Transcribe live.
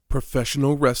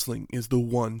Professional wrestling is the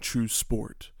one true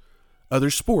sport. Other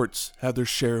sports have their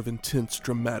share of intense,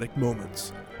 dramatic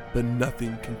moments, but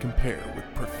nothing can compare with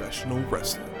professional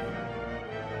wrestling.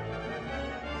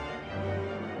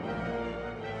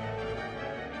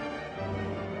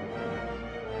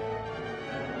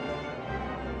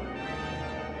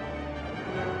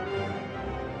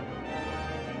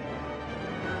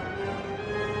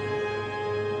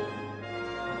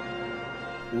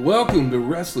 Welcome to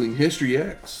Wrestling History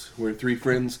X, where three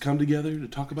friends come together to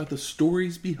talk about the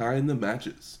stories behind the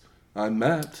matches. I'm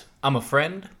Matt. I'm a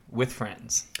friend with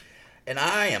friends. And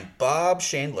I am Bob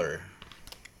Chandler.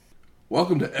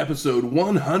 Welcome to episode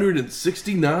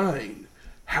 169,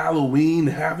 Halloween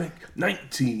Havoc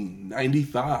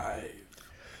 1995.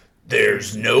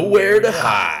 There's nowhere to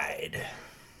hide.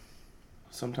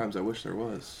 Sometimes I wish there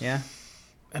was. Yeah.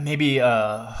 And maybe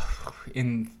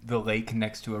in the lake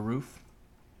next to a roof.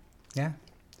 Yeah.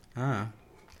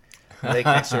 Lake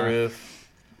next to a roof,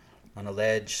 on a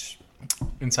ledge.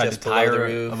 Inside Just the below the tire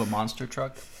roof. of a monster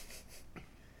truck.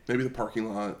 Maybe the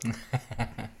parking lot.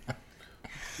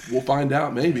 We'll find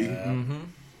out, maybe.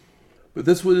 But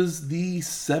this was the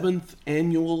 7th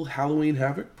annual Halloween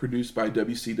Havoc produced by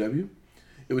WCW.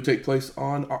 It would take place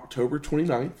on October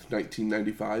 29th,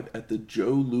 1995 at the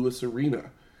Joe Louis Arena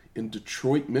in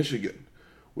Detroit, Michigan,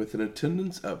 with an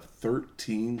attendance of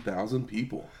 13,000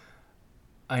 people.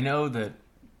 I know that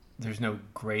there's no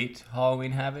great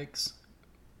Halloween Havocs.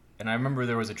 And I remember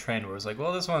there was a trend where it was like,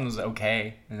 well, this one was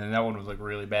okay. And then that one was like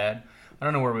really bad. I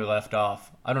don't know where we left off.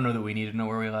 I don't know that we need to know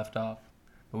where we left off.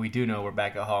 But we do know we're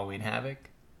back at Halloween Havoc.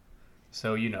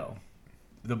 So, you know,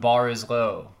 the bar is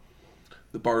low.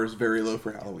 The bar is very low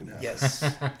for Halloween Havoc. Yes.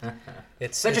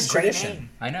 It's Such it's a great tradition. name.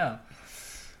 I know.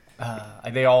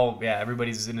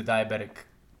 Everybody's in a diabetic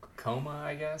coma,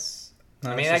 I guess.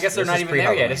 No, I mean, this I is- guess they're this not is even there yet.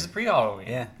 pre-Halloween. This is pre-Halloween.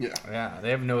 Yeah. Yeah. Yeah,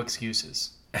 they have no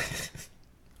excuses.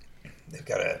 They've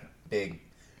got a big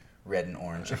red and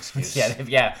orange excuse.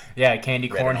 Yeah, candy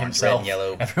Red corn and orange, himself. red and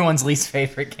yellow. Everyone's least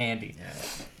favorite candy. Yeah.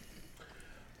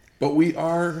 But we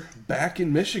are back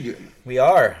in Michigan. We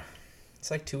are. It's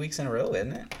like 2 weeks in a row,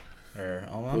 isn't it? Or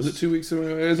almost. Was it 2 weeks ago?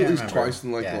 It was at Can't least remember. twice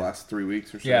in the Yeah. last 3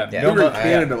 weeks or so. Yeah, We no, were in but-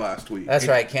 Canada last week. That's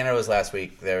right. Canada was last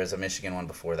week. There was a Michigan one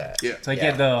before that. Yeah. It's like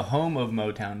Yeah. the home of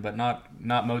Motown, but not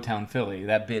Motown Philly.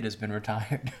 That bit has been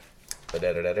retired. That's I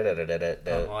take Back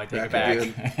it back.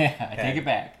 again. I take it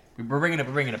back. We're bringing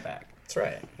it back.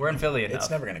 right. We're in Philly enough. It's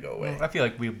never going to go away. I feel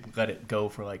like we let it go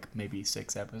for like maybe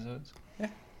 6 episodes. Yeah.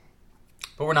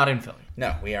 But we're not in Philly.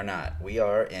 No, we are not. We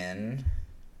are in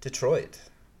Detroit.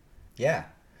 Yeah.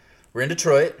 We're in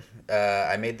Detroit.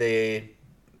 I made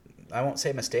I won't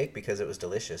say mistake because it was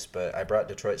delicious, but I brought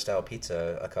Detroit-style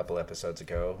pizza a couple episodes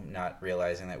ago, not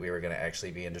realizing that we were going to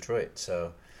actually be in Detroit.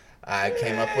 So I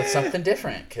came up with something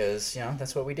different because,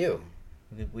 that's what we do.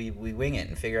 We wing it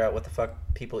and figure out what the fuck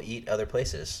people eat other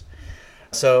places.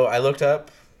 So I looked up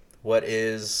what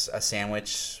is a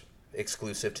sandwich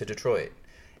exclusive to Detroit.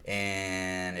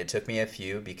 And it took me a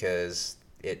few because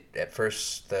at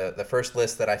first the first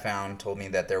list that I found told me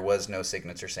that there was no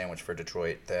signature sandwich for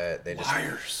Detroit. That they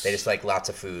just like lots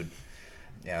of food.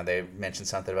 They mentioned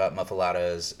something about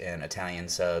muffaladas and Italian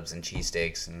subs and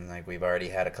cheesesteaks, and like we've already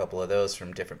had a couple of those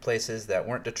from different places that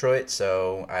weren't Detroit.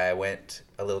 So I went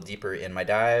a little deeper in my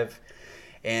dive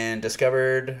and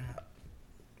discovered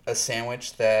a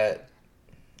sandwich that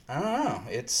I don't know.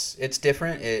 It's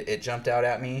different. It jumped out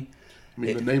at me. I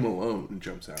mean, the name alone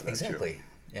jumps out at you. Exactly.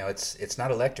 It's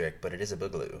not electric, but it is a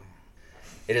boogaloo.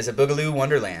 It is a boogaloo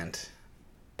wonderland.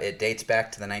 It dates back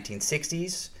to the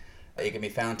 1960s. It can be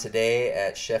found today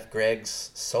at Chef Greg's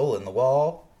Soul in the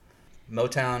Wall.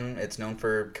 Motown, it's known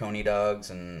for coney dogs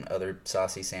and other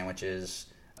saucy sandwiches,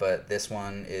 but this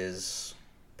one is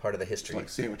part of the history. It's like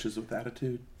sandwiches with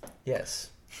attitude. Yes.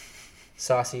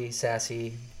 Saucy,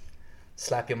 sassy,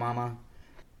 slap your mama.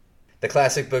 The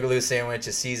classic Boogaloo sandwich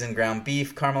is seasoned ground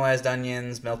beef, caramelized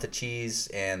onions, melted cheese,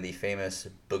 and the famous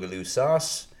Boogaloo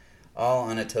sauce, all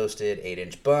on a toasted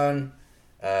 8-inch bun.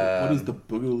 What is the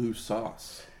Boogaloo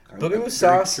sauce? Boogaloo I'm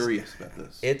sauce. Very curious about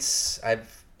this.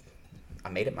 I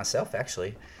made it myself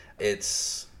actually.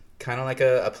 It's kind of like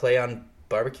a play on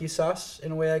barbecue sauce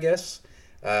in a way, I guess.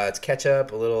 It's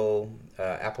ketchup, a little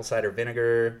apple cider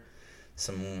vinegar,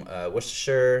 some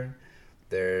Worcestershire.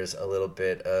 There's a little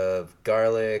bit of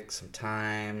garlic, some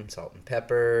thyme, salt and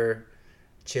pepper,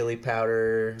 chili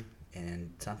powder,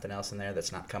 and something else in there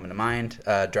that's not coming to mind.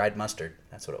 Dried mustard.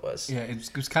 That's what it was. Yeah, it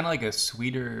was kind of like a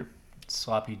sweeter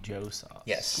sloppy Joe sauce.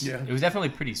 Yes. Yeah. It was definitely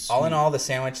pretty sweet. All in all, the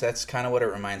sandwich, that's kind of what it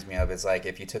reminds me of. It's like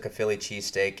if you took a Philly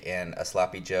cheesesteak and a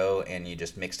sloppy Joe and you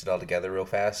just mixed it all together real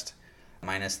fast,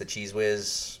 minus the Cheese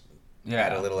Whiz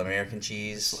Add a little American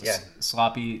cheese. Yeah.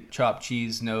 Sloppy chopped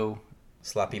cheese, no.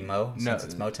 Sloppy Mo, since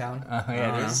it's Motown.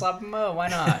 Yeah, there's Sloppy Mo. Why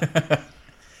not?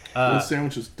 This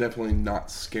sandwich is definitely not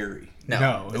scary.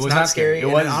 No, it it's was not scary. It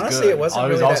was honestly, good. it wasn't I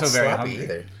was really also that very sloppy hungry.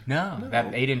 either. No,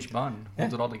 that 8-inch bun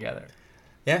holds it all together.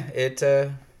 Yeah, it.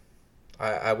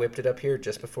 I whipped it up here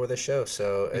just before the show,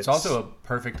 so It's also a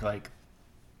perfect like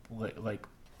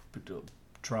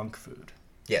drunk food.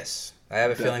 Yes, I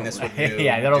have a feeling this would do,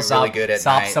 yeah, that'll do really good at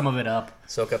sop night. some of it up.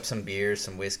 Soak up some beer,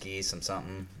 some whiskey, some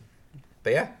something.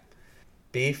 But yeah,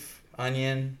 beef,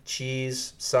 onion,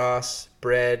 cheese, sauce,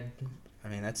 bread. I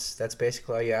mean, that's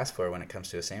basically all you ask for when it comes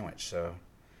to a sandwich. So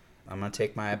I'm gonna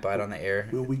take my bite on the air.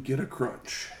 Will we get a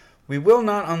crunch? We will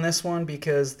not on this one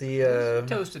because the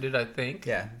Toasted it, I think.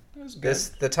 yeah, It was good.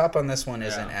 the top on this one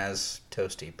isn't as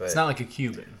toasty, but It's not like a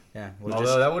Cuban. yeah.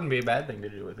 Although that wouldn't be a bad thing to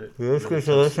do with it. Let's get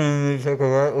to listen to me take a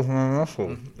bite with my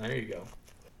muffle. There you go.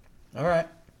 All right.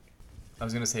 I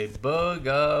was gonna say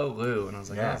boogaloo, and I was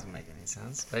like, Yeah. that doesn't make any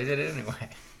sense, but I did it anyway.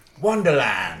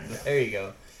 Wonderland. There you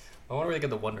go. I wonder where they get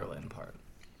the Wonderland part.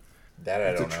 That I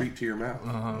It's a don't know. treat to your mouth.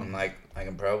 I'm like, I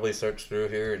can probably search through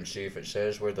here and see if it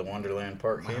says where the Wonderland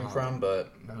part came from,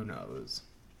 but Who knows?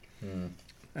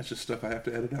 That's just stuff I have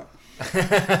to edit out.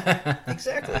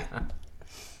 exactly.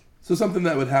 So something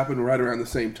that would happen right around the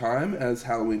same time as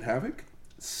Halloween Havoc,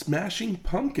 Smashing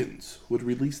Pumpkins would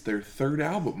release their third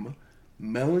album,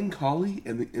 Melancholy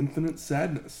and the Infinite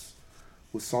Sadness,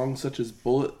 with songs such as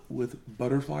Bullet with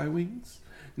Butterfly Wings,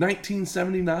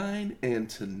 1979, and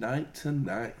Tonight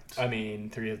Tonight. I mean,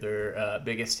 3 of their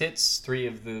biggest hits, 3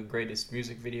 of the greatest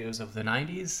music videos of the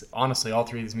 90s. Honestly, all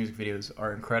 3 of these music videos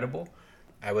are incredible.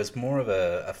 I was more of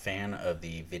a fan of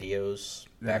the videos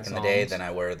back in the day than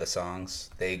I were the songs.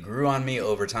 They grew on me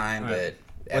over time, but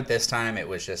at this time it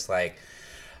was just like,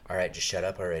 all right, just shut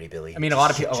up already, Billy. I mean, a lot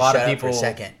of people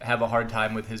have a hard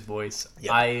time with his voice.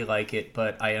 Yep. I like it,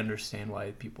 but I understand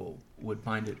why people would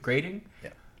find it grating.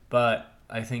 Yeah. But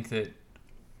I think that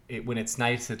when it's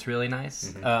nice, it's really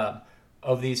nice. Mm-hmm.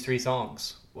 Of these 3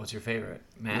 songs, what's your favorite,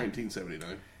 Matt?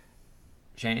 1979.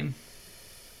 Shane?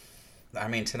 I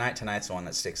mean, Tonight's the one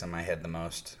that sticks in my head the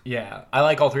most. Yeah, I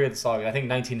like all 3 of the songs. I think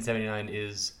 1979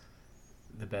 is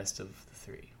the best of the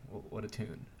 3. What a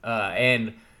tune.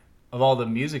 And of all the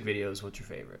music videos, what's your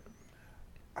favorite?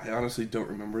 I honestly don't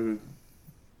remember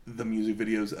the music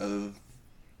videos of...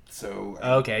 So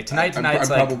okay, Tonight's I'm like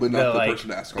probably not the like person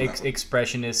to ask on that one.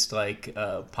 Expressionist like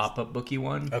pop-up booky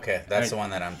one. Okay, that's the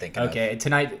one that I'm thinking of. Okay,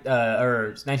 Tonight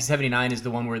or 1979 is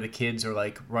the one where the kids are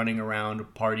like running around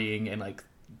partying and like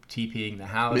TPing the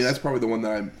house. I mean, that's probably the one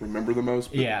that I remember the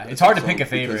most. Yeah, it's hard to pick a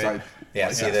favorite.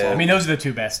 I mean, those are the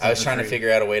 2 best. I was trying to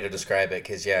figure out a way to describe it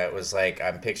because it was like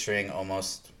I'm picturing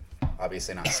almost,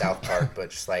 obviously not South Park,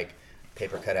 but just like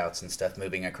paper cutouts and stuff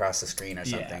moving across the screen or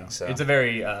something. Yeah, so it's a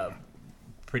very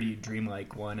pretty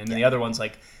dreamlike one, and then the other one's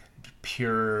like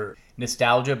pure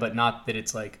nostalgia, but not that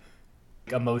it's like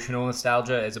emotional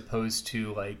nostalgia as opposed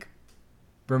to like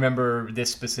remember this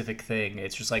specific thing.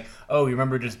 It's just like, oh, you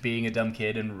remember just being a dumb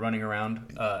kid and running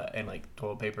around and like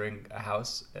toilet papering a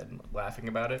house and laughing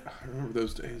about it. I remember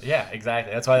those days. Yeah,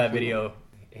 exactly. That's why that video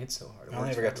hits so hard. I only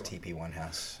ever got to TP one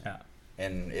house. Yeah,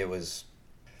 and it was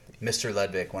Mr.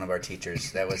 Ludwig, one of our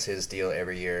teachers. That was his deal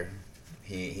every year.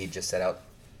 He just set out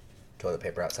toilet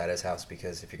paper outside his house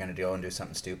because if you're gonna go and do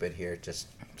something stupid here, just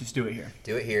do it here.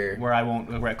 Do it here, where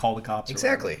I call the cops.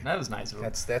 Exactly. That was nice of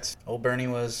him. That's old Bernie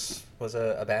was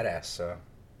a badass. So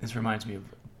this reminds me of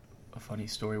a funny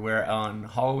story where on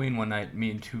Halloween one night,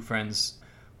 me and 2 friends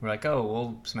were like, "Oh,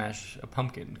 we'll smash a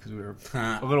pumpkin," because we were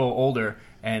a little older,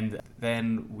 and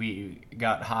then we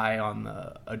got high on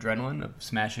the adrenaline of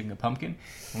smashing a pumpkin,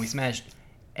 and we smashed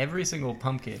every single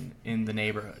pumpkin in the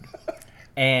neighborhood.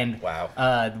 And wow,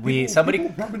 somebody were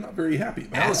probably not very happy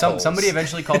about it. Somebody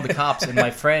eventually called the cops, and my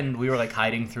friend, we were like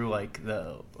hiding through like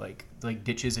the like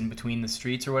ditches in between the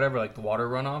streets or whatever, like the water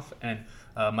runoff. And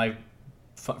my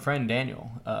friend Daniel,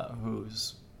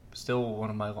 who's still one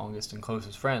of my longest and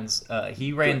closest friends,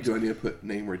 he ran. Do I need to put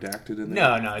name redacted in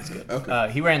there? No, it's good.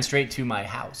 Okay. He ran straight to my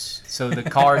house, so the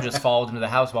car just followed into the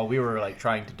house while we were like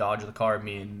trying to dodge the car.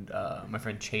 Me and my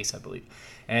friend Chase, I believe,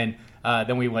 and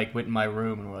then we like went in my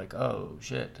room and we're like, oh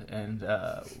shit, and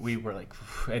we were like,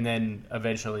 and then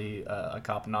eventually a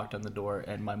cop knocked on the door,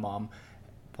 and my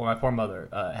poor mother,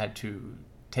 had to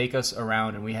take us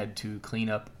around, and we had to clean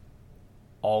up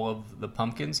all of the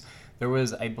pumpkins. There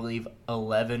was, I believe,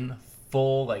 11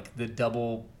 full, like the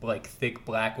double, like thick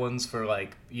black ones for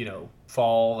like,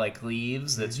 fall like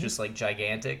leaves. That's just like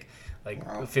gigantic, like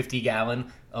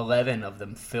 50-gallon. 11 of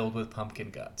them filled with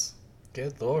pumpkin guts.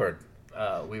 Good Lord.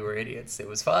 We were idiots. It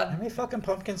was How fun. many fucking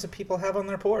pumpkins do people have on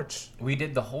their porch? We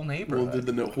did the whole neighborhood. Well,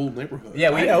 did the whole neighborhood.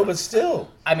 Yeah, I know, but still.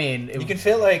 I mean, You can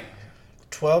fit like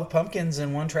 12 pumpkins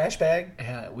in one trash bag.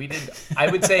 Yeah, we did. I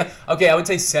would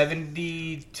say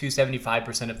 70 to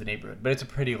 75% of the neighborhood, but it's a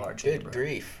pretty large Good neighborhood.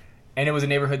 grief. And it was a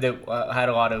neighborhood that had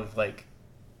a lot of like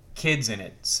kids in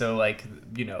it, so like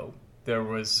there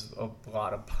was a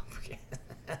lot of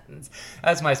pumpkins.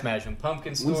 That's my Smashing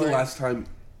Pumpkin story. When's the last time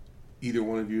either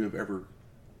one of you have ever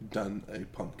done a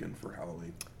pumpkin for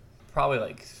Halloween? Probably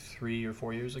like 3 or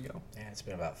 4 years ago. Yeah, it's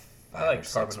been about 5 I or like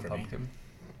 6 carving for a me. pumpkin.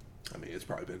 I mean, it's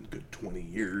probably been a good 20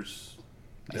 years,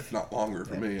 if not longer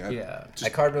for me. Yeah. I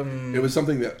carved them. It was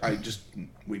something that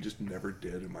we just never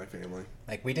did in my family.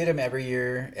 Like, we did them every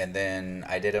year, and then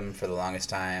I did them for the longest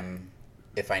time.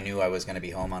 If I knew I was going to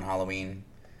be home on Halloween,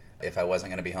 if I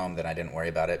wasn't going to be home, then I didn't worry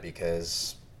about it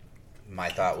because my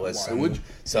thought was Why would you?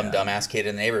 some dumbass kid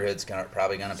in the neighborhood's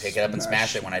probably going to pick it up and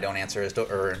smash it when I don't answer his door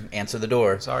or answer the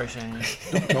door. Sorry, Shane.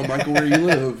 Don't tell Michael where you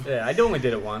live. Yeah, I only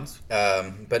did it once.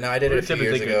 But no, I did We're it a few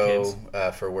years typically good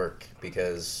ago for work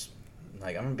because,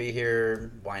 like, I'm going to be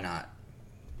here. Why not?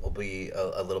 We'll be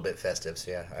a little bit festive.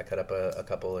 So, yeah, I cut up a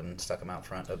couple and stuck them out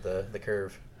front of the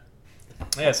curve.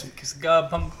 Yes, because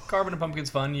carving a pumpkin's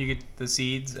fun. You get the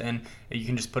seeds, and you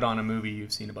can just put on a movie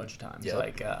you've seen a bunch of times. Yep.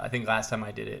 Like I think last time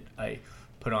I did it, I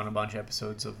put on a bunch of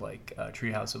episodes of like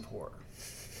Treehouse of Horror.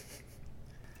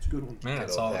 It's a good one. Man, Good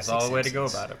that's old all. That's classic all the way to go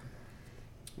Simpsons. about it.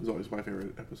 It was always my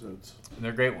favorite episodes. And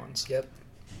they're great ones. Yep.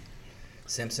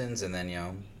 Simpsons, and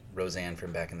then, Roseanne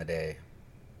from back in the day.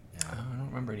 I don't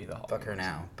remember any of the Fuck her ones.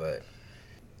 now, but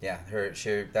yeah,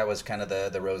 that was kind of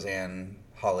the Roseanne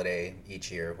holiday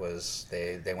each year was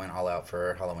they went all out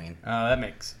for Halloween. That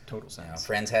makes total You know, sense.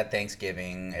 Friends had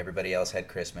Thanksgiving, everybody else had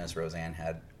Christmas, Roseanne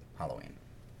had Halloween.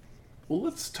 Well,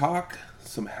 let's talk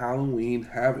some Halloween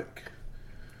Havoc.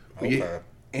 We Okay. get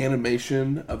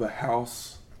animation of a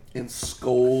house and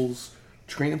skulls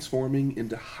transforming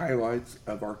into highlights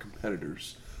of our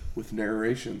competitors with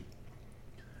narration.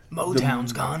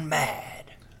 Motown's gone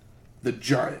mad. The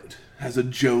giant has a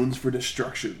Jones for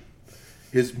destruction.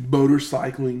 His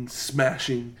motorcycling,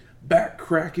 smashing, back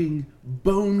cracking,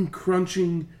 bone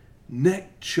crunching,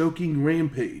 neck choking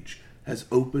rampage has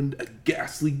opened a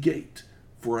ghastly gate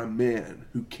for a man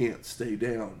who can't stay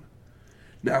down.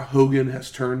 Now Hogan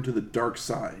has turned to the dark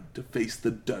side to face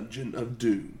the dungeon of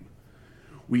doom.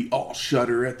 We all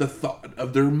shudder at the thought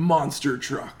of their monster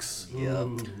trucks.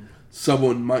 Yep.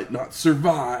 Someone might not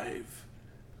survive.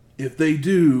 If they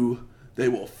do, they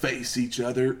will face each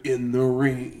other in the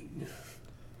ring.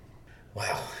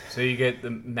 Wow. So you get the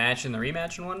match and the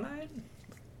rematch in one night?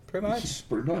 Pretty much.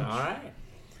 Pretty much. All right.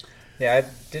 Yeah,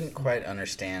 I didn't quite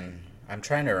understand. I'm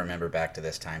trying to remember back to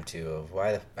this time too of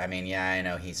why I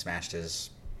know he smashed his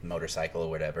motorcycle or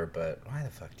whatever, but why the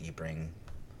fuck do you bring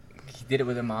He did it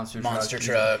with a monster truck.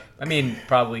 truck? I mean,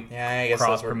 probably Yeah, I guess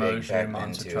cross those were big promotion. back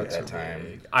Monster then, too, trucks at that were time.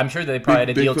 big. I'm sure they probably had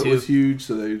a deal Bigfoot too. was huge,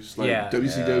 so they just Yeah.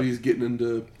 WCW's getting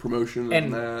into promotion and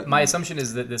And that. my assumption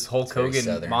is that this Hulk very Hogan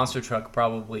southern. monster truck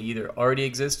probably either already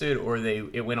existed or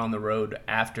it went on the road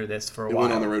after this for a it while.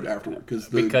 went on the road afterward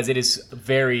because it is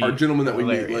very our gentleman that we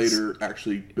meet hilarious. later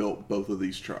actually built both of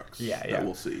these trucks. Yeah, yeah. That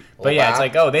we'll see. But yeah, it's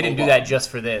like, oh, they didn't do Obama. that just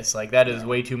for this. Like that is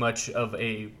way too much of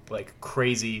a like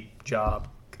crazy job.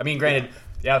 I mean, granted,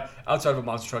 yeah, outside of a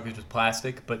monster truck is just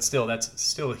plastic, but still, that's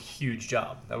still a huge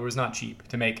job. That was not cheap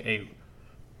to make a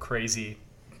crazy.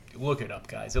 Look it up,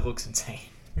 guys. It looks insane.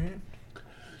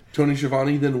 Tony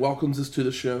Schiavone then welcomes us to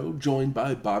the show, joined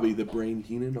by Bobby the Brain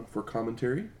Heenan for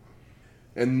commentary.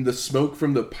 And the smoke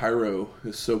from the pyro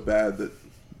is so bad that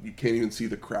you can't even see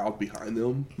the crowd behind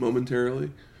them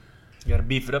momentarily. You got to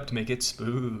beef it up to make it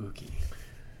spooky.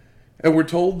 And we're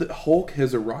told that Hulk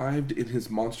has arrived in his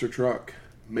monster truck,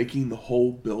 making the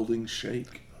whole building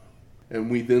shake.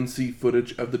 And we then see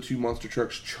footage of the two monster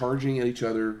trucks charging at each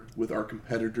other with our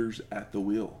competitors at the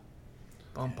wheel.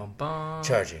 Bum bum bum.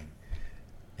 Charging.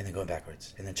 And then going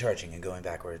backwards. And then charging and going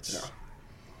backwards.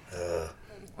 I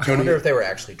Tony, wonder if they were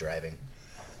actually driving.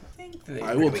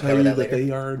 I will we tell cover you that that later?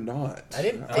 they are not. I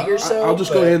didn't figure so. I'll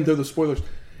just go but ahead and throw the spoilers.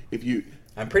 If you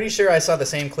I'm pretty sure I saw the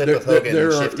same clip there, of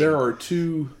Hogan shifting. there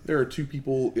are two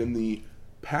people in the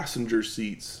passenger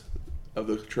seats of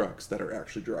the trucks that are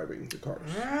actually driving the cars.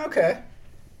 Okay.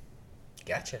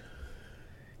 Gotcha.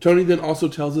 Tony then also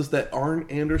tells us that Arn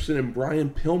Anderson and Brian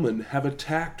Pillman have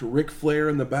attacked Ric Flair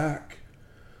in the back,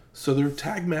 so their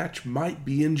tag match might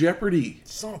be in jeopardy.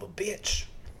 Son of a bitch.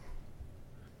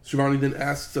 Schiavone then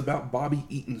asks about Bobby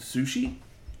eating sushi.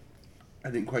 I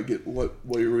didn't quite get where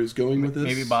he was going with this.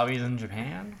 Maybe Bobby's in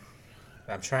Japan.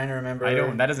 I'm trying to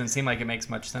remember. That doesn't seem like it makes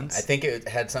much sense. I think it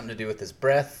had something to do with his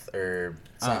breath or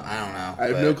something. I don't know. I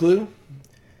have no clue.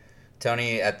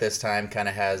 Tony at this time kind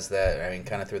of has that. I mean,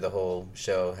 kind of through the whole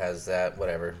show has that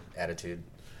whatever attitude.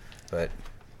 But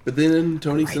then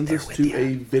Tony sends us to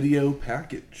a video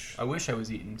package. I wish I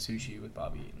was eating sushi with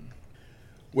Bobby Eaton.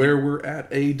 Where we're at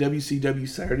a WCW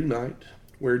Saturday night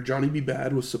where Johnny B.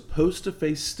 Bad was supposed to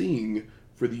face Sting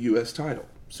for the U.S. title.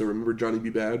 So remember, Johnny B.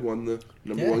 Bad won the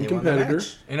number one competitor.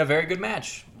 In a very good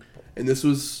match. And this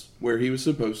was where he was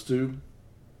supposed to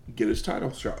get his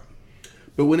title shot.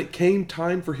 But when it came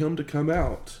time for him to come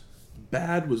out,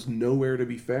 Bad was nowhere to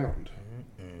be found.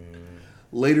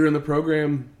 Later in the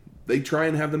program, they try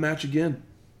and have the match again,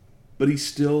 but he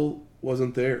still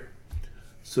wasn't there.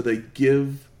 So they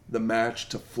give the match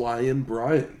to Flying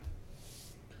Brian,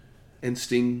 and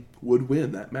Sting would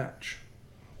win that match.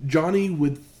 Johnny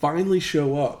would finally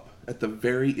show up at the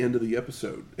very end of the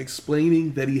episode,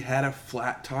 explaining that he had a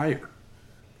flat tire.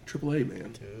 AAA,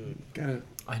 man. Dude.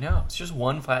 I know. It's just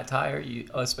one flat tire,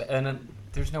 and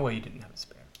there's no way you didn't have a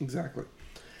spare. Exactly.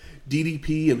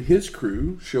 DDP and his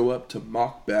crew show up to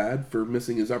mock Bad for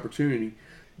missing his opportunity.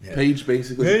 Yeah. Paige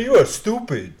basically... Hey, you are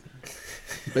stupid.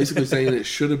 Basically saying it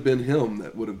should have been him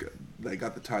that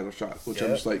got the title shot, which I'm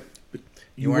just like,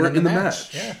 you weren't in the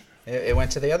match. Yeah. It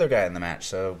went to the other guy in the match,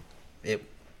 so it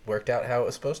worked out how it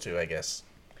was supposed to, I guess.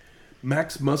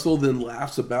 Max Muscle then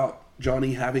laughs about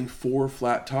Johnny having 4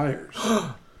 flat tires.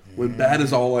 When Bad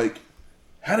is all like,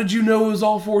 how did you know it was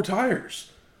all 4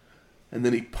 tires? And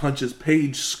then he punches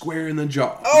Paige square in the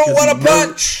jaw. Oh, what a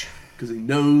punch! Because he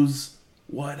knows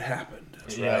what happened.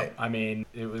 That's yeah, right. I mean,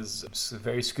 it was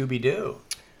very Scooby-Doo.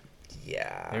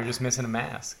 Yeah. They were just missing a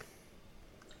mask.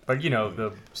 But,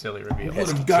 the silly reveal. He would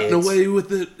have gotten away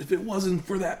with it if it wasn't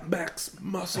for that Max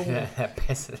Muscle.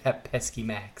 that pesky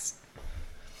Max.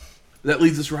 That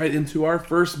leads us right into our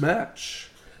first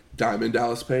match. Diamond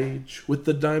Dallas Page with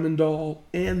the Diamond Doll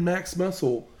and Max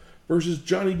Muscle versus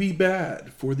Johnny B.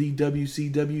 Bad for the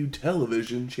WCW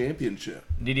Television Championship.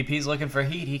 DDP's looking for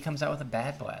heat. He comes out with a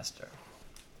Bad Blaster.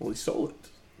 Well, he stole it.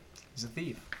 He's a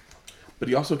thief. But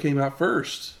he also came out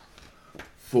first.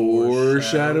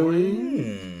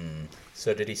 Foreshadowing.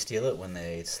 So did he steal it when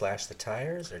they slashed the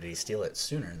tires, or did he steal it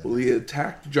sooner than Well, he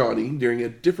attacked Johnny during a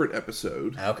different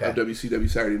episode of WCW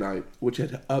Saturday Night, which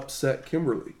had upset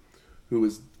Kimberly, who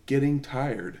was getting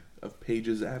tired of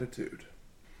Paige's attitude.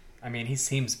 I mean, he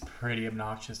seems pretty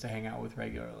obnoxious to hang out with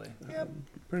regularly. Yep.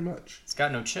 Pretty much. He's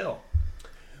got no chill.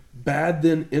 Bad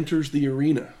then enters the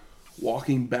arena,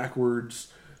 walking backwards,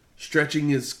 stretching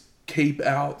his cape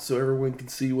out so everyone can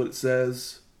see what it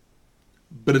says.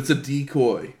 But it's a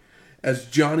decoy, as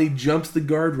Johnny jumps the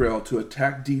guardrail to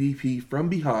attack DDP from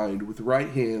behind with right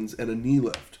hands and a knee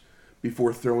lift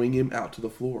before throwing him out to the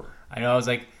floor. I know, I was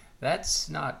like, that's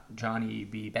not Johnny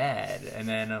B. Bad. And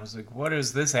then I was like, what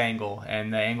is this angle?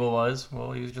 And the angle was,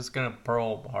 well, he was just going to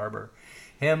Pearl Harbor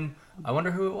him. I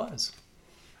wonder who it was.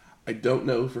 I don't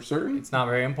know for certain. It's not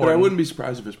very important. But I wouldn't be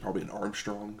surprised if it's probably an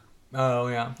Armstrong. Oh,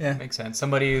 yeah. Makes sense.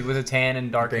 Somebody with a tan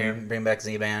and dark hair. Bring back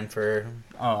Z-Man for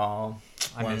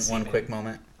one quick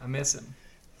moment. I miss him.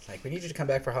 Like, we need you to come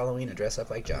back for Halloween and dress up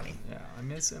like Johnny. Yeah, I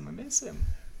miss him.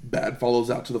 Bad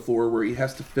follows out to the floor where he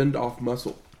has to fend off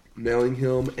Muscle, nailing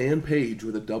him and Paige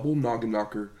with a double noggin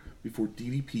knocker before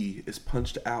DDP is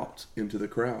punched out into the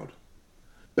crowd.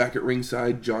 Back at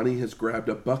ringside, Johnny has grabbed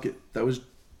a bucket that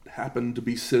happened to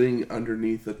be sitting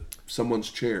underneath someone's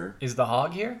chair. Is the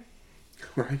hog here?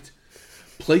 Right.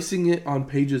 Placing it on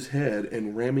Paige's head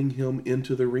and ramming him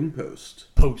into the ring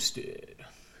post. Posted.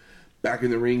 Back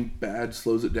in the ring, Bad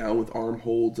slows it down with arm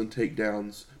holds and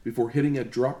takedowns before hitting a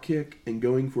drop kick and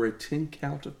going for a 10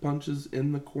 count of punches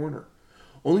in the corner,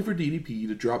 only for DDP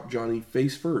to drop Johnny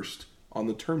face first on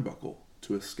the turnbuckle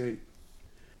to escape.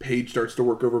 Paige starts to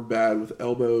work over Bad with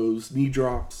elbows, knee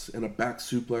drops, and a back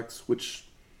suplex, which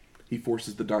he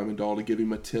forces the Diamond Doll to give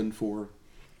him a 10 for.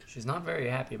 She's not very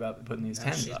happy about putting these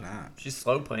 10s she's up. not. She's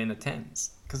slow playing the 10s,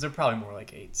 because they're probably more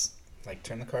like 8s. Like,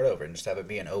 turn the card over and just have it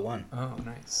be an 0-1. Oh,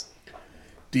 nice.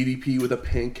 DDP with a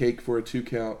pancake for a 2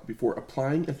 count before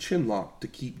applying a chin lock to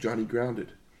keep Johnny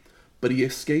grounded. But he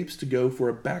escapes to go for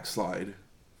a backslide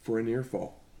for a near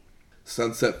fall.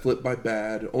 Sunset flip by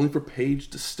Bad, only for Paige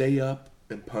to stay up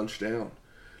and punch down.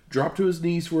 Drop to his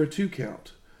knees for a 2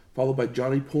 count, followed by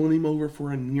Johnny pulling him over for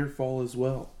a near fall as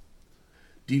well.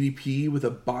 DDP with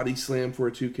a body slam for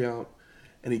a 2 count,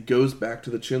 and he goes back to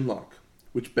the chin lock,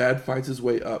 which Bad fights his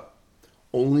way up,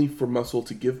 only for Muscle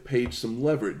to give Paige some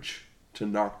leverage to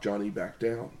knock Johnny back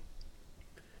down.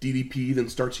 DDP then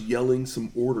starts yelling some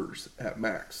orders at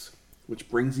Max, which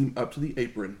brings him up to the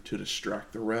apron to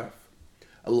distract the ref.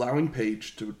 allowing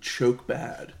Page to choke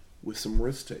Bad with some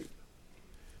wrist tape.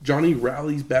 Johnny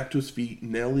rallies back to his feet,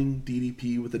 nailing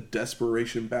DDP with a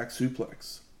desperation back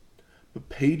suplex. But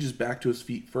Page is back to his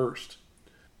feet first,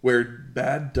 where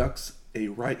Bad ducks a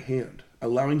right hand,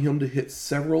 allowing him to hit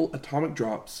several atomic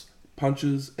drops,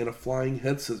 punches, and a flying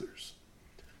head scissors.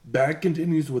 Bad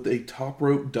continues with a top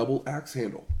rope double axe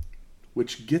handle,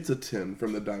 which gets a 10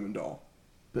 from the Diamond Doll,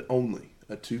 but only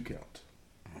a 2 count.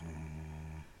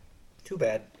 Too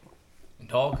bad.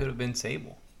 Doll could have been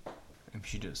Sable if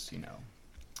she just,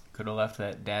 could have left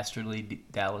that dastardly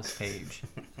Dallas Page.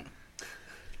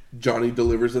 Johnny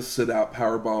delivers a sit-out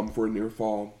powerbomb for a near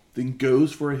fall, then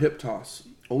goes for a hip toss,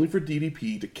 only for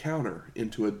DDP to counter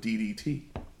into a DDT.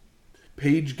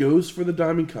 Page goes for the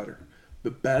diamond cutter,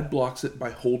 but Bad blocks it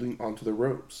by holding onto the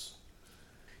ropes.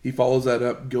 He follows that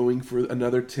up, going for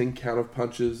another 10 count of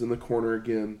punches in the corner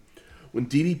again, when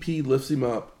DDP lifts him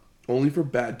up, only for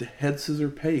Bad to head scissor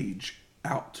Page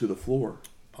out to the floor.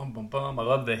 Bum, bum, bum. I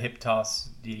love the hip toss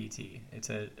DDT. It's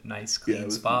a nice, clean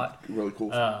spot. Really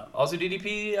cool. Also,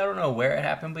 DDP, I don't know where it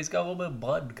happened, but he's got a little bit of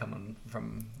blood coming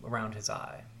from around his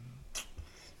eye.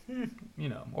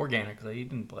 Organically. He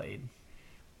didn't blade.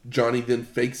 Johnny then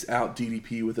fakes out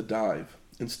DDP with a dive,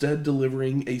 instead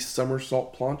delivering a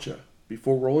somersault plancha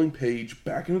before rolling Page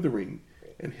back into the ring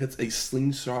and hits a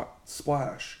slingshot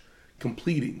splash,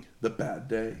 completing the Bad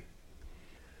day.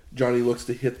 Johnny looks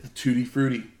to hit the Tutti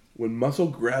Frutti when Muscle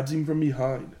grabs him from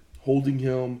behind, holding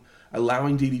him,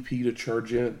 allowing DDP to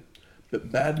charge in,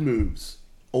 but Bad moves,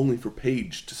 only for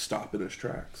Page to stop in his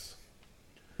tracks.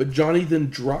 But Johnny then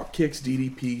drop kicks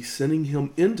DDP, sending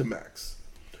him into Max,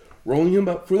 rolling him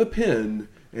up for the pin,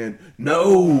 and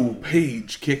no,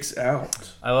 Page kicks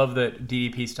out. I love that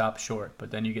DDP stops short,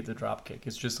 but then you get the drop kick.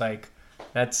 It's just like,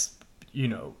 that's,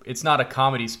 it's not a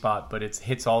comedy spot, but it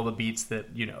hits all the beats that,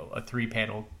 a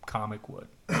 3-panel comic would.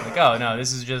 Like, oh, no,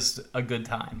 this is just a good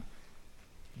time.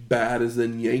 Bad is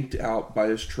then yanked out by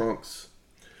his trunks,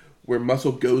 where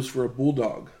Muscle goes for a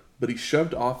bulldog, but he's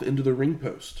shoved off into the ring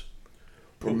post,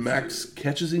 where Max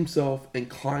catches himself and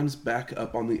climbs back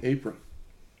up on the apron.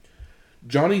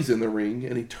 Johnny's in the ring,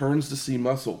 and he turns to see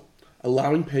Muscle,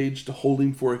 allowing Page to hold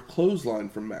him for a clothesline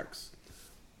from Max.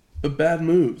 But Bad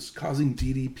moves, causing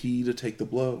DDP to take the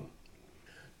blow.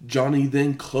 Johnny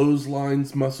then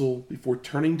clotheslines Muscle before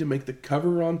turning to make the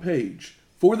cover on Page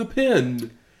for the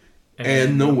pin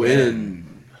and the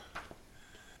win.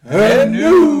 And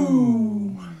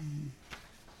new!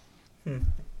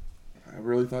 I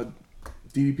really thought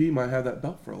DDP might have that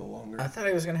belt for a little longer. I thought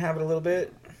he was going to have it a little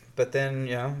bit, but then,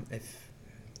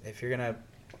 if you're going to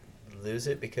lose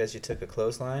it because you took a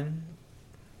clothesline,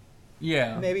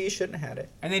 yeah, maybe you shouldn't have had it.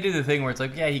 And they do the thing where it's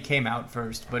like, yeah, he came out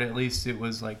first, but at least it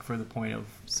was like for the point of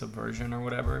subversion or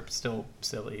whatever. It's still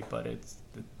silly, but it's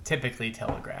typically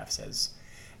telegraphs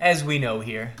as we know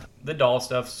here. The doll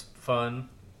stuff's fun.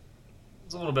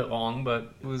 It's a little bit long,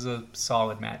 but it was a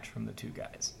solid match from the two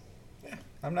guys. Yeah,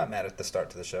 I'm not mad at the start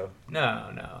to the show.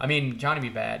 No. I mean, Johnny B.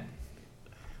 Bad,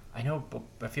 I know,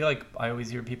 I feel like I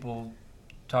always hear people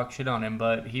talk shit on him,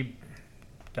 but he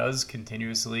does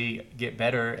continuously get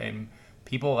better, and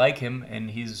people like him, and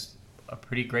he's a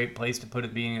pretty great place to put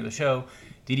at the beginning of the show.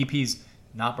 DDP's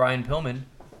not Brian Pillman,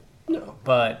 No,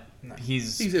 but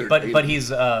he's he's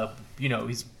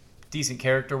decent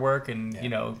character work, and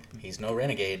he's no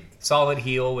renegade. Solid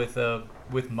heel with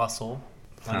muscle,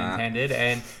 pun intended,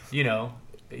 and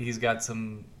he's got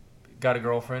a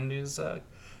girlfriend who's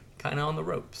kind of on the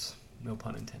ropes, no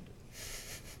pun intended.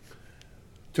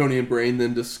 Tony and Brain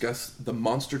then discuss the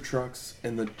monster trucks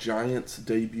and the Giants'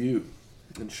 debut,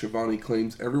 and Shivani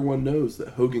claims everyone knows that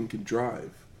Hogan can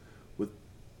drive, with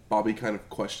Bobby kind of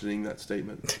questioning that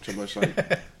statement, which I'm much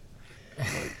like,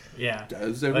 yeah.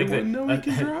 Does everyone know he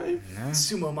can drive?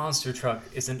 Sumo monster truck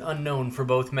is an unknown for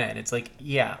both men. It's like,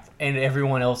 yeah, and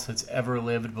everyone else that's ever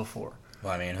lived before.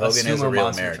 Well, I mean, Hogan is a real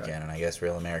American, truck. And I guess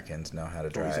real Americans know how to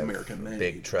drive a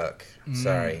big truck.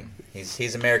 Sorry.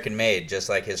 He's American-made, just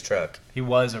like his truck. He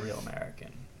was a real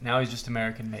American. Now he's just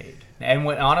American-made. And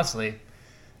honestly,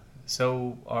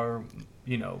 so are,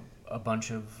 a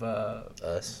bunch of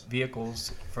us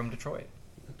vehicles from Detroit.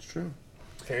 That's true.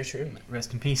 Very true.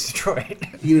 Rest in peace, Detroit.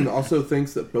 Heenan also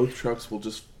thinks that both trucks will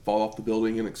just fall off the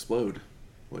building and explode,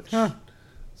 which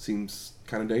seems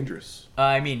kind of dangerous.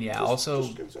 I mean, yeah.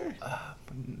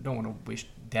 Don't want to wish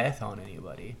death on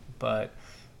anybody, but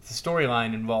the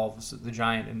storyline involves the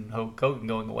Giant and Hogan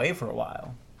going away for a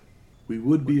while. We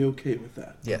would be okay with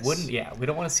that. Yes. We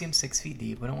don't want to see him 6 feet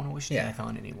deep. We don't want to wish death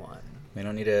on anyone. We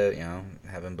don't need to,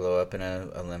 have him blow up in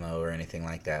a limo or anything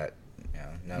like that.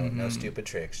 No stupid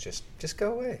tricks. Just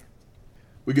go away.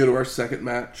 We go to our second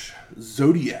match,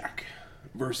 Zodiac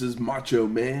versus Macho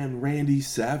Man Randy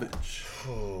Savage.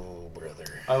 Oh, brother.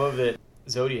 I love that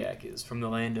Zodiac is from the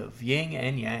land of yin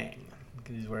and yang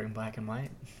because he's wearing black and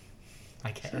white,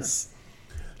 I guess.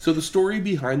 Sure. So the story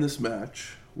behind this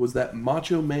match was that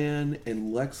Macho Man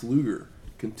and Lex Luger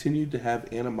continued to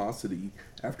have animosity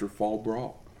after Fall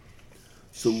Brawl.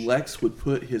 So Lex would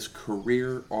put his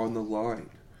career on the line,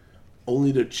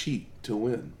 only to cheat to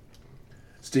win.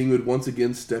 Sting would once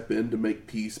again step in to make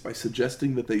peace by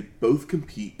suggesting that they both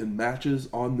compete in matches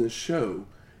on this show,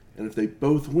 and if they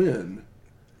both win,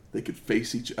 they could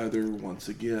face each other once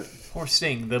again. Poor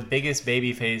Sting, the biggest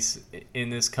babyface in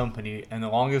this company and the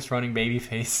longest running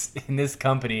babyface in this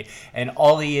company, and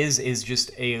all he is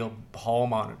just a hall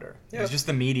monitor. Yep. He's just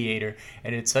the mediator,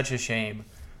 and it's such a shame.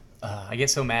 I get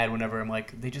so mad whenever I'm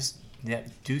like, they just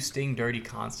do Sting dirty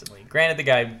constantly. Granted, the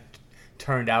guy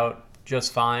turned out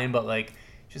just fine, but like,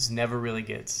 just never really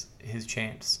gets his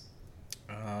chance.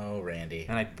 Oh, Randy.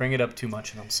 And I bring it up too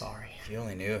much, and I'm sorry. If you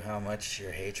only knew how much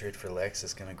your hatred for Lex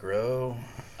is going to grow.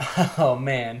 Oh,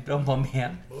 man. Don't bum me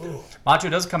out. Macho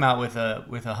does come out with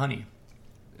a honey.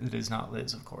 It is not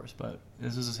Liz, of course, but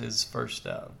this is his first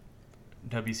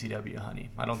WCW honey.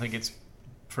 I don't think it's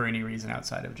for any reason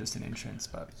outside of just an entrance.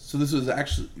 But So this was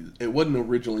actually, it wasn't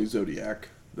originally Zodiac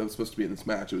that was supposed to be in this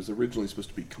match. It was originally supposed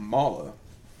to be Kamala,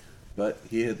 but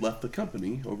he had left the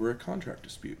company over a contract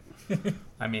dispute.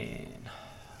 I mean,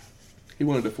 He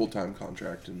wanted a full-time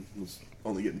contract and was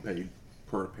only getting paid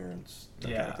per appearance, that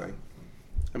kind of thing.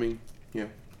 I mean, yeah,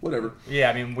 whatever. yeah,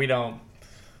 I mean, we don't.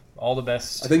 All the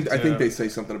best. I think they say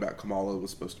something about Kamala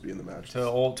was supposed to be in the match. to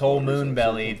old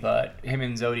Moonbelly, but him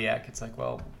and Zodiac, it's like,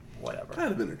 well, whatever.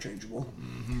 Kind of interchangeable.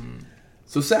 Mm-hmm.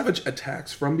 So Savage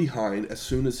attacks from behind as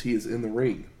soon as he is in the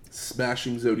ring,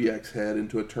 smashing Zodiac's head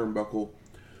into a turnbuckle,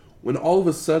 when all of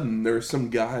a sudden there is some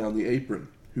guy on the apron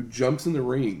who jumps in the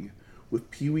ring with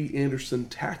Pee Wee Anderson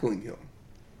tackling him.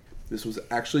 This was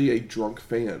actually a drunk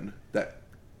fan that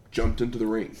jumped into the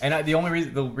ring. And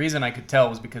the reason I could tell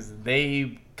was because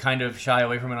they kind of shy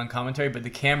away from it on commentary, but the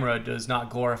camera does not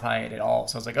glorify it at all.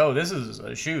 So I was like, oh, this is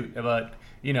a shoot. But,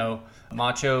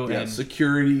 Macho and...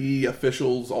 security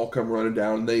officials all come running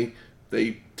down.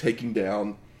 They take him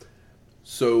down.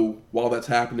 So while that's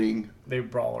happening, they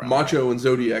brawl around. Macho and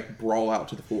Zodiac brawl out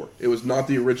to the floor. It was not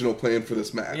the original plan for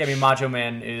this match. Yeah, I mean, Macho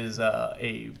Man is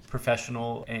a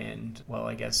professional, and, well,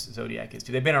 I guess Zodiac is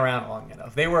too. They've been around long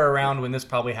enough. They were around when this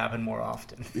probably happened more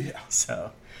often. Yeah.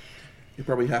 So... It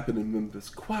probably happened in Memphis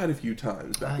quite a few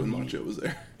times back when Macho was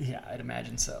there. Yeah, I'd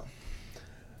imagine so.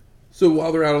 So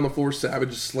while they're out on the floor,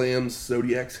 Savage slams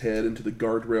Zodiac's head into the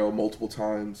guardrail multiple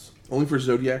times, only for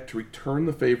Zodiac to return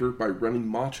the favor by running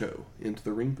Macho into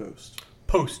the ring post.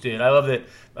 Posted. I love that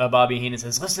Bobby Heenan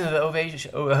says, listen to the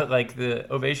ovation, the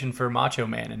ovation for Macho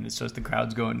Man, and it's just the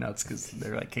crowd's going nuts because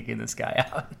they're like kicking this guy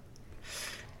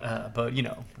out. But,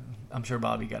 I'm sure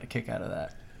Bobby got a kick out of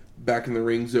that. Back in the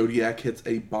ring, Zodiac hits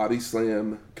a body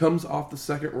slam, comes off the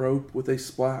second rope with a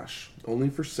splash, only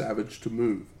for Savage to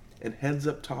move, and heads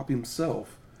up top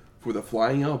himself for the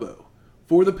flying elbow,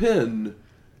 for the pin,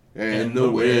 and the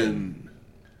win.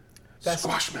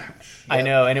 Squash match. I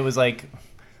know, and it was like,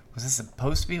 was this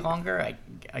supposed to be longer?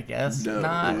 I guess No,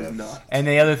 not. it was not. And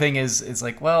the other thing is, it's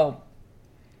like, well,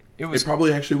 It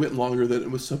probably actually went longer than it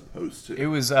was supposed to. It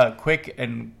was quick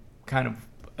and kind of,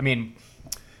 I mean,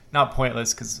 not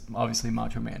pointless because obviously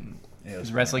Macho Man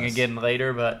is wrestling again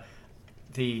later, but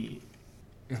it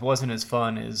wasn't as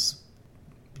fun as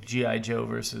G.I. Joe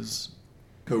versus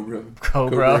Cobra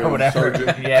or whatever.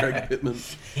 Sergeant Yeah. Craig Pittman.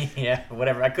 Yeah,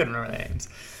 whatever. I couldn't remember the names.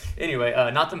 Anyway,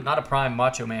 not a prime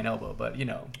Macho Man elbow, but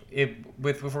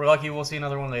if we're lucky, we'll see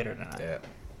another one later tonight. Yeah.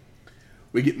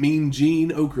 We get Mean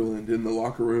Gene Okerlund in the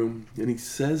locker room, and he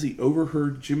says he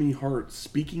overheard Jimmy Hart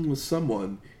speaking with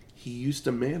someone he used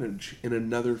to manage in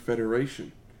another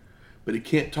federation. But he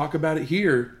can't talk about it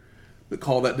here, but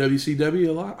call that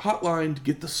WCW hotline to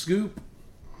get the scoop.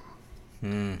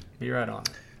 Be right on it.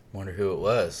 Wonder who it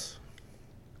was.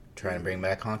 Try and bring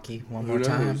back Honky one more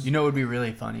time. knows? It would be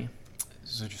really funny.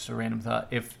 This is just a random thought.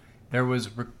 If there was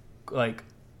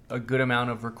a good amount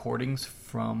of recordings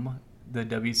from the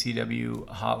WCW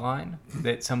hotline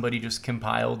that somebody just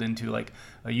compiled into like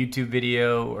a YouTube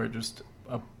video or just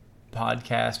a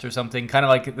podcast or something, kind of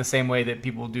like the same way that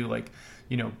people do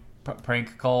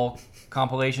prank call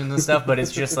compilations and stuff, but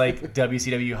it's just like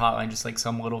WCW hotline, just like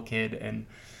some little kid. And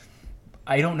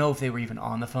I don't know if they were even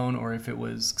on the phone or if it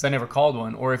was, because I never called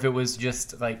one, or if it was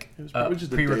just like just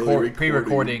a daily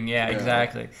pre-recording. Yeah, Yeah.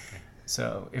 exactly.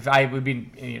 So if I would be,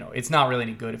 it's not really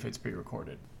any good if it's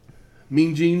pre-recorded.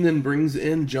 Mean Gene then brings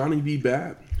in Johnny B.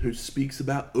 Bad, who speaks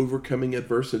about overcoming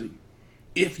adversity.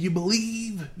 If you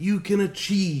believe, you can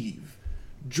achieve.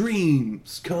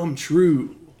 Dreams come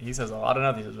true. He says a lot of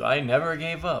nothing. He says, I never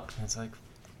gave up. And it's like,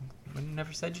 well, you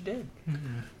never said you did.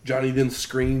 Johnny then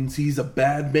screams he's a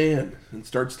bad man and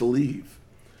starts to leave.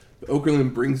 But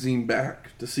Okerlund brings him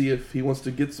back to see if he wants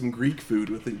to get some Greek food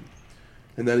with him,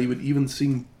 and that he would even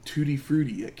sing Tutti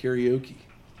Frutti at karaoke.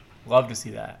 Love to see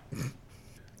that.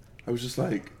 I was just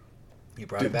like, You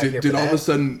brought it back here for did all that? of a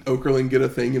sudden Okerlund get a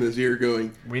thing in his ear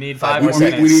going, We need 5 5 more more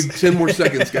we minutes. need 10 more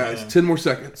seconds, guys. 10 more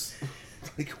seconds.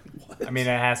 Like, what? I mean,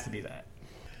 it has to be that.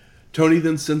 Tony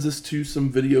then sends us to some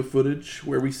video footage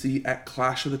where we see at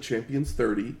Clash of the Champions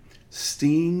 30,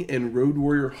 Sting and Road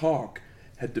Warrior Hawk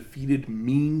had defeated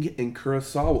Ming and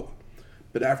Kurosawa.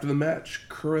 But after the match,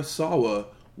 Kurosawa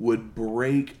would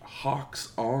break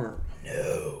Hawk's arm.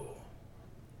 No.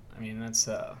 I mean, that's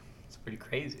pretty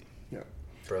crazy. Yeah.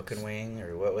 Broken wing,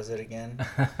 or what was it again?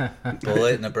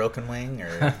 Bullet and a broken wing, or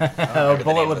I don't A remember the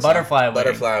bullet name with of the song. butterfly wing.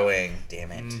 Butterfly wing.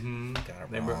 Damn it. Mm-hmm.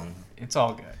 Got it wrong. It's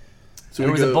all good. So There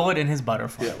we was a go- bullet in his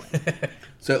butterfly Yeah. wing.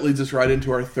 So that leads us right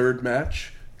into our third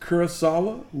match.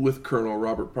 Kurosawa with Colonel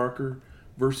Robert Parker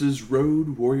versus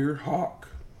Road Warrior Hawk.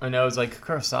 I know, it's like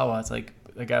Kurosawa. It's like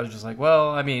the guy was just like, well,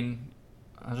 I mean,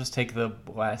 I'll just take the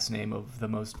last name of the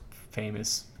most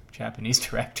famous Japanese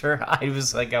director. I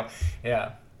was like, oh,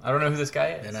 yeah, I don't know who this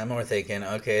guy is. And I'm more thinking,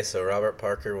 okay, so Robert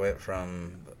Parker went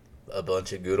from a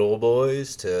bunch of good old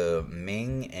boys to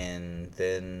Ming and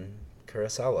then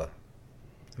Kurosawa.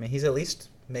 I mean, he's at least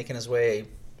making his way,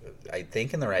 I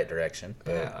think, in the right direction.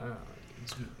 But Yeah, I don't know.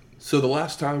 It's So the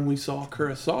last time we saw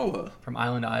Kurosawa from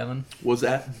island to island. was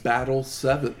at Battle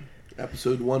 7,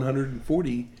 episode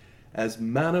 140, as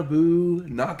Manabu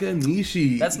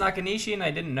Nakanishi, That's Nakanishi, and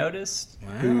I didn't notice. wow.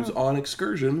 who's on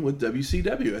excursion with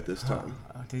WCW at this time.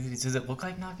 Does it look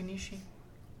like Nakanishi?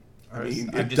 Or I is- mean,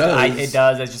 I'm it just- does. It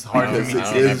does. It's just hard for Because me I to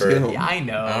don't it is remember. him. Yeah, I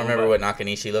know. I don't remember but- what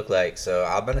Nakanishi looked like, so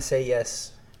I'm going to say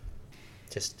yes.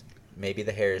 Just maybe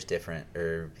the hair is different,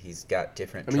 or he's got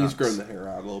different I mean, he's trunks. grown the hair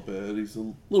out a little bit. He's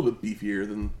a little bit beefier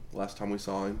than last time we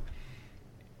saw him.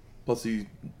 Plus, he's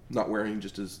not wearing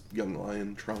just his Young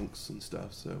Lion trunks and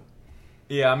stuff, so...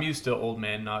 Yeah, I'm used to old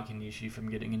man Nakanishi from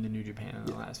getting into New Japan in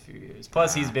the last few years.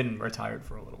 Plus, he's been retired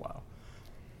for a little while.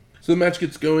 So the match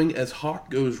gets going as Hawk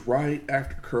goes right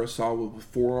after Kurosawa with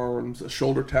forearms, a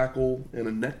shoulder tackle, and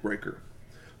a neck breaker,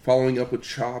 following up with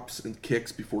chops and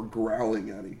kicks before growling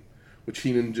at him, which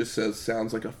Heenan just says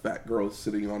sounds like a fat girl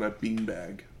sitting on a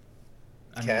beanbag.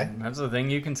 Okay. I mean, that's the thing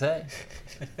you can say.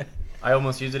 I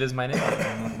almost use it as my name.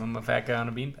 I'm a fat guy on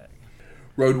a beanbag.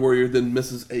 Road Warrior then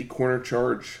misses a corner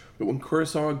charge, but when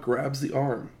Kurosawa grabs the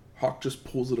arm, Hawk just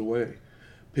pulls it away,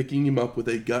 picking him up with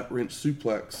a gut-wrench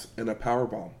suplex and a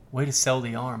powerbomb. Way to sell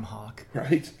the arm, Hawk.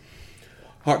 Right?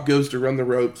 Hawk goes to run the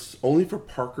ropes, only for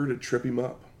Parker to trip him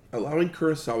up, allowing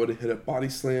Kurosawa to hit a body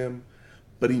slam,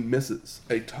 but he misses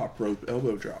a top rope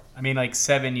elbow drop. I mean, like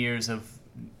 7 years of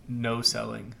no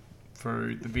selling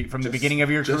from the Just- beginning of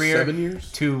your just career 7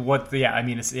 years? to what? Yeah, I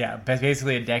mean, it's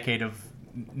basically a decade of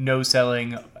no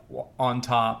selling on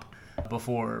top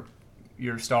before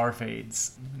your star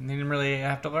fades. You didn't really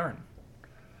have to learn,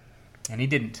 and he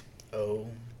didn't. Oh,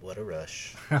 what a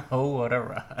rush. Oh, what a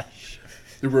rush!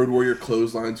 The Road Warrior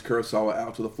clotheslines Kurosawa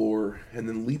out to the floor and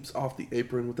then leaps off the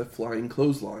apron with a flying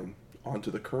clothesline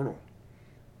onto the Colonel.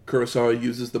 Kurosawa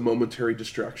uses the momentary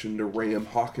distraction to ram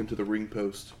Hawk into the ring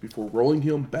post before rolling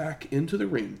him back into the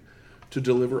ring to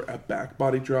deliver a back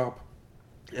body drop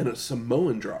and a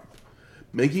Samoan drop,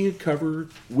 making a cover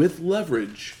with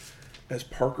leverage as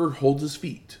Parker holds his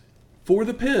feet for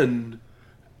the pin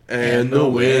and the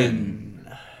win.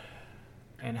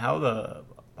 And how the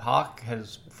Hawk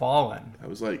has fallen. I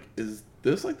was like, is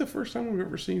this like the first time we've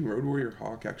ever seen Road Warrior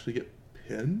Hawk actually get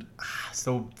pinned? It's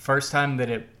the first time that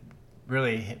it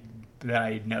really hit, that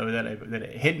I know that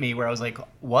it hit me where I was like,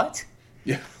 what?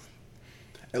 Yeah.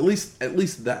 At least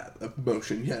that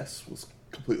emotion, yes, was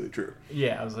completely true.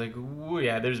 Yeah, I was like, ooh,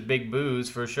 yeah, there's big boos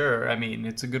for sure. I mean,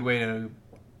 it's a good way to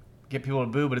get people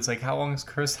to boo, but it's like, how long is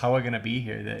Kurosawa going to be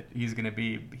here that he's going to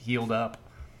be healed up?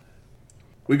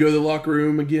 We go to the locker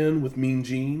room again with Mean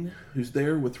Gene, who's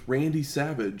there with Randy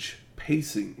Savage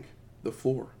pacing the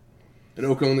floor. And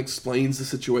Okerlund explains the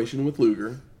situation with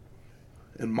Luger.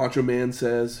 And Macho Man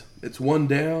says, it's 1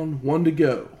 down, 1 to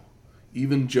go,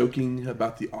 even joking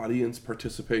about the audience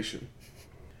participation.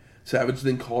 Savage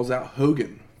then calls out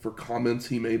Hogan for comments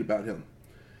he made about him.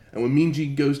 And when Mean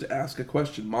Gene goes to ask a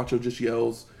question, Macho just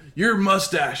yells, your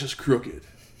mustache is crooked,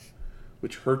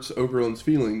 which hurts Okerlund's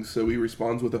feelings, so he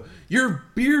responds with a, your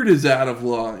beard is out of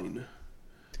line.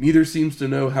 Neither seems to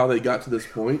know how they got to this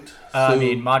point. I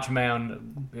mean, Macho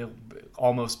Man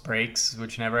almost breaks,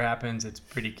 which never happens. It's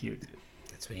pretty cute.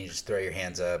 That's when you just throw your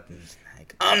hands up and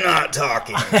like, I'm not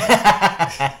talking.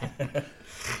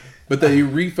 But they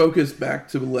refocus back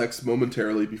to Lex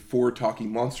momentarily before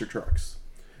talking monster trucks.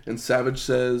 And Savage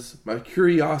says, "My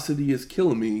curiosity is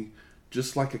killing me,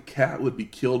 just like a cat would be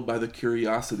killed by the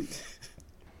curiosity."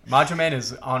 Macho Man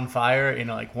is on fire in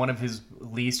like one of his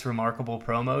least remarkable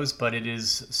promos, but it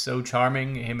is so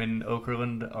charming. Him and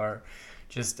Okerlund are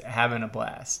just having a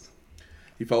blast.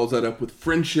 He follows that up with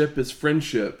friendship is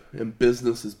friendship and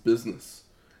business is business.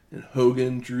 And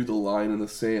Hogan drew the line in the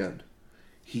sand.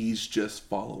 He's just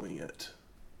following it.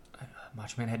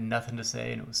 Macho Man had nothing to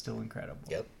say, and it was still incredible.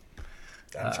 Yep.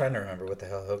 I'm trying to remember what the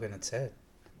hell Hogan had said.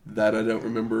 That I don't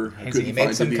remember. I He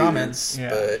made some comments,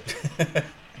 but...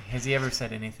 Has he ever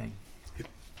said anything?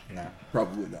 No.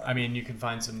 Probably not. I mean, you can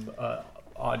find some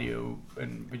audio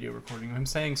and video recording of him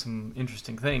saying some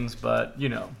interesting things, but, you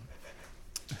know,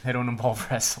 they don't involve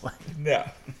wrestling. No.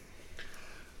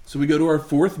 So we go to our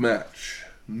fourth match.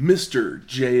 Mr.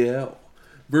 JL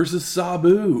versus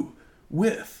Sabu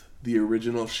with the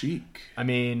original Sheik. I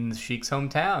mean, Sheik's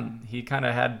hometown. He kind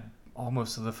of had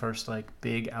almost the first, like,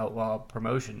 big outlaw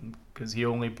promotion because he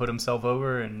only put himself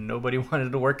over and nobody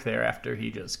wanted to work there after he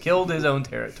just killed his own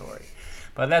territory.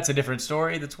 But that's a different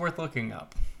story that's worth looking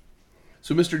up.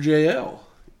 So Mr. JL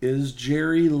is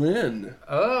Jerry Lynn.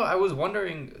 Oh, I was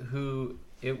wondering who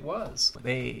it was.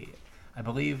 I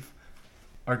believe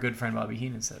our good friend Bobby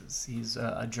Heenan says he's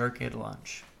a jerk at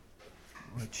lunch,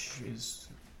 which is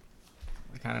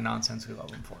the kind of nonsense we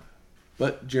love him for.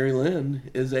 But Jerry Lynn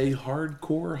is a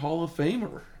hardcore Hall of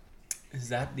Famer. Is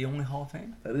that the only Hall of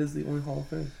Fame? That is the only Hall of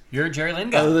Fame. You're a Jerry Lynn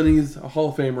guy. Other than he's a Hall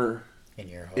of Famer in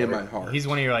your heart. in my heart. He's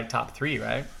one of your like top 3,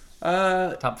 right?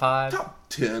 Top 5? Top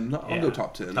 10. I'll go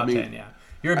top 10. Top 10, yeah.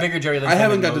 You're a bigger Jerry Lynn I fan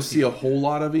haven't than got to most see a people. whole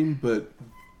lot of him, but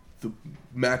the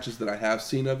matches that I have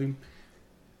seen of him,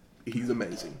 he's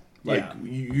amazing. Like,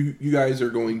 you guys are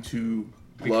going to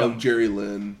love Jerry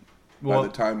Lynn by the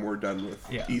time we're done with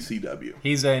ECW.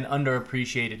 He's an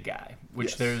underappreciated guy,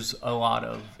 which Yes. there's a lot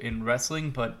of in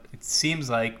wrestling, but it seems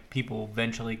like a lot of people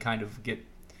eventually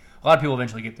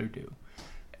get their due.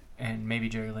 And maybe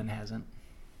Jerry Lynn hasn't.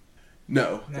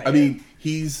 No. Not I yet. mean,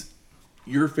 he's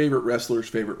your favorite wrestler's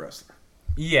favorite wrestler.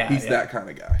 Yeah. He's that kind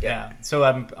of guy. Yeah. So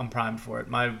I'm primed for it.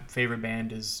 My favorite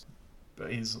band is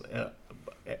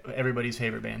everybody's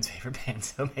favorite band's favorite band,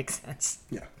 so it makes sense.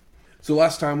 Yeah. So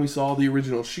last time we saw the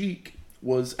original Sheik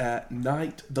was at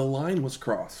Night the Line Was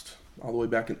Crossed, all the way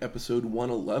back in episode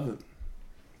 111.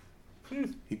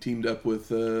 He teamed up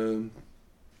with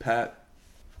Pat,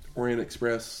 Orient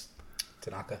Express.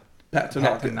 Tanaka. Pat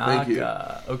Tanaka. Thank you.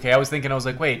 Okay, I was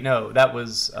like, wait, no, that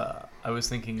was, I was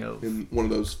thinking of... In one of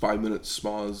those 5-minute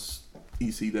schmoz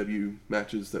ECW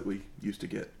matches that we used to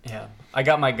get. Yeah, I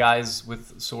got my guys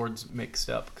with swords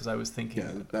mixed up because I was thinking...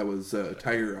 Yeah, that was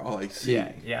Tiger Al-IC.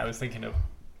 Yeah, I was thinking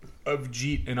of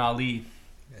Jeet and Ali.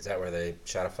 Is that where they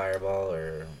shot a fireball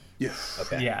or? Yes.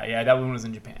 Okay. Yeah, that one was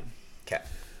in Japan. Okay.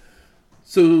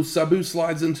 So Sabu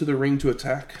slides into the ring to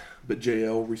attack, but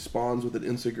JL responds with an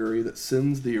enziguri that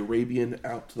sends the Arabian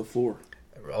out to the floor.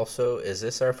 Also, is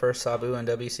this our first Sabu in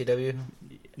WCW?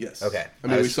 Yes. Okay. I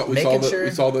mean, we saw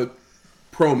the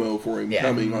promo for him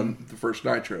coming on the first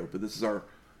Nitro, but this is our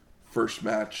first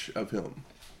match of him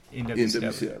In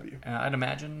WCW. I'd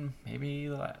imagine maybe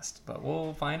the last, but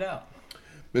we'll find out.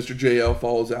 Mr. JL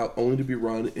falls out only to be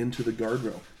run into the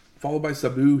guardrail, followed by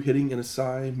Sabu hitting an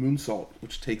Asai moonsault,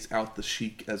 which takes out the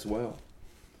Sheik as well.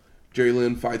 Jerry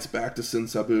Lynn fights back to send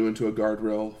Sabu into a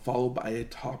guardrail, followed by a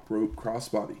top rope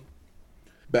crossbody.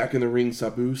 Back in the ring,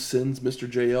 Sabu sends Mr.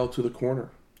 JL to the corner,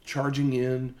 charging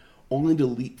in only to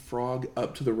leapfrog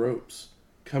up to the ropes,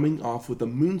 coming off with a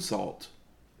moonsault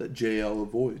that JL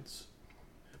avoids.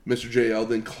 Mr. JL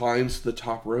then climbs to the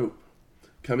top rope,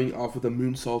 coming off with a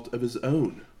moonsault of his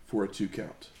own for a 2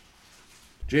 count.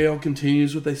 JL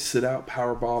continues with a sit-out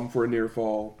powerbomb for a near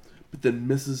fall, but then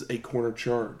misses a corner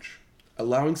charge,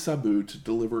 allowing Sabu to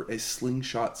deliver a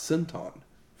slingshot senton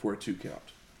for a 2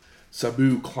 count.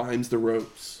 Sabu climbs the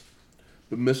ropes,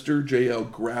 but Mr. JL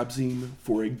grabs him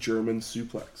for a German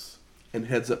suplex and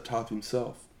heads up top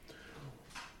himself,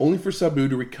 only for Sabu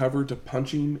to recover to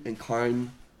punch him and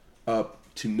climb up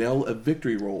to nail a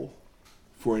victory roll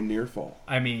for a near fall.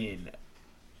 I mean,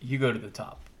 you go to the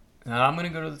top. Now I'm going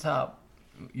to go to the top.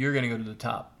 You're going to go to the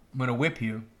top. I'm going to whip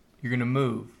you. You're going to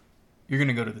move. You're going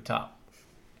to go to the top.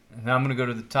 And now I'm going to go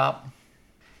to the top.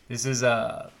 This is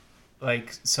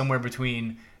like somewhere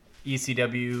between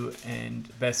ECW and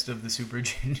Best of the Super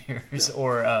Juniors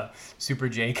or Super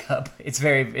J Cup. It's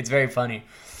very funny.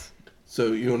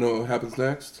 So you don't know what happens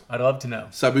next? I'd love to know.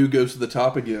 Sabu goes to the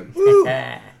top again.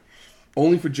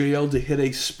 Only for JL to hit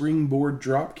a springboard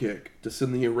dropkick to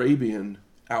send the Arabian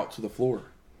out to the floor.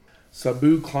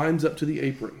 Sabu climbs up to the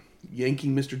apron,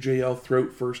 yanking Mr. JL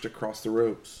throat first across the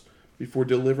ropes, before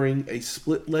delivering a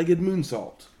split-legged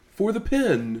moonsault for the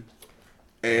pin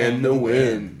and the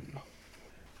win.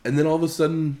 And then all of a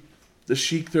sudden, the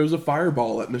Sheik throws a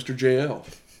fireball at Mr. JL.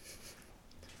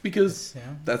 Because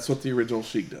that's what the original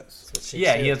Sheik does.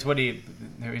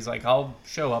 He's like, I'll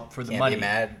show up for the money, be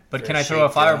mad but can I throw a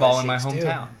fireball in my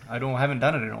hometown? Haven't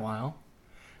done it in a while.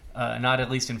 Not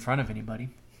at least in front of anybody.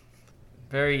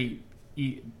 Very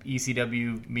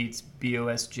ECW meets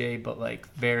BOSJ, but like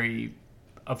very,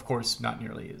 of course, not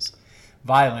nearly as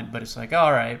violent, but it's like,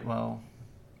 all right, well,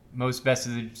 most best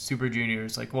of the Super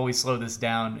Juniors, like, well, we slow this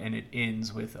down, and it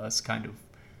ends with us kind of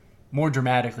more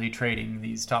dramatically trading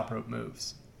these top rope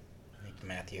moves.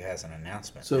 Matthew has an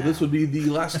announcement. So this would be the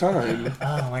last time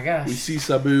oh my gosh. we see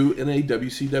Sabu in a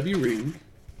WCW ring.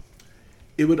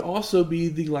 It would also be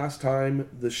the last time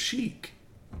the Sheik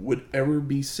would ever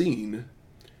be seen,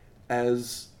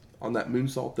 as on that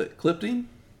moonsault that clipped him,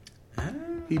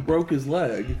 he broke his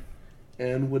leg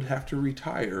and would have to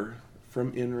retire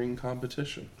from in-ring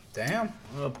competition. Damn.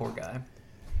 Oh, poor guy.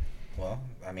 Well,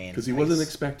 I mean... Because he wasn't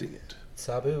expecting it.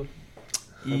 Sabu.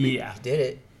 He did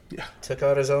it. Yeah. Took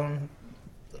out his own...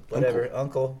 Whatever,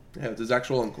 uncle. Yeah, it's his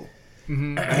actual uncle.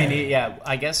 Mm-hmm. I mean,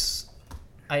 I guess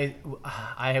I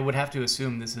would have to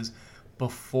assume this is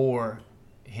before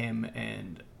him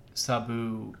and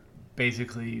Sabu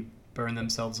basically burned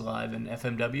themselves alive in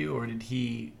FMW, or did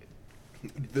he...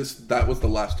 That was the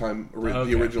last time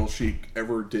the original Sheik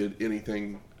ever did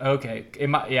anything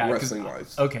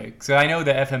wrestling-wise. Okay, so I know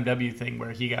the FMW thing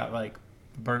where he got, like,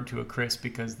 burnt to a crisp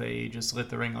because they just lit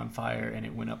the ring on fire and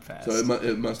it went up fast. So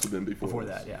it must have been before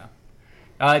that, yeah.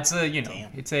 It's a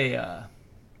it's a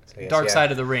dark side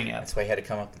of the ring app. That's why he had to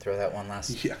come up and throw that one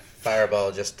last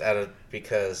fireball just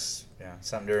because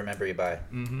something to remember you by.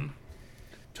 Mm-hmm.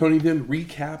 Tony then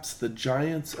recaps the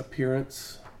Giants'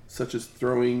 appearance, such as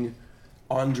throwing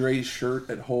Andre's shirt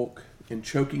at Hulk and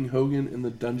choking Hogan in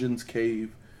the Dungeon's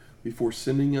cave, before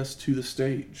sending us to the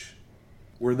stage,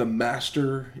 where the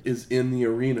Master is in the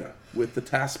arena with the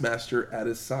Taskmaster at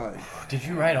his side. Did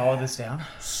you write all of this down?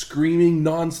 Screaming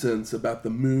nonsense about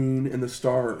the moon and the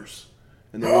stars.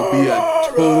 And there will be a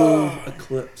total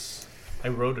eclipse. I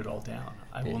wrote it all down.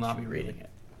 I will not be reading it.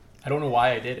 I don't know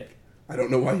why I did it. I don't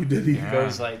know why you did it. It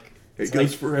goes like... It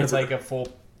goes forever. It's like a full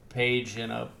page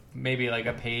and maybe like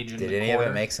a page and Did any of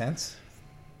it make sense?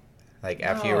 Like,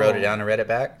 after you wrote it down and read it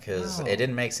back? Because it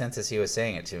didn't make sense as he was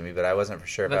saying it to me, but I wasn't for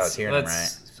sure if I was hearing him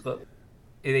right.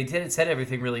 They said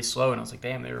everything really slow, and I was like,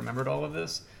 damn, they remembered all of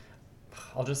this?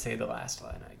 I'll just say the last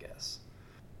line, I guess.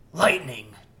 Lightning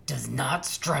does not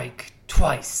strike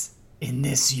twice in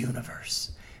this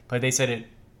universe. But they said it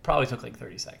probably took like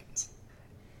 30 seconds.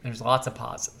 There's lots of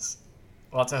pauses.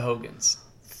 Lots of Hogans.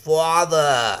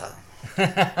 Father!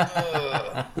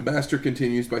 The Master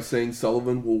continues by saying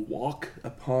Sullivan will walk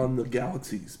upon the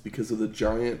galaxies because of the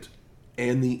Giant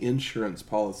and the insurance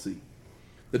policy.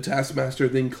 The Taskmaster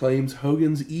then claims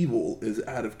Hogan's evil is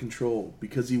out of control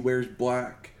because he wears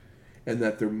black and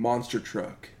that their monster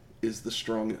truck is the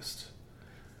strongest.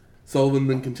 Sullivan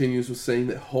then continues with saying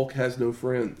that Hulk has no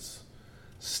friends.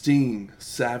 Sting,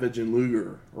 Savage, and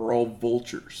Luger are all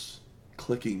vultures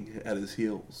clicking at his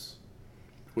heels.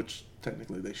 Which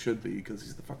technically they should be because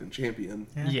he's the fucking champion.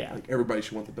 Yeah. Like, everybody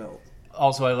should want the belt.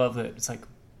 Also, I love that it's like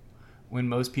when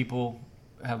most people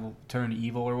have turned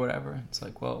evil or whatever, it's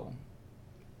like, well,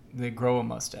 they grow a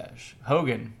mustache.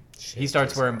 Hogan, he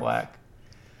starts wearing black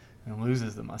and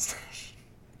loses the mustache.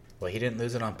 Well, he didn't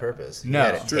lose it on purpose.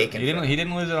 No, he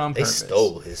didn't lose it on purpose. They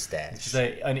stole his stash. It's just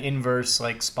an inverse,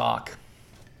 like Spock.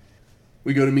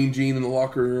 We go to Mean Gene in the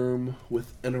locker room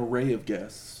with an array of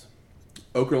guests.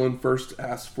 Okerlund first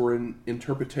asked for an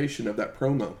interpretation of that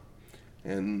promo,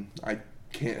 and I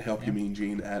can't help you, Mean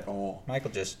Gene, at all.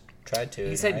 Michael just tried to.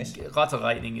 He said lots of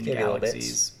lightning in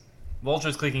galaxies.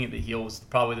 Vultures clicking at the heel was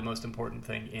probably the most important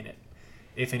thing in it,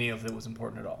 if any of it was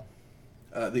important at all.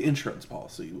 The insurance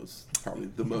policy was probably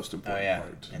the most important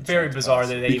part. Very bizarre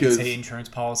that they even say insurance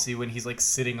policy when he's like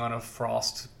sitting on a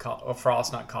frost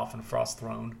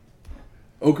throne.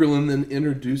 Okerlund then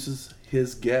introduces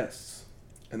his guests.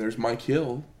 And there's Mike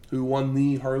Hill, who won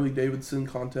the Harley-Davidson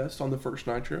contest on the first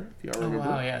Nitro, if y'all remember.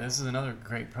 Oh, wow, yeah, this is another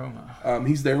great promo.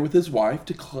 He's there with his wife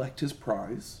to collect his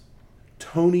prize.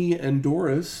 Tony and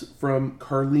Doris from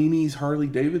Carlini's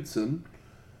Harley-Davidson.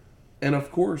 And,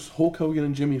 of course, Hulk Hogan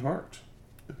and Jimmy Hart,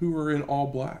 who are in all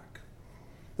black.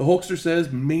 The Hulkster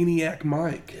says Maniac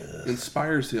Mike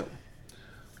inspires him.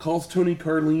 calls Tony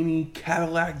Carlini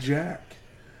Cadillac Jack,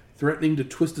 threatening to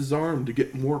twist his arm to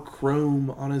get more chrome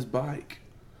on his bike.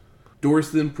 Doris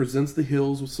then presents the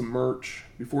Hills with some merch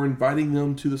before inviting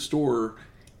them to the store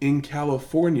in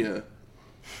California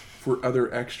for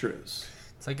other extras.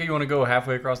 It's like you want to go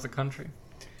halfway across the country.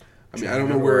 I mean, I don't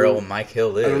know where old Mike Hill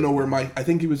lives. I don't know where Mike. I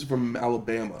think he was from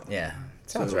Alabama. Yeah,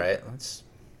 sounds So- right. Let's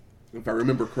If I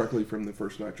remember correctly from the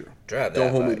first Nitro. drive that.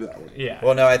 Don't hold me bike. to that one. Yeah.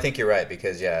 Well, no, I think you're right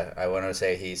because I want to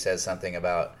say he says something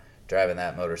about driving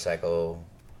that motorcycle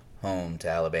home to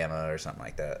Alabama or something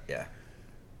like that. Yeah.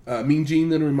 Mean Gene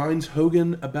then reminds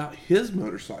Hogan about his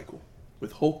motorcycle,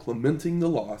 with Hulk lamenting the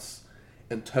loss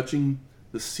and touching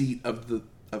the seat of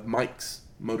Mike's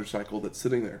motorcycle that's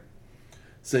sitting there,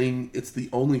 saying it's the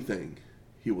only thing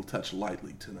he will touch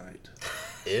lightly tonight.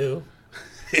 Ew.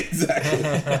 Exactly.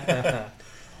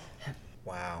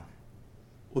 Wow.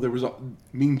 Well, there was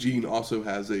Mean Gene also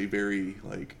has a very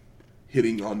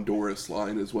hitting on Doris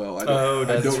line as well. I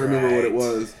that's don't remember what it right.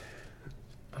 was.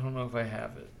 I don't know if I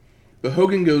have it. But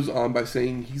Hogan goes on by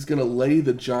saying he's going to lay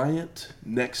the giant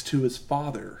next to his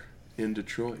father in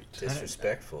Detroit.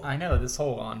 Disrespectful. I know this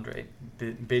whole Andre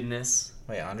business.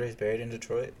 Wait, Andre's buried in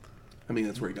Detroit? I mean,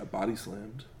 that's where he got body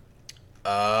slammed.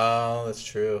 Oh, that's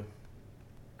true.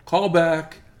 Call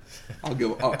back. I'll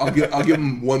give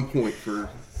him 1 point for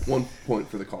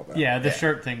the callback. Yeah, the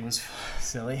shirt thing was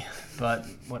silly, but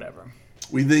whatever.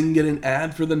 We then get an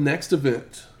ad for the next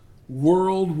event,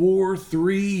 World War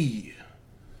III.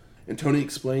 And Tony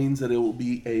explains that it will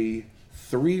be a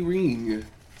 3-ring,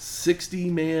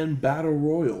 60-man battle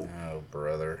royal. Oh,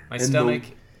 brother. My And stomach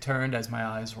turned as my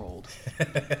eyes rolled.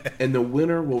 And the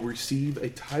winner will receive a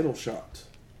title shot.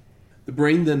 The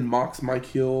Brain then mocks Mike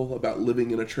Hill about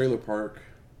living in a trailer park,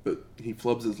 but he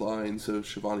flubs his line, so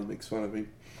Shivani makes fun of him,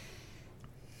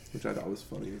 which I thought was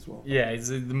funny as well. Yeah,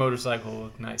 the motorcycle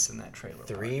looked nice in that trailer.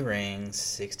 3 rings,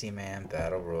 60-man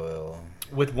battle royal.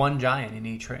 With one giant in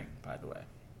each ring, by the way.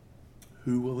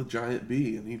 Who will the giant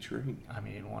be in each ring? I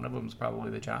mean, one of them's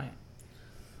probably the giant.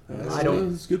 That's I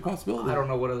don't- It's a good possibility. I don't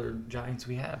know what other giants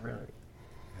we have, really.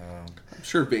 I'm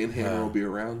sure Van Hammer will be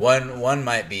around. One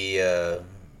might be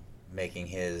making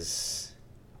his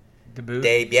Debut?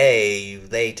 debut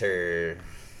later.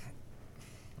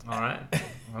 All right.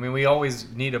 I mean, we always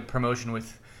need a promotion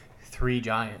with 3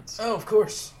 giants. Oh, of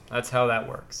course. That's how that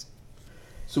works.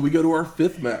 So we go to our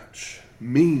 5th match.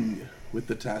 Ming with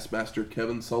the Taskmaster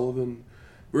Kevin Sullivan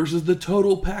versus the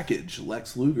Total Package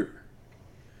Lex Luger.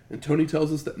 And Tony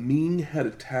tells us that Ming had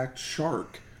attacked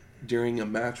Shark during a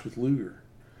match with Luger,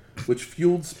 which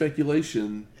fueled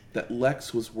speculation that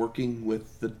Lex was working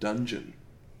with the Dungeon.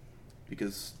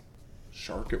 Because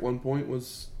Shark at one point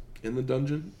was in the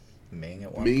Dungeon. Ming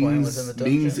at one point was in the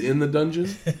dungeon. Ming's in the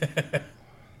Dungeon.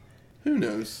 Who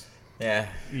knows? Yeah.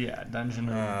 Yeah, dungeon.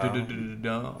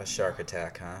 A shark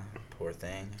attack, huh? Poor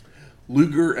thing.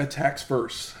 Luger attacks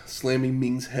first, slamming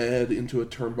Ming's head into a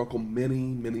turnbuckle many,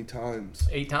 many times.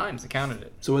 8 times, I counted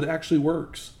it. So it actually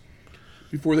works.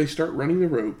 Before they start running the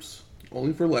ropes,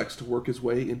 only for Lex to work his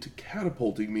way into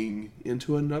catapulting Ming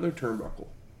into another turnbuckle.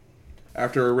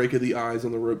 After a rake of the eyes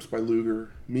on the ropes by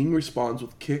Luger, Ming responds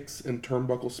with kicks and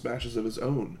turnbuckle smashes of his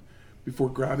own, before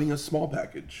grabbing a small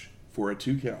package for a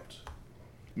 2 count.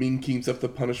 Ming keeps up the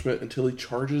punishment until he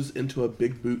charges into a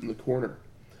big boot in the corner,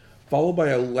 followed by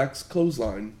a Lex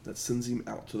clothesline that sends him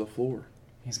out to the floor.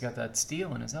 He's got that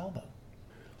steel in his elbow.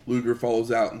 Luger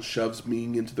follows out and shoves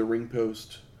Ming into the ring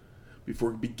post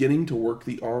before beginning to work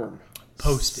the arm,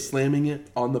 Posted. slamming it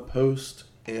on the post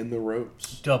and the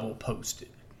ropes. Double posted.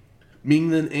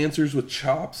 Ming then answers with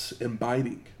chops and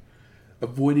biting,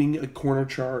 avoiding a corner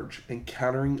charge and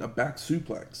countering a back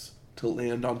suplex to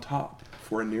land on top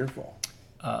for a near fall.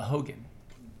 Hogan.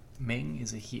 Ming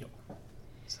is a heel,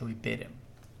 so he bit him.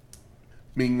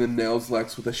 Ming then nails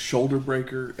Lex with a shoulder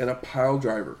breaker and a pile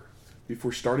driver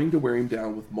before starting to wear him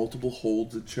down with multiple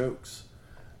holds and chokes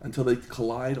until they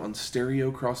collide on stereo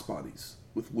crossbodies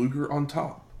with Luger on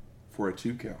top for a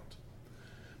 2 count.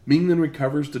 Ming then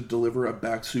recovers to deliver a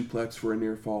back suplex for a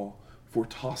near fall before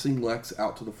tossing Lex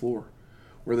out to the floor,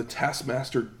 where the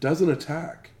Taskmaster doesn't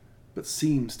attack but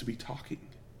seems to be talking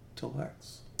to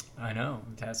Lex. I know.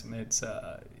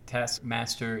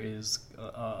 Taskmaster is.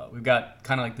 We've got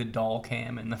kind of like the doll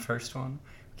cam in the first one,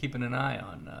 keeping an eye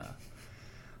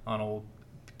on old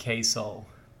K-Soul.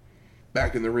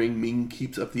 Back in the ring, Ming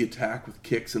keeps up the attack with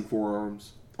kicks and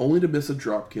forearms, only to miss a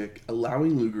drop kick,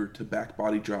 allowing Luger to back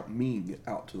body drop Ming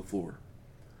out to the floor.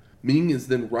 Ming is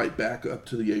then right back up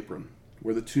to the apron,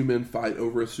 where the 2 men fight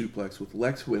over a suplex with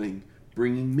Lex winning,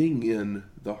 bringing Ming in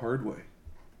the hard way.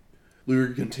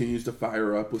 Luger continues to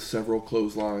fire up with several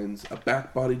clotheslines, a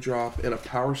back body drop, and a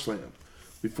power slam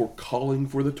before calling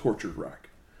for the torture rack,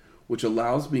 which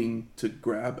allows Ming to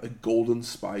grab a golden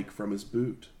spike from his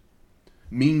boot.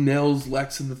 Ming nails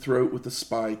Lex in the throat with the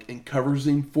spike and covers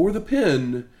him for the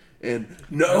pin. And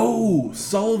no!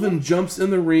 Sullivan jumps in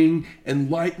the ring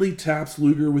and lightly taps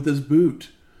Luger with his boot.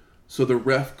 So the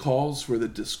ref calls for the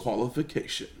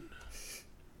disqualification.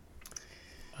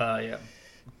 Yeah.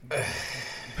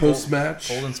 Post-match,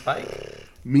 Golden Spike.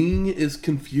 Ming is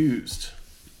confused,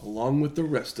 along with the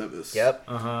rest of us. Yep.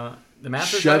 The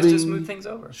Master tries to smooth things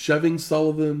over. Shoving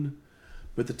Sullivan,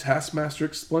 but the Taskmaster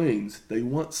explains they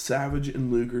want Savage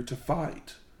and Luger to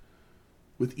fight,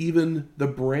 with even the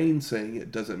Brain saying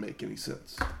it doesn't make any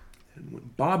sense. And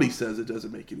when Bobby says it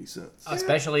doesn't make any sense.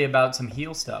 Especially about some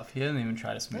heel stuff. He doesn't even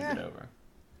try to smooth it over.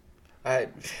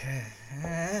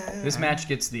 This match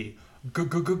gets the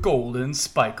Golden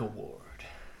Spike Award.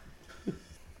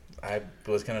 I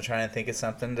was going to try and think of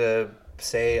something to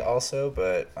say also,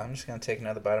 but I'm just going to take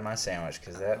another bite of my sandwich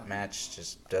because that match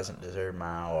just doesn't deserve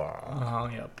my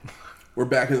award. Yep. We're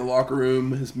back in the locker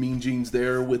room as Mean Gene's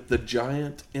there with the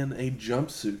Giant in a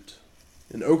jumpsuit.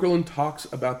 And Okerlund talks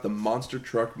about the monster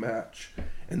truck match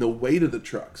and the weight of the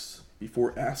trucks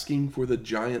before asking for the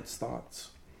Giant's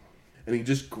thoughts. And he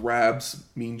just grabs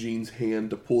Mean Gene's hand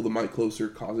to pull the mic closer,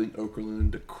 causing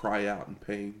Okerlund to cry out in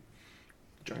pain.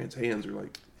 Giant's hands are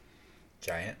like...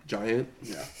 Giant?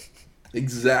 Yeah.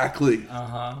 Exactly.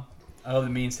 Oh, the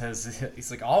Mean says,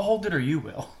 he's like, I'll hold it or you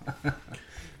will.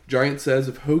 Giant says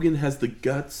if Hogan has the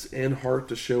guts and heart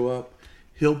to show up,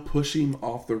 he'll push him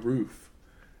off the roof.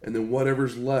 And then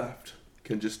whatever's left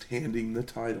can just hand him the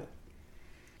title.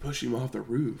 Push him off the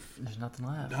roof. There's nothing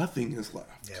left. Nothing is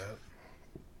left. Yep.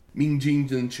 Mean Gene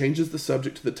then changes the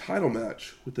subject to the title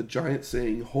match, with the Giant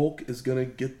saying Hulk is going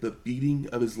to get the beating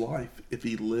of his life if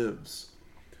he lives.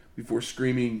 Before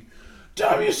screaming,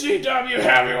 WCW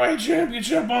Heavyweight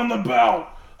Championship on the belt!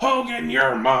 Hogan,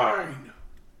 you're mine!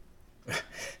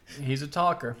 He's a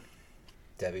talker.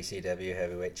 WCW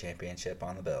Heavyweight Championship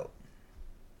on the belt.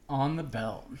 On the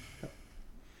belt.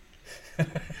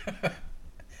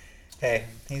 Hey,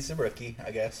 he's a rookie,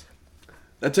 I guess.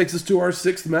 That takes us to our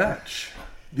sixth match.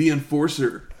 The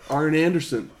Enforcer, Arn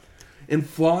Anderson, and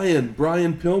Flying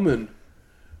Brian Pillman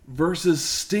versus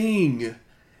Sting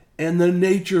and the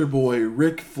Nature Boy,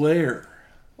 Ric Flair.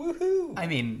 Woohoo! I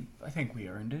mean, I think we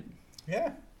earned it.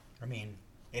 Yeah. I mean,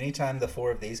 anytime the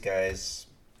four of these guys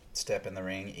step in the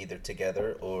ring, either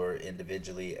together or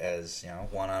individually as,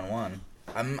 one-on-one,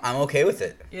 I'm okay with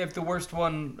it. Yeah, if the worst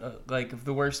one,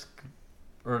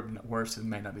 or worst, it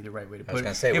might not be the right way to put it. I was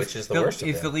going to say, which is the worst of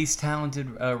If them? the least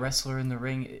talented wrestler in the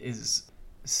ring is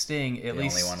Sting, at The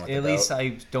least only one with the belt?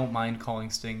 I don't mind calling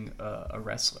Sting a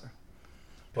wrestler.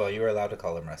 Well, you were allowed to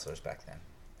call them wrestlers back then.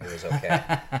 It was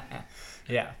okay.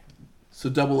 Yeah. So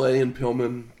Double A and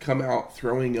Pillman come out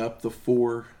throwing up the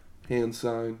 4 hand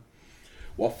sign,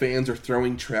 while fans are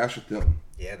throwing trash at them.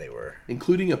 Yeah, they were.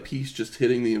 Including a piece just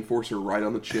hitting the Enforcer right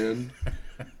on the chin,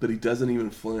 but he doesn't even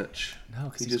flinch. No,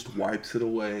 because He just wipes it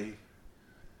away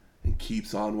and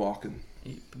keeps on walking.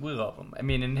 We love him. I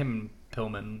mean, and him and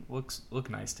Pillman look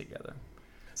nice together.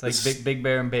 It's like Big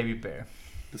Bear and Baby Bear.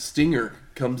 The Stinger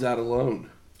comes out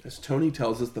alone, as Tony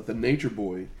tells us that the Nature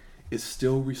Boy is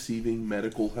still receiving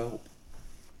medical help.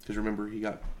 Because remember, he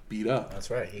got beat up. That's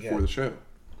right. Before the show.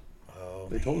 Oh,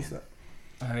 They told us that.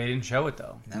 They didn't show it,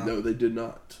 though. No, they did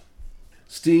not.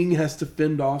 Sting has to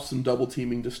fend off some double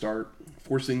teaming to start,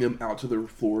 forcing them out to the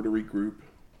floor to regroup,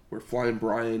 where Flying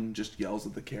Brian just yells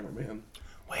at the cameraman.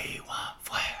 We want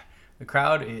Flair. The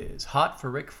crowd is hot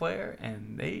for Ric Flair,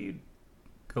 and they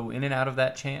go in and out of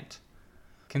that chant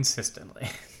consistently.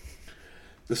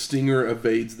 The Stinger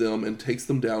evades them and takes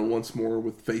them down once more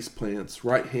with face plants,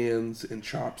 right hands, and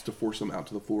chops to force them out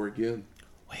to the floor again.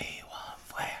 We want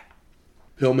Flair.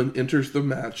 Pillman enters the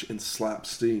match and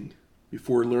slaps Sting,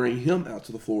 before luring him out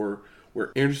to the floor,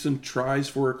 where Anderson tries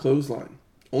for a clothesline,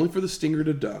 only for the Stinger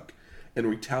to duck and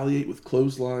retaliate with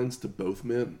clotheslines to both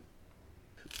men.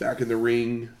 Back in the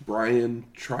ring, Brian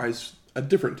tries a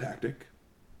different tactic,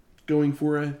 going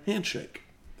for a handshake,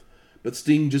 but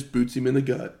Sting just boots him in the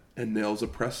gut and nails a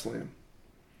press slam.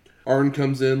 Arn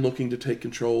comes in looking to take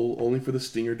control, only for the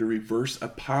Stinger to reverse a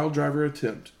piledriver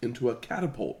attempt into a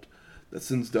catapult that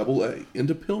sends Double A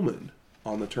into Pillman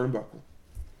on the turnbuckle.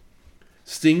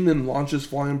 Sting then launches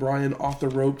Flying Brian off the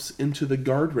ropes into the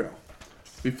guardrail,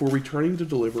 before returning to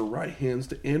deliver right hands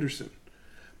to Anderson,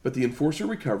 but the Enforcer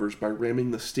recovers by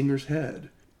ramming the Stinger's head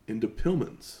into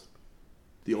Pillman's,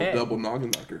 the old Hey. double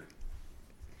noggin knocker.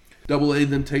 Double A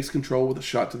then takes control with a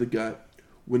shot to the gut,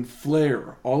 when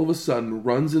Flair all of a sudden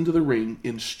runs into the ring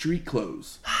in street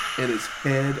clothes and his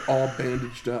head all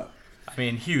bandaged up. I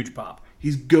mean, huge pop.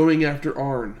 He's going after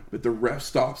Arn, but the ref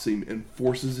stops him and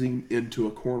forces him into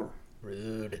a corner.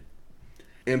 Rude.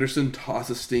 Anderson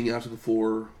tosses Sting out to the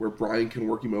floor where Bryan can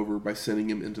work him over by sending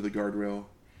him into the guardrail.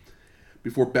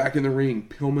 Before back in the ring,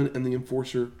 Pillman and the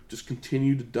Enforcer just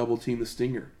continue to double team the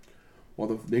Stinger, while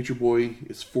the Nature Boy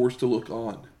is forced to look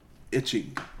on,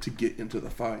 itching to get into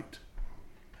the fight.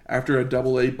 After a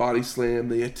double-A body slam,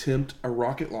 they attempt a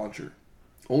rocket launcher,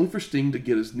 only for Sting to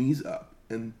get his knees up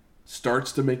and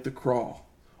starts to make the crawl,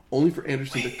 only for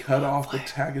Anderson to cut off the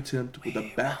tag attempt with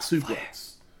a back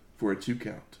suplex for a 2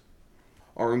 count.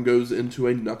 Arn goes into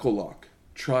a knuckle lock,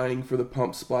 trying for the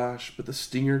pump splash, but the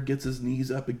Stinger gets his knees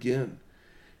up again,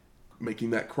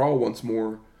 making that crawl once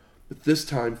more, but this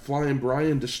time Flying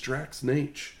Brian distracts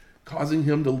Nate, causing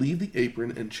him to leave the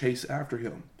apron and chase after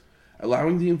him,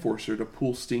 allowing the Enforcer to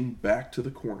pull Sting back to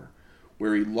the corner,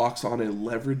 where he locks on a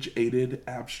leverage-aided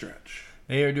ab stretch.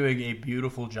 They are doing a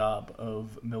beautiful job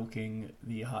of milking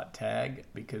the hot tag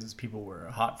because people were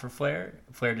hot for Flair.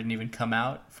 Flair didn't even come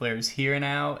out. Flair's here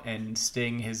now, and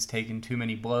Sting has taken too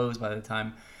many blows by the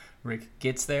time Rick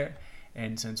gets there.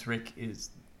 And since Rick is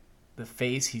the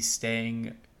face, he's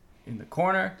staying in the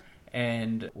corner.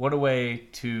 And what a way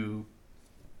to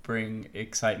bring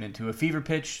excitement to a fever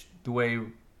pitch, the way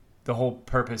the whole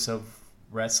purpose of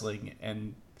wrestling,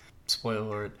 and spoiler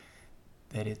alert,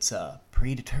 that it's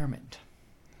predetermined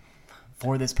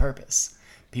for this purpose.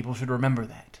 People should remember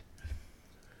that.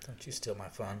 Don't you steal my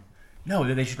fun. No,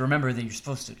 that they should remember that you're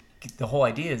supposed to get, the whole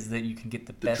idea is that you can get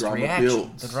the best drama reaction.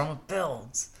 builds. The drama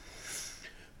builds.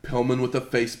 Pillman with a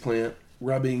face plant,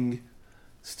 rubbing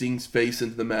Sting's face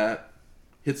into the mat,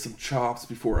 hits some chops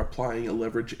before applying a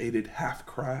leverage-aided half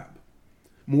crab.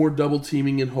 More double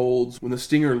teaming and holds when the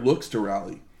Stinger looks to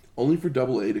rally, only for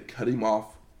Double A to cut him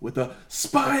off with a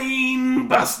spine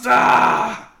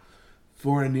buster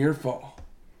for a near fall.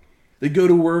 They go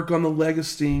to work on the leg of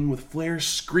Sting with Flair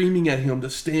screaming at him to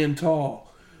stand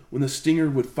tall when the Stinger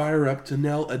would fire up to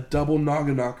nail a double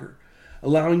noggin knocker,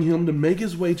 allowing him to make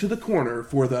his way to the corner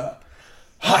for the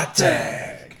hot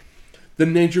tag. The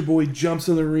Nature Boy jumps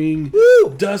in the ring,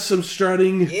 Woo! does some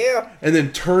strutting, Yeah. and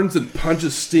then turns and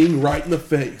punches Sting right in the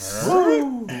face.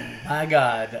 Woo! My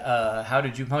God, how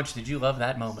did you punch? Did you love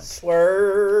that moment?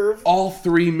 Swerve. All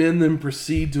 3 men then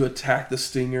proceed to attack the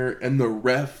Stinger, and the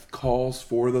ref calls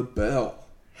for the bell.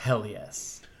 Hell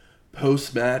yes.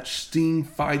 Post-match, Sting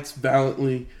fights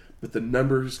valiantly, but the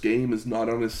numbers game is not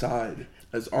on his side,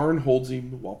 as Arn holds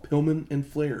him while Pillman and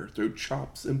Flair throw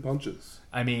chops and punches.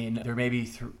 I mean, there may be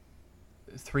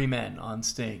 3 men on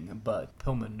Sting, but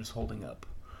Pillman is holding up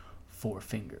 4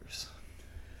 fingers.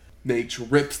 Nate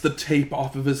rips the tape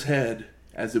off of his head,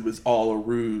 as it was all a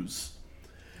ruse.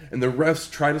 And the refs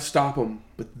try to stop him,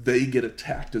 but they get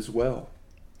attacked as well.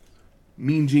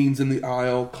 Mean Gene's in the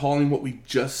aisle, calling what we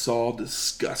just saw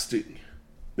disgusting,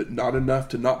 but not enough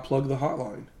to not plug the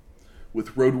hotline,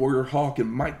 with Road Warrior Hawk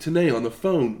and Mike Tenay on the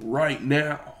phone right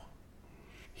now.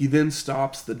 He then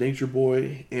stops the Nature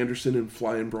Boy, Anderson, and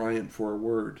Flying Brian for a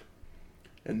word.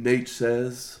 And Nate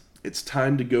says, it's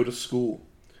time to go to school.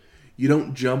 You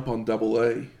don't jump on Double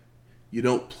A. You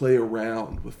don't play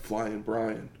around with Flying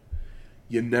Brian.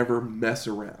 You never mess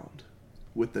around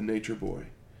with the Nature Boy.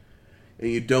 And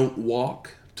you don't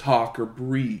walk, talk, or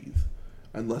breathe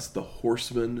unless the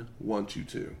Horsemen want you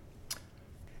to.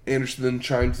 Anderson then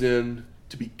chimes in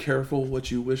to be careful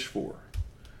what you wish for,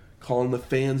 calling the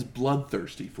fans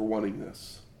bloodthirsty for wanting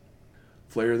this.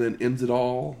 Flair then ends it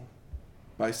all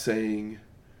by saying,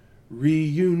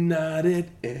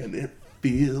 reunited and it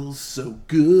feels so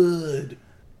good.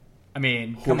 I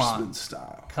mean, come Horseman on.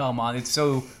 style. Come on. It's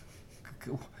so...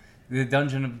 The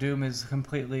Dungeon of Doom was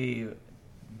completely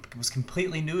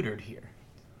neutered here.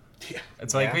 Yeah.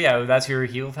 It's like, yeah, that's your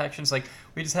heel faction. It's like,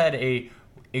 we just had a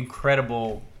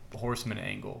incredible Horseman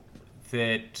angle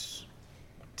that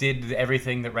did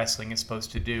everything that wrestling is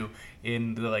supposed to do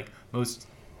in the like most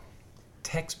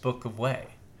textbook of way.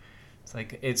 It's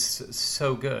like, it's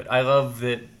so good. I love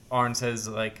that Arn says,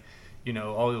 like, you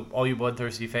know, all you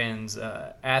bloodthirsty fans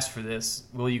asked for this.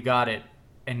 Well, you got it,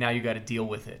 and now you got to deal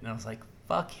with it. And I was like,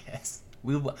 fuck yes.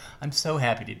 I'm so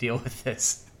happy to deal with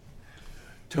this.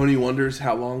 Tony wonders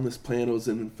how long this plan was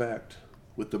in effect,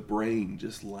 with the brain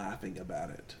just laughing about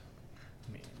it.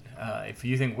 I mean, if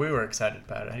you think we were excited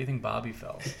about it, how do you think Bobby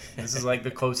felt? This is like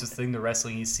the closest thing to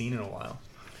wrestling he's seen in a while.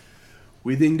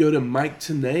 We then go to Mike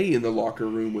Tenay in the locker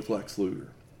room with Lex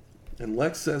Luger. And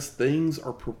Lex says things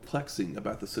are perplexing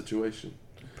about the situation.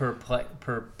 Perplexing?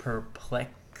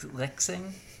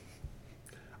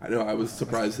 I know, I was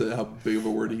surprised at how big of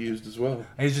a word he used as well.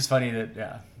 It's just funny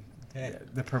that,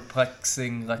 the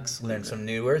perplexing Lex Luger. Learned some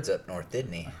new words up north,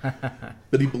 didn't he?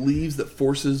 But he believes that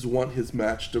forces want his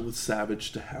match with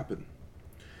Savage to happen.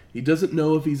 He doesn't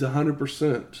know if he's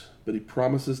 100%, but he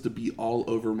promises to be all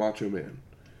over Macho Man.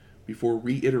 Before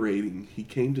reiterating, he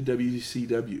came to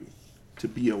WCW to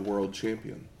be a world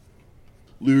champion.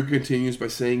 Luger continues by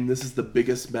saying this is the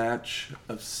biggest match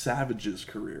of Savage's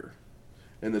career,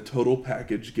 and the total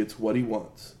package gets what he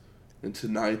wants. And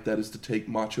tonight that is to take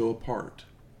Macho apart,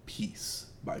 piece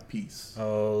by piece.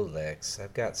 Oh, Lex,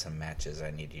 I've got some matches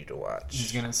I need you to watch.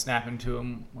 He's going to snap into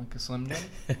him like a Slim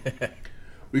Jim.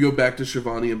 We go back to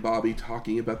Shivani and Bobby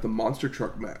talking about the monster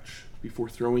truck match before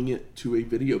throwing it to a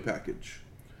video package,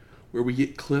 where we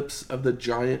get clips of the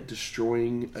Giant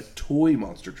destroying a toy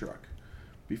monster truck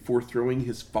before throwing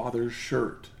his father's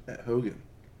shirt at Hogan.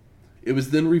 It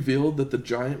was then revealed that the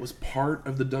Giant was part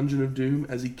of the Dungeon of Doom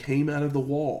as he came out of the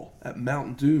wall at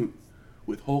Mount Doom,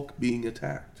 with Hulk being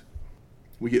attacked.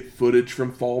 We get footage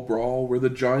from Fall Brawl where the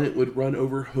Giant would run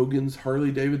over Hogan's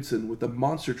Harley Davidson with a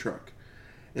monster truck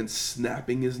and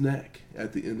snapping his neck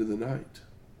at the end of the night.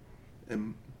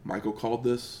 And Michael called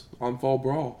this on Fall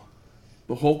Brawl.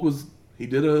 The Hulk he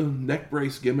did a neck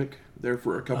brace gimmick there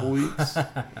for a couple weeks,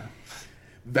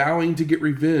 vowing to get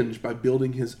revenge by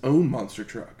building his own monster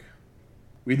truck.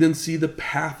 We then see the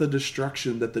path of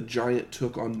destruction that the Giant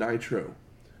took on Nitro,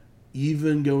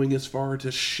 even going as far to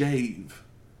shave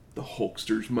the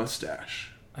Hulkster's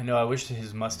mustache. I know, I wish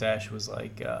his mustache was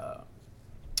like,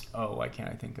 why can't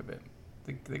I think of it?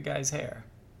 The guy's hair.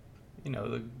 You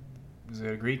know, is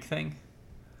it a Greek thing?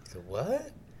 The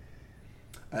what?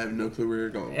 I have no clue where you're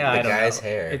going. Yeah, The guy's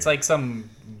hair. It's like some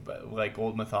like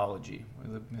old mythology.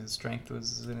 His strength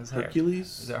was in his hair.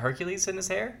 Hercules? Is it Hercules in his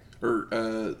hair?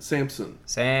 Or Samson.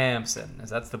 Samson.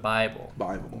 That's the Bible.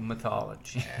 Bible.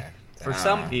 Mythology. Yeah, For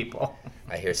some people.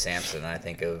 I hear Samson and I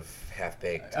think of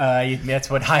Half-Baked. That's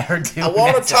what I heard too. I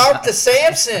want to talk to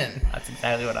Samson! That's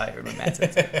exactly what I heard when Matt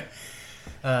said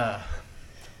so.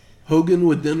 Hogan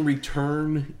would then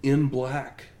return in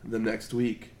black the next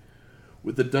week,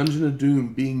 with the Dungeon of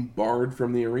Doom being barred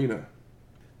from the arena.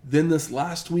 Then this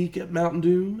last week at Mount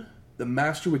Doom, the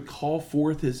Master would call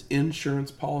forth his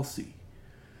insurance policy,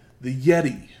 the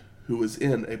Yeti, who was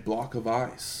in a block of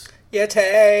ice.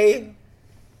 Yeti!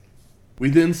 We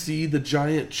then see the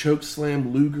Giant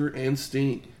chokeslam Luger and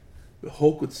Sting, but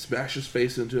Hulk would smash his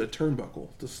face into a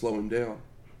turnbuckle to slow him down.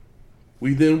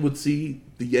 We then would see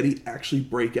the Yeti actually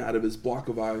break out of his block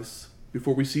of ice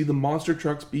before we see the monster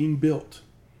trucks being built.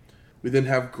 We then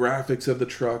have graphics of the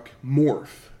truck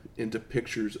morph into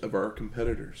pictures of our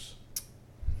competitors.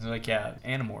 It's like,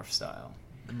 Animorph style.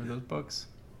 Remember those books?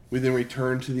 We then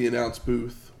return to the announce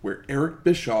booth where Eric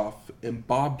Bischoff and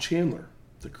Bob Chandler,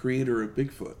 the creator of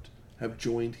Bigfoot, have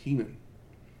joined Heenan.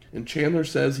 And Chandler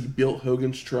says he built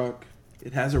Hogan's truck,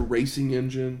 it has a racing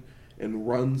engine, and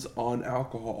runs on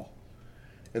alcohol.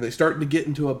 And they start to get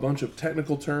into a bunch of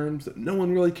technical terms that no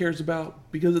one really cares about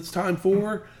because it's time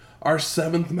for our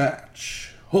 7th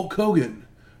match. Hulk Hogan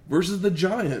versus the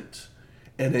Giant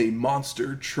in a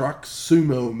monster truck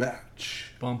sumo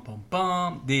match. Bum, bum,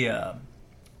 bum.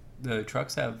 The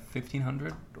trucks have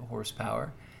 1,500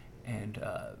 horsepower, and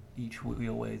each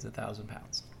wheel weighs 1,000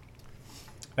 pounds.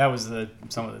 That was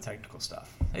some of the technical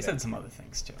stuff. They said some other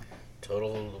things, too.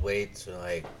 Total weights are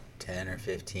like 10 or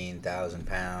 15,000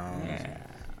 pounds. Yeah.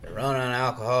 They run on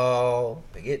alcohol.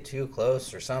 They get too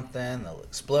close or something, they'll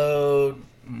explode.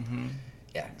 Mm-hmm.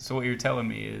 Yeah. So what you're telling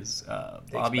me is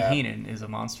Bobby Bab. Heenan is a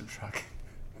monster truck.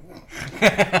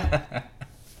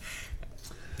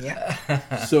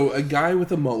 Yeah. So a guy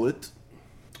with a mullet,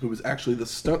 who was actually the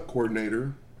stunt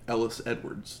coordinator, Ellis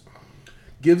Edwards,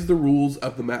 gives the rules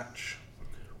of the match.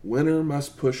 Winner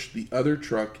must push the other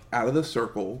truck out of the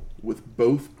circle with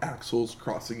both axles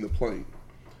crossing the plane.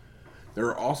 There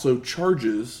are also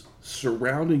charges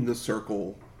surrounding the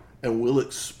circle and will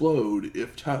explode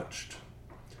if touched.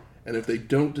 And if they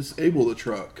don't disable the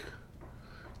truck,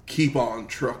 keep on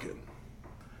trucking.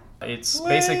 It's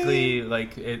basically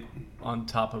like it on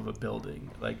top of a building,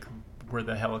 like where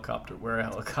a helicopter would.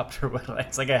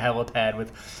 It's like a helipad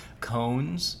with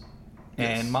cones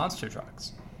and monster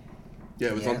trucks. Yeah,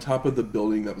 it was on top of the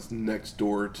building that was next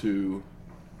door to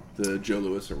the Joe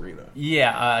Louis Arena.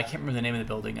 Yeah, I can't remember the name of the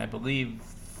building. I believe,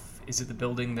 is it the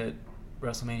building that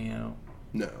WrestleMania?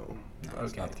 No. No,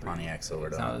 it's not the Pontiac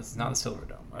Silverdome. It's not the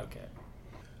Silverdome. Okay.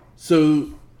 So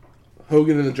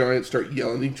Hogan and the Giant start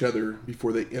yelling at each other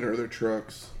before they enter their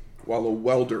trucks, while a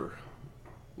welder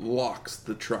locks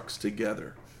the trucks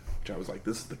together, which I was like,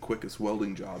 this is the quickest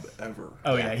welding job ever.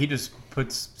 Oh yeah, he just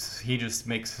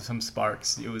makes some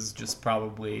sparks. It was just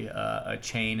probably a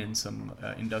chain and some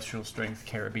industrial strength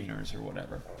carabiners or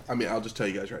whatever. I mean, I'll just tell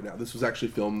you guys right now, this was actually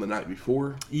filmed the night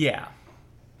before. Yeah.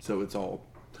 So it's all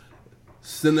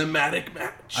cinematic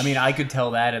match. I mean, I could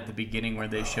tell that at the beginning where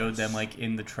they showed them like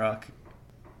in the truck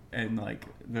and like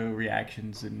the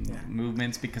reactions and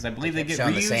movements, because I believe they get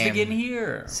reused again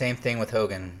here. Same thing with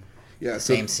Hogan. Yeah,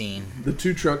 same scene. The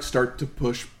two trucks start to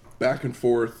push back and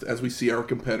forth as we see our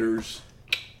competitors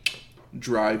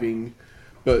driving,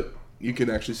 but you can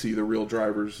actually see the real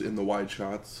drivers in the wide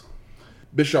shots.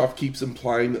 Bischoff keeps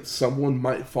implying that someone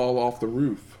might fall off the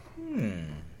roof.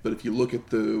 But if you look at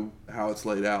how it's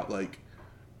laid out, like,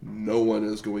 no one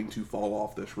is going to fall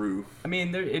off this roof. I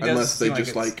mean, it does unless they seem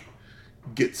just like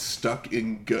get stuck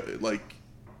in like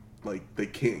they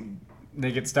can't.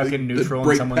 They get stuck in neutral the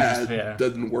brake and someone pad just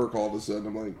doesn't work all of a sudden.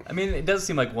 I'm like, I mean, it does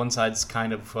seem like one side's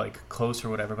kind of like close or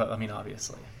whatever, but I mean,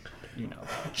 obviously, you know.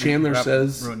 Chandler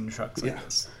says, running trucks like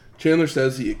this. Chandler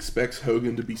says he expects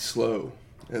Hogan to be slow,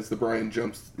 as the Bryan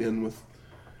jumps in with,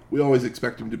 we always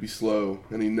expect him to be slow,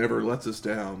 and he never lets us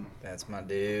down. That's my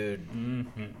dude.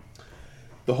 Mm-hmm.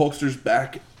 The Hulkster's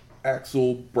back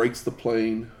axle breaks the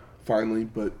plane, finally,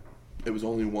 but it was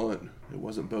only one. It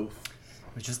wasn't both.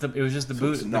 It was just the So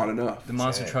boot. it's not enough. The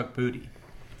monster That's it. truck booty.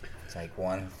 It's like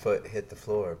one foot hit the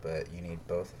floor, but you need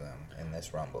both of them in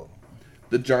this rumble.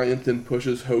 The Giant then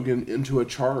pushes Hogan into a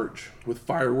charge, with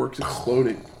fireworks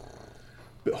exploding.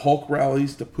 But Hulk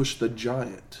rallies to push the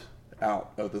Giant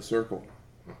out of the circle.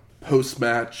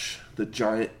 Post-match, the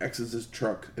Giant exits his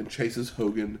truck and chases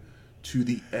Hogan to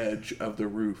the edge of the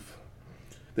roof.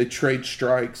 They trade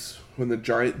strikes when the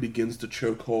Giant begins to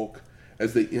choke Hulk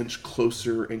as they inch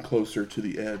closer and closer to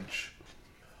the edge.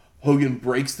 Hogan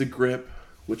breaks the grip,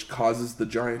 which causes the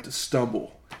Giant to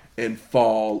stumble and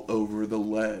fall over the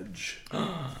ledge.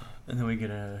 And then we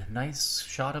get a nice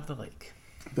shot of the lake.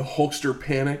 The Hulkster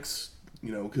panics,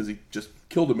 because he just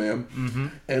killed a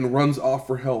man, and runs off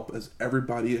for help as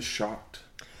everybody is shocked.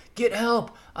 Get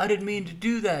help! I didn't mean to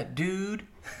do that, dude.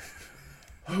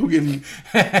 Hogan,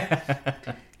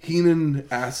 Heenan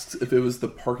asks if it was the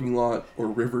parking lot or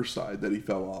Riverside that he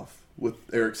fell off, with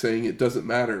Eric saying it doesn't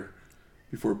matter,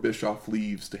 before Bischoff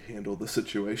leaves to handle the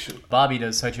situation. Bobby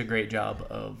does such a great job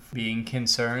of being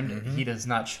concerned. He does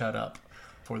not shut up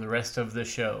for the rest of the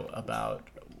show about,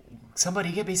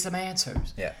 somebody give me some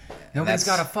answers. Yeah. Nobody's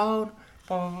got a phone.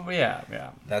 Blah, blah, blah. Yeah.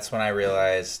 That's when I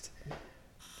realized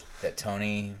that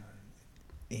Tony,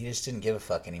 he just didn't give a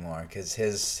fuck anymore, because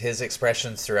his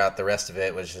expressions throughout the rest of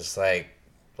it was just like,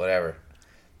 whatever.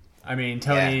 I mean,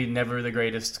 Tony, never the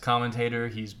greatest commentator.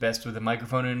 He's best with a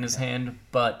microphone in his hand,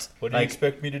 but What do you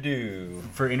expect me to do?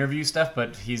 For interview stuff,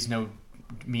 but he's no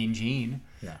Mean Gene.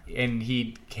 No. And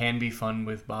he can be fun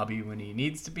with Bobby when he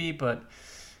needs to be, but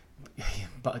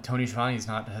Tony Schiavone's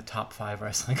not a top 5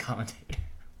 wrestling commentator.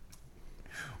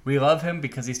 We love him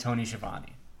because he's Tony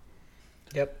Schiavone.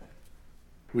 Yep.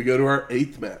 We go to our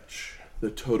 8th match, the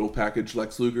Total Package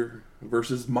Lex Luger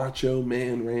versus Macho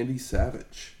Man Randy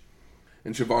Savage.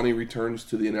 And Schiavone returns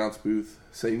to the announce booth,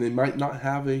 saying they might not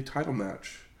have a title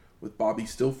match, with Bobby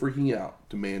still freaking out,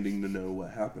 demanding to know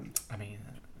what happened. I mean,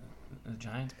 the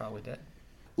Giant's probably dead.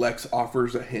 Lex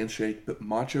offers a handshake, but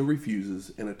Macho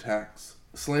refuses and attacks,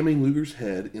 slamming Luger's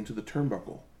head into the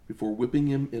turnbuckle before whipping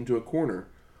him into a corner,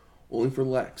 only for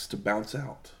Lex to bounce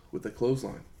out with a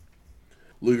clothesline.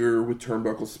 Luger with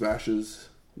turnbuckle smashes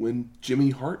when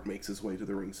Jimmy Hart makes his way to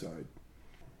the ringside,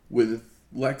 with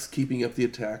Lex keeping up the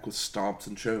attack with stomps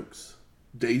and chokes,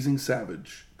 dazing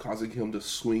Savage, causing him to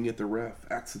swing at the ref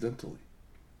accidentally.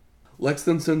 Lex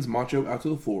then sends Macho out to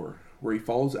the floor, where he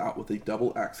follows out with a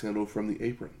double axe handle from the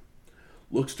apron,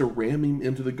 looks to ram him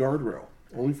into the guardrail,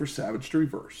 only for Savage to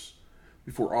reverse,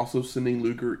 before also sending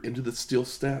Luger into the steel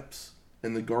steps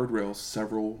and the guardrail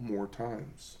several more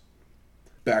times.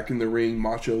 Back in the ring,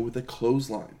 Macho with a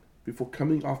clothesline, before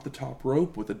coming off the top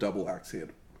rope with a double axe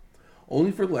handle,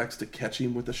 only for Lex to catch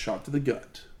him with a shot to the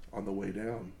gut on the way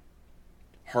down.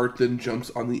 Hart then jumps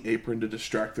on the apron to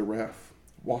distract the ref,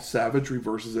 while Savage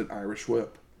reverses an Irish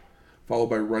whip,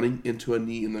 followed by running into a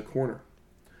knee in the corner,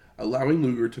 allowing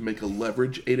Luger to make a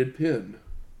leverage-aided pin,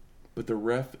 but the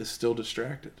ref is still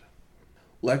distracted.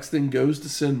 Lex then goes to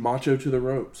send Macho to the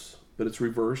ropes, but it's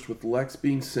reversed with Lex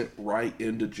being sent right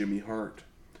into Jimmy Hart,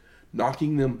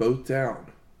 knocking them both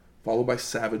down, followed by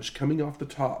Savage coming off the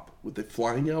top with a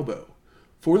flying elbow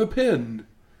for the pin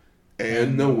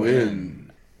and the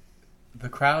win. The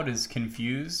crowd is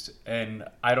confused, and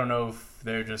I don't know if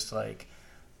they're just like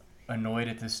annoyed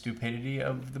at the stupidity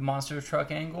of the monster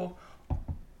truck angle,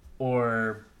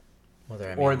 or Well,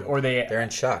 they're, I or mean, they're in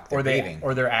shock. They're grieving.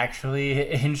 or they're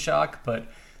actually in shock, but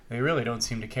they really don't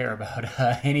seem to care about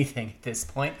anything at this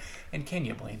point. And can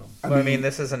you blame them? Well, I mean,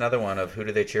 this is another one of who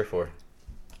do they cheer for?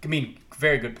 I mean,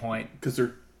 very good point. Because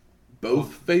they're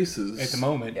both faces. At the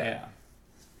moment, Yeah. yeah.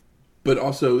 But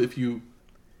also,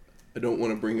 I don't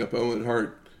want to bring up Owen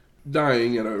Hart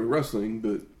dying at a wrestling,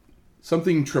 but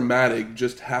something traumatic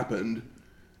just happened.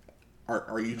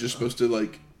 Are you just supposed to,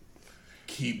 like,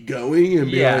 keep going and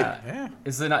be like... Yeah.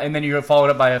 And then you're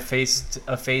followed up by a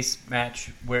face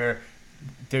match where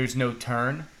there's no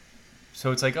turn.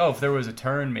 So it's like, oh, if there was a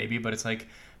turn, maybe, but it's like,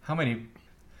 how many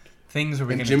things are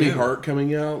we going to do? Jimmy Hart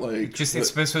coming out, like... Just it's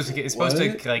supposed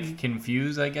to like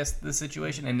confuse, I guess, the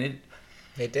situation, and it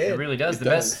did. It really does.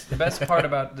 The best part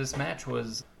about this match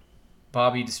was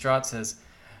Bobby Distraught says,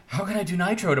 "How can I do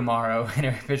Nitro tomorrow?" And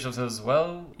Eric Bischoff says,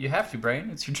 "Well, you have to, Brain.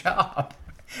 It's your job."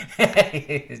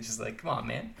 It's just like, come on,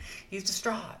 man. He's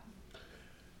distraught.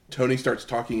 Tony starts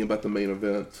talking about the main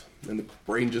event, and the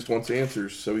Brain just wants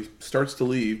answers, so he starts to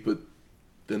leave, but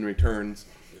then returns.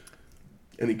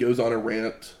 And he goes on a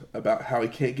rant about how he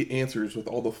can't get answers with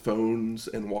all the phones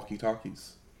and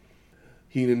walkie-talkies.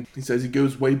 He says he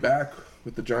goes way back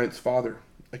with the Giant's father,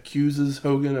 accuses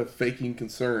Hogan of faking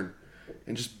concern,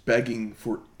 and just begging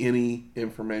for any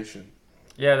information.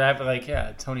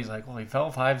 Yeah, Tony's like, well, he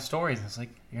fell 5 stories. And it's like,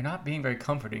 you're not being very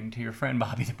comforting to your friend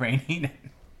Bobby the Brain Heenan.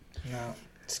 No.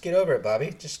 Just get over it,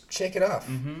 Bobby. Just shake it off.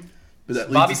 Mm-hmm.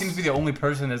 But Bobby seems to be the only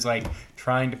person that's like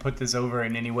trying to put this over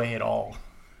in any way at all.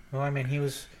 Well, I mean, he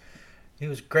was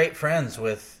great friends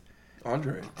with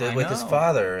Andre. With his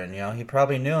father, and he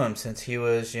probably knew him since he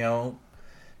was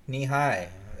knee high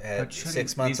at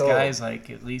 6 months old. These guys like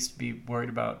at least be worried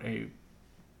about a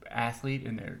athlete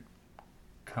in their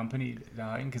company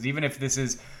dying? Because even if this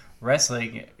is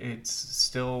wrestling, it's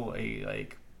still a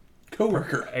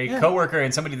coworker, coworker,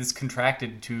 and somebody that's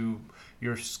contracted to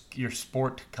your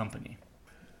sport company.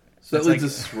 So that leads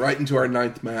us right into our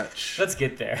 9th match. Let's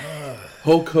get there.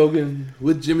 Hulk Hogan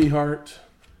with Jimmy Hart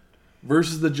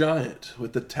versus the Giant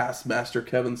with the Taskmaster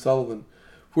Kevin Sullivan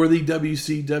for the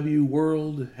WCW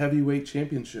World Heavyweight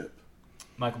Championship.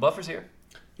 Michael Buffer's here.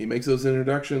 He makes those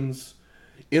introductions,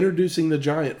 introducing the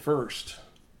Giant first,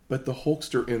 but the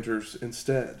Hulkster enters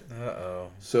instead.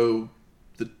 Uh-oh. So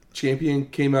the champion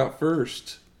came out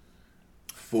first.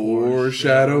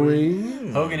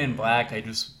 Foreshadowing. Hogan in black.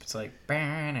 It's like.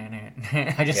 I'm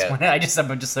just so ready. Well,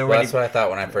 that's what I thought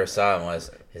when I first saw him.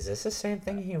 Is this the same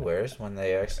thing he wears when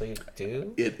they actually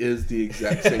do? It is the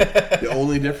exact same. The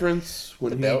only difference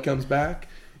when he comes back,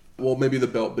 well, maybe the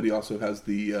belt, but he also has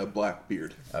the black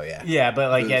beard. Oh yeah. Yeah, but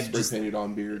like spray painted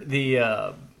on beard.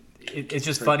 It's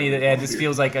just funny that this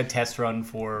feels like a test run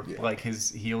for like his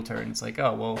heel turn. It's like,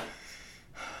 oh well,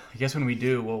 I guess when we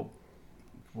do,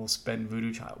 we'll spend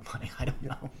Voodoo Child money. I don't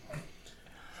know.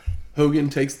 Hogan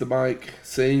takes the mic,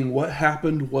 saying what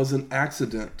happened was an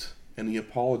accident, and he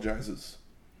apologizes.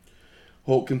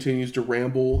 Hulk continues to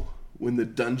ramble when the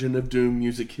Dungeon of Doom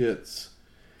music hits,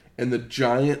 and the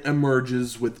Giant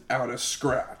emerges without a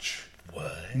scratch.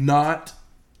 What? Not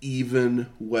even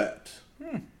wet.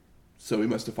 So he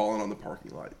must have fallen on the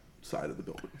parking lot side of the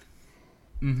building.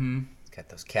 Mm-hmm. He's got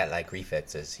those cat-like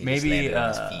reflexes. He maybe just landed on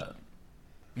his feet.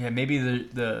 Yeah, maybe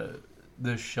the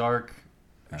shark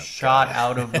shot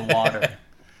out of the water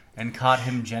and caught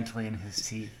him gently in his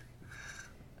teeth.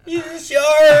 He's a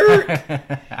shark!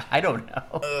 I don't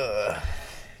know.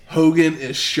 Hogan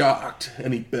is shocked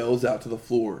and he bails out to the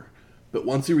floor. But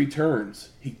once he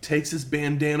returns, he takes his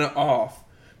bandana off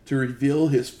to reveal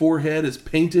his forehead is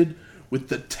painted with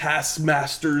the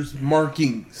Taskmaster's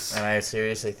markings. And I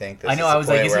seriously think this I was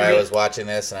watching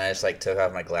this and I just took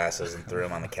off my glasses and threw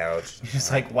them on the couch. Just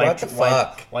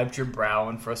wiped your brow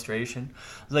in frustration.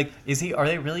 I was like, are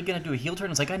they really going to do a heel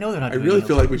turn? It's like, I know they're not doing a heel turn. I really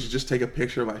feel like we should just take a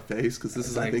picture of my face because this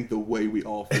is, I think, the way we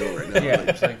all feel right now.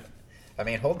 Yeah, I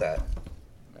mean, hold that.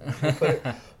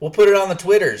 We'll put it on the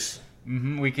Twitters.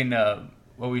 Mm-hmm, we can,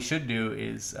 what we should do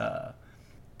is...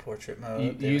 portrait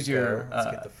mode. Use your let's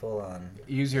get the full on.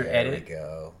 Use your edit. There we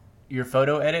go. Your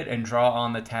photo edit and draw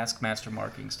on the Taskmaster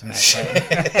markings to match.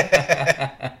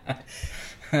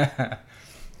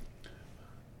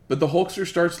 But the Hulkster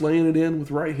starts laying it in with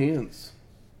right hands,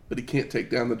 but he can't take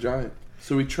down the Giant.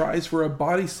 So he tries for a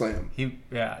body slam.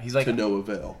 He's like to no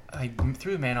avail. I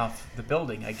threw the man off the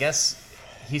building. I guess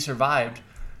he survived.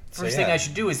 First thing I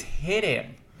should do is hit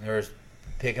him.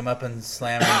 Pick him up and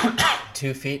slam him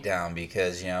 2 feet down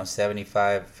because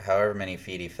 75, however many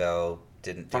feet he fell,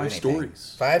 didn't do anything. 5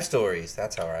 stories. 5 stories.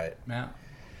 That's all right. Yeah.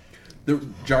 The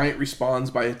Giant responds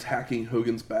by attacking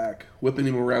Hogan's back, whipping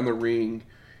him around the ring,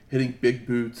 hitting big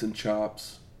boots and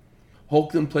chops.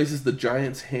 Hulk then places the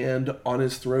giant's hand on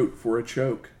his throat for a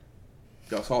choke.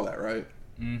 Y'all saw that, right?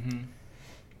 Mm-hmm.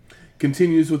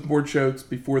 Continues with more chokes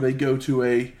before they go to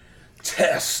a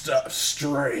test of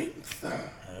strength.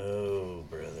 Oh,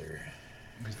 brother.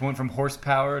 It went from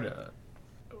horsepower to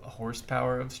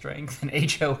horsepower of strength, an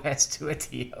HOS to a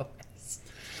TOS.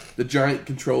 The giant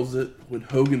controls it when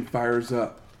Hogan fires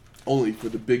up, only for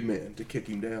the big man to kick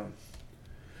him down.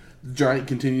 The giant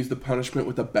continues the punishment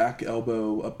with a back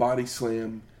elbow, a body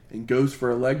slam, and goes for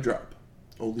a leg drop,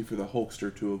 only for the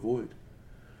Hulkster to avoid.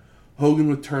 Hogan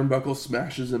with turnbuckle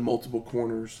smashes in multiple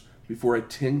corners before a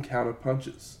 10 count of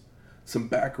punches, some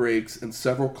back rakes, and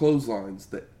several clotheslines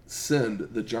that send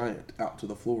the giant out to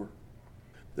the floor.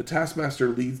 The Taskmaster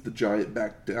leads the giant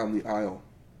back down the aisle,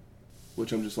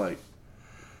 which I'm just like,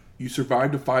 you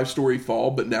survived a 5-story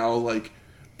fall, but now like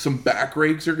some back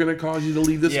rakes are going to cause you to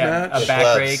leave this match? A back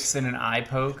gloves. rakes and an eye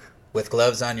poke. With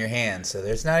gloves on your hands, so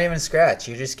there's not even a scratch.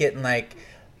 You're just getting like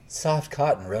soft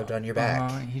cotton rubbed on your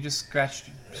back. He just scratched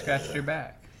your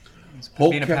back. He's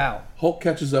Hulk, being a pal. Hulk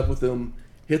catches up with him,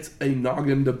 hits a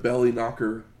noggin to belly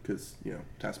knocker, because,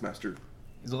 Taskmaster,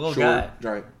 He's a little short, guy.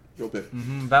 giant, real big.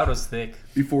 About as thick.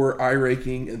 Before eye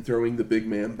raking and throwing the big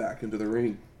man back into the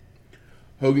ring.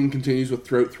 Hogan continues with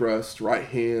throat thrusts, right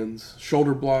hands,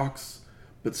 shoulder blocks,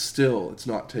 but still it's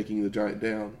not taking the giant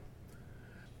down.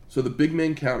 So the big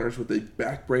man counters with a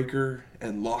backbreaker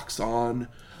and locks on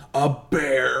a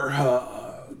bear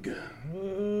hug.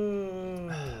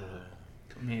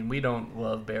 I mean, we don't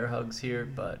love bear hugs here,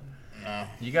 but No.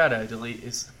 you gotta delete.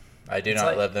 I do It's not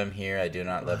like- love them here. I do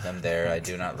not love them there. I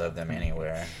do not love them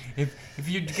anywhere. If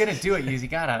you're gonna do it, you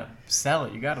gotta sell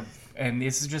it. You gotta, and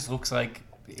this just looks like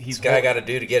he's. This guy got to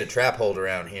do to get a trap hold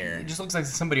around here. It just looks like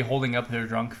somebody holding up their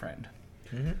drunk friend.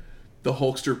 The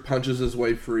Hulkster punches his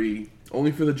way free,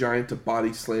 only for the giant to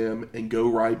body slam and go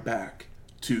right back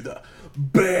to the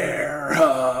bear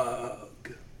hug.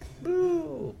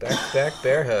 Ooh, back-to-back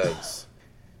bear hugs.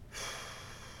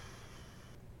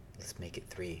 Let's make it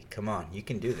 3. Come on, you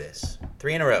can do this.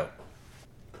 3 in a row.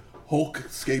 Hulk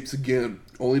escapes again,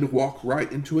 only to walk right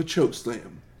into a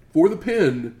chokeslam for the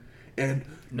pin, and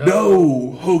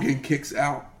no! Hogan kicks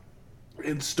out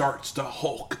and starts to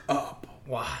Hulk up.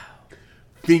 Wow.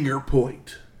 Finger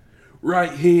point,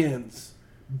 right hands,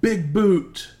 big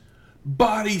boot,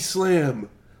 body slam,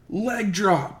 leg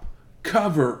drop,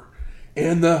 cover,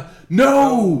 and the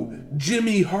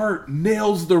Jimmy Hart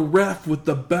nails the ref with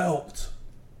the belt.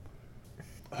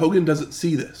 Hogan doesn't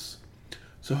see this,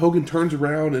 so Hogan turns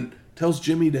around and tells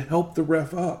Jimmy to help the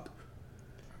ref up.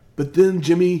 But then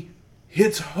Jimmy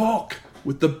hits Hulk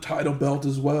with the title belt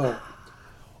as well,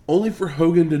 only for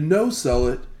Hogan to no-sell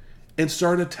it and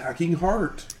start attacking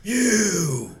Hart.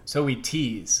 So we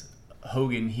tease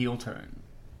Hogan heel turn.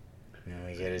 And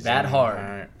we get a That Jimmy hard.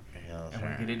 Hart heel And we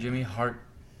turn. get a Jimmy Hart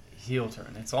heel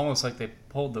turn. It's almost like they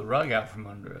pulled the rug out from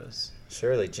under us.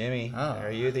 Surely, Jimmy, Oh.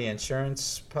 are you the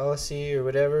insurance policy or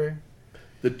whatever?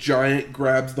 The giant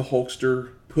grabs the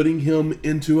Hulkster, putting him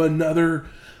into another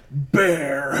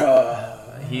bear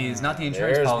hug. He's not the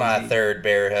insurance There's policy, my third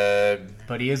bear hug.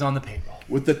 but he is on the payroll.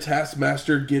 With the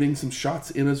Taskmaster getting some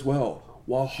shots in as well,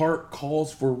 while Hart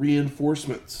calls for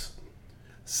reinforcements.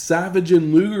 Savage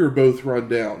and Luger both run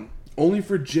down, only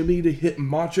for Jimmy to hit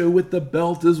Macho with the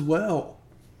belt as well.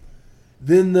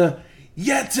 Then the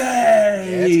Yeti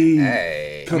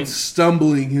comes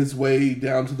stumbling his way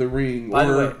down to the ring. By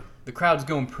the way, the crowd's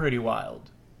going pretty wild.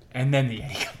 And then the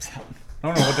Yeti comes out. I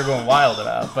don't know what they're going wild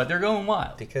about, but they're going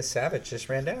wild. Because Savage just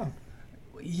ran down.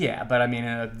 Yeah, but I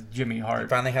mean, Jimmy Hart. You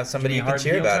finally have somebody Jimmy you can Hart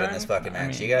cheer heel about in turn? this fucking I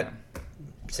match. mean, You got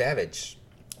Savage.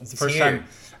 It's the He's first here. time.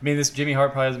 I mean, this Jimmy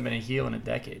Hart probably hasn't been a heel in a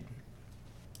decade.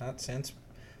 Not since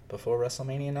before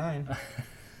WrestleMania 9.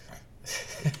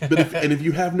 But if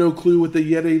you have no clue what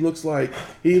the Yeti looks like,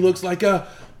 he looks like a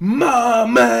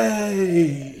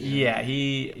mummy. Yeah,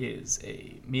 he is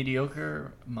a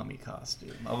mediocre mummy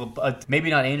costume. Maybe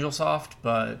not Angel Soft,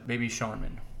 but maybe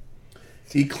Shawnman.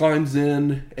 He climbs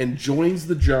in and joins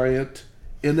the giant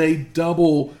in a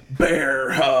double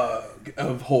bear hug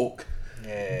of Hulk,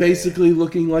 Yeah. basically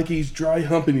looking like he's dry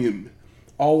humping him,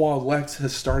 all while Lex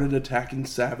has started attacking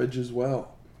Savage as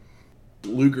well.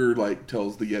 Luger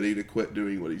tells the Yeti to quit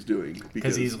doing what he's doing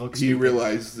because he he looks stupid.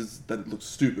 realizes that it looks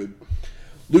stupid.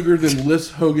 Luger then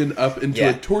lifts Hogan up into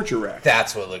a torture rack.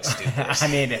 That's what looks stupid. I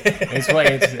mean,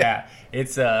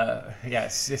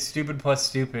 it's stupid plus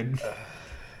stupid.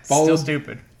 Still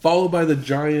stupid. Followed by the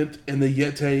giant and the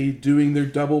Yeti doing their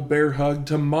double bear hug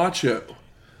to Macho.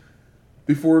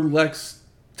 Before Lex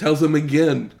tells him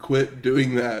again, quit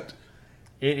doing that.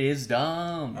 It is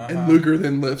dumb. And Luger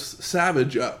then lifts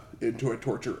Savage up into a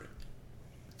torture ring.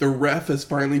 The ref is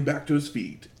finally back to his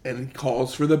feet, and he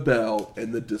calls for the bell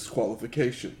and the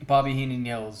disqualification. Bobby Heenan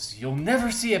yells, "You'll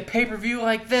never see a pay-per-view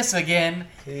like this again."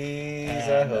 Please,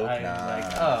 And I hope I'm not.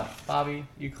 like, oh, Bobby,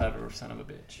 you clever son of a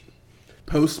bitch.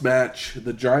 Post-match,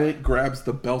 the Giant grabs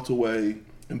the belt away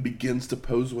and begins to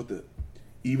pose with it,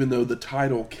 even though the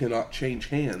title cannot change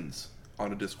hands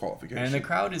on a disqualification. And the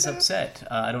crowd is upset.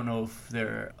 I don't know if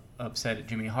they're upset at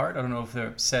Jimmy Hart. I don't know if they're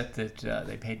upset that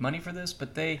they paid money for this,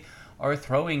 but they are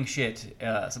throwing shit.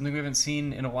 Something we haven't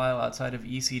seen in a while outside of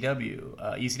ECW.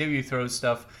 ECW throws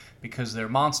stuff because they're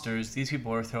monsters. These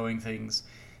people are throwing things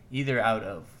either out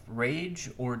of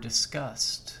rage or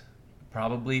disgust.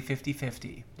 Probably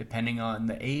 50-50, depending on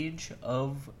the age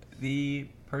of the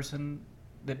person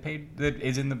that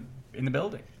is in the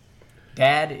building.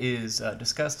 Dad is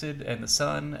disgusted, and the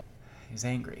son is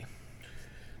angry.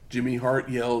 Jimmy Hart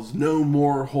yells, "No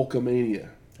more Hulkamania,"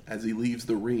 as he leaves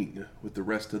the ring with the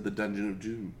rest of the Dungeon of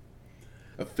Doom.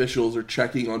 Officials are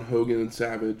checking on Hogan and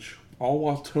Savage, all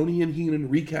while Tony and Heenan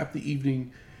recap the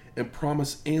evening and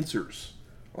promise answers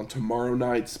on tomorrow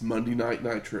night's Monday Night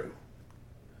Nitro.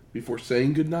 Before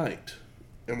saying goodnight,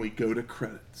 and we go to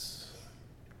credits.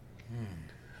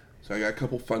 So I got a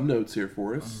couple fun notes here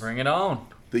for us. Bring it on.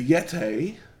 The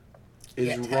Yeti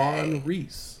is Yeti. Ron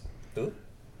Reese, Who?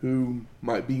 who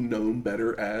might be known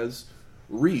better as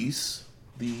Reese,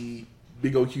 the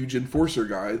big old huge enforcer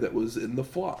guy that was in the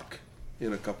Flock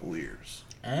in a couple of years.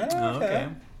 Okay.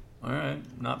 All right.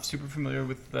 Not super familiar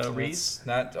with Reese. It's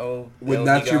not When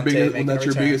that's your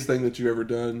biggest thing that you've ever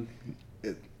done,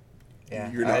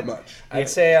 you're not much. I'd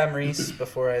say I'm Reese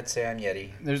before I'd say I'm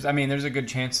Yeti. There's a good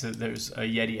chance that there's a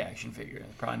Yeti action figure.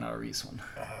 Probably not a Reese one.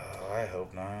 Oh, I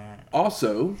hope not.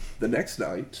 Also, the next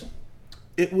night,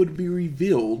 it would be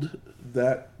revealed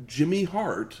that Jimmy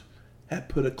Hart had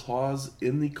put a clause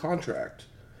in the contract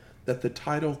that the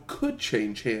title could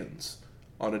change hands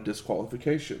on a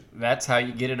disqualification. That's how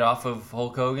you get it off of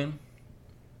Hulk Hogan?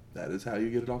 That is how you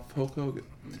get it off of Hulk Hogan.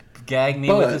 Gag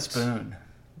me with a spoon.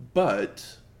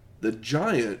 But the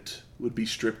Giant would be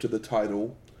stripped of the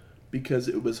title because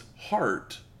it was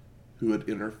Hart who had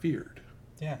interfered.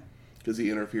 Yeah. Because he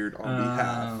interfered on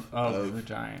behalf of the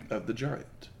Giant. Of the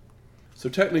Giant. So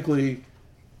technically,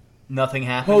 nothing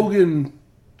happened. Hogan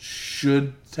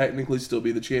should technically still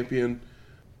be the champion,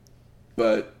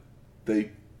 but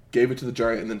they gave it to the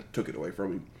Giant and then took it away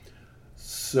from him.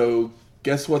 So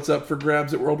guess what's up for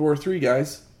grabs at World War III,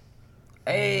 guys?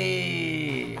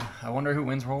 Hey, I wonder who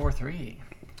wins World War III.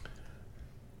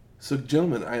 So,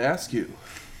 gentlemen, I ask you,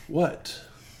 what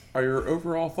are your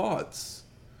overall thoughts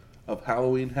of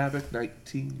Halloween Havoc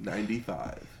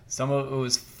 1995? Some of it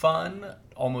was fun,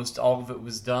 almost all of it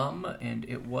was dumb, and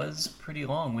it was pretty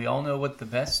long. We all know what the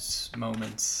best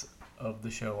moments of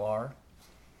the show are.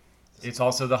 It's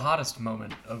also the hottest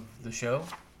moment of the show.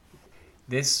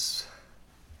 This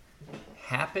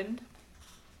happened.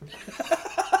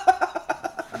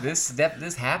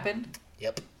 This happened.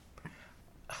 Yep.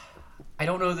 I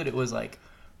don't know that it was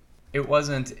it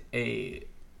wasn't a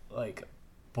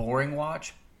boring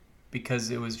watch because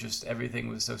it was just everything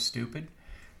was so stupid,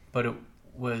 but it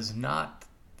was not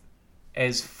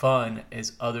as fun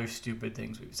as other stupid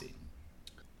things we've seen.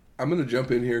 I'm going to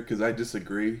jump in here because I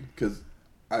disagree, because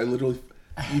I literally...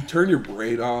 You turn your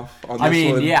brain off on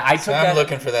this one. Yeah, I'm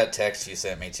looking for that text you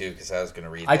sent me, too, because I was going to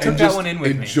read that. I took that one in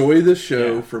with me. Enjoy the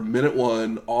show from minute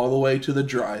one all the way to the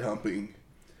dry humping.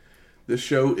 This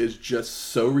show is just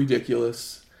so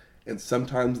ridiculous, and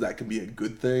sometimes that can be a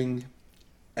good thing,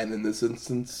 and in this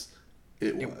instance,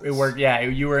 it was. It worked. Yeah,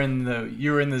 you were in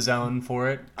the zone for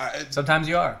it. Sometimes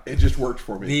you are. It just worked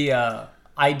for me.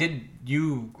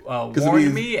 You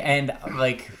warned me, and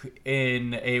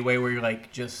in a way where you're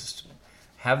just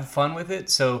have fun with it.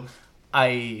 So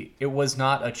it was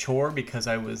not a chore because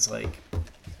I was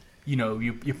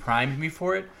you primed me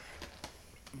for it.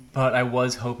 But I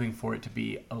was hoping for it to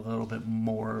be a little bit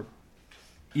more,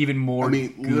 even more. I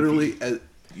mean, goofy, literally,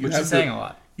 which is saying a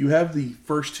lot. You have the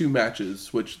first two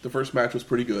matches, which the first match was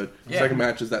pretty good. The second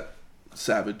match is that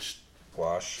Savage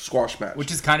squash match, which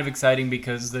is kind of exciting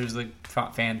because there's the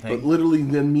fan thing. But literally,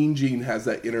 then Mean Gene has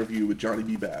that interview with Johnny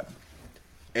B. Bad,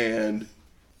 and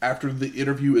after the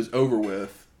interview is over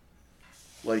with,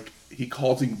 he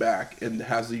calls him back and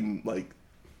has him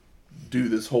do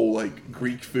this whole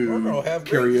Greek food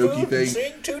karaoke thing,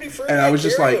 sing Tutti Frutti and I was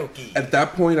just karaoke. at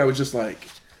that point I was just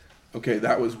okay,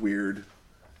 that was weird.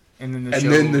 And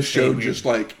then the show just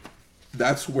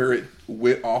that's where it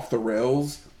went off the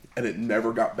rails and it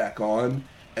never got back on,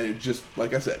 and it just,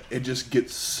 like I said, it just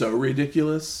gets so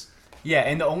ridiculous. Yeah,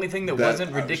 and the only thing that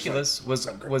wasn't ridiculous was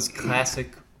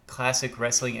classic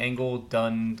wrestling angle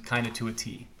done kind of to a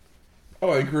T. Oh,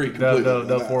 I agree completely.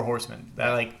 The Four Horsemen.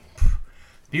 That, like,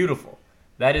 beautiful.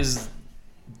 That is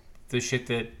the shit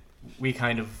that we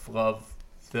kind of love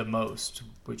the most,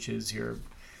 which is your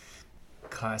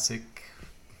classic.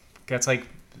 That's like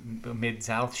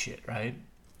Mid-South shit, right?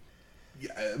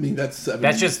 Yeah, I mean that's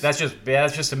 70s.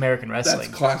 That's just American wrestling.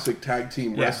 That's classic tag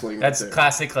team wrestling. That's right there.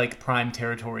 classic like prime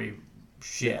territory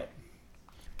shit.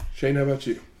 Shane, how about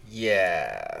you?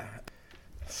 Yeah.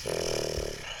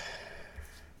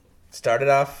 Started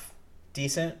off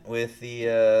decent with the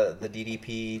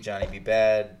DDP Johnny B.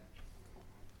 Bad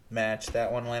match.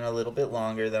 That one went a little bit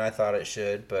longer than I thought it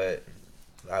should, but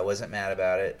I wasn't mad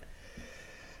about it.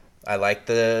 I liked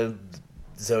the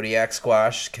Zodiac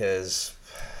squash because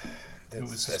it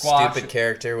was a stupid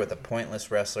character with a pointless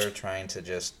wrestler trying to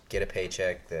just get a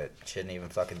paycheck that shouldn't even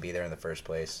fucking be there in the first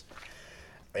place.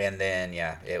 And then,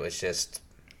 yeah, it was just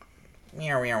up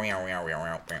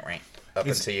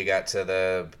until you got to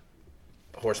the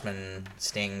Horseman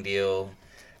Sting deal.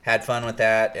 Had fun with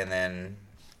that, and then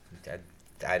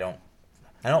I don't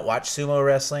watch sumo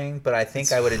wrestling, but I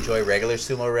think I would enjoy regular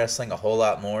sumo wrestling a whole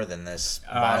lot more than this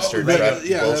monster truck bullshit.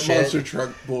 That monster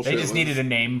truck bullshit. They just needed a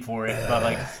name for it, but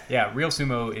like, yeah, real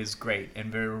sumo is great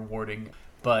and very rewarding,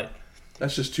 but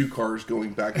that's just two cars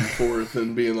going back and forth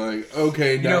and being like,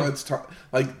 okay, now it's time.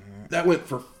 Like, that went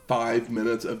for 5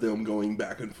 minutes of them going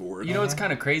back and forth. You know what's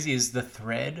kind of crazy is the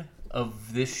thread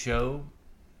of this show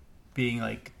being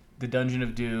like the Dungeon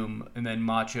of Doom and then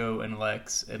Macho and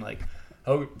Lex and like,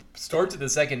 starts at the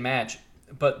second match,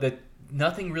 but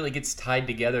nothing really gets tied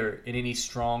together in any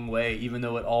strong way, even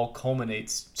though it all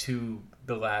culminates to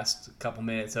the last couple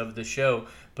minutes of the show,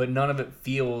 but none of it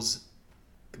feels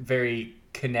very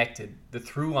connected. The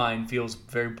through line feels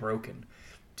very broken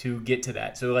to get to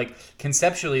that. So like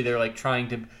conceptually they're like trying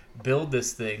to build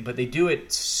this thing, but they do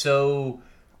it so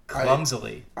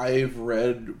clumsily. I've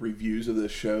read reviews of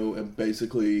this show, and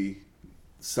basically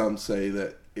some say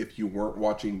that if you weren't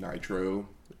watching Nitro,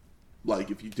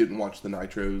 like if you didn't watch the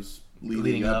Nitros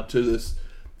leading up to this,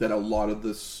 that a lot of the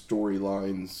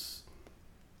storylines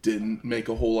didn't make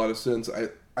a whole lot of sense.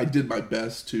 I did my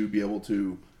best to be able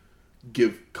to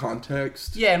give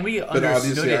context. Yeah, and we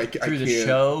understood it through the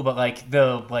show, but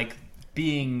like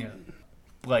being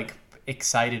like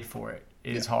excited for it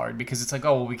is hard because it's like,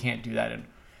 oh well, we can't do that, and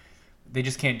they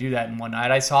just can't do that in one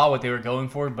night. I saw what they were going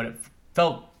for, but it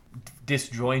felt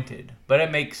disjointed. But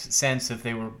it makes sense if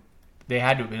they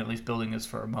had to have been at least building this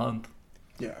for a month.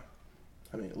 Yeah,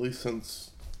 I mean at least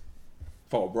since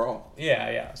Fall Brawl.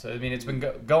 Yeah. So I mean it's been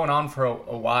going on for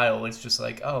a while. It's just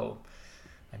like, oh,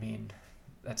 I mean.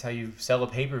 That's how you sell a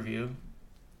pay-per-view.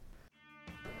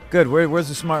 Good. Where's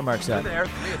the smart marks at? There.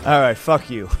 All right.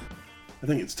 Fuck you. I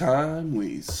think it's time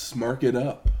we smark it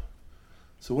up.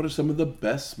 So what are some of the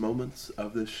best moments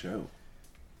of this show?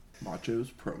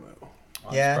 Macho's promo.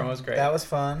 Yeah, promo was great. That was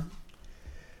fun.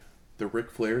 The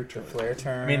Ric Flair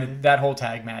turn. I mean, that whole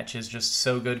tag match is just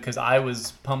so good because I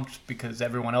was pumped because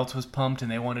everyone else was pumped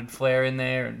and they wanted Flair in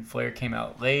there, and Flair came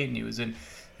out late and he was in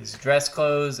his dress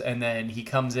clothes, and then he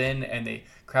comes in and the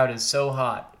crowd is so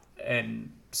hot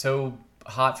and so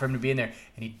hot for him to be in there,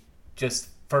 and he just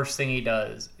first thing he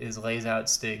does is lays out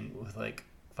Sting with like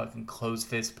fucking closed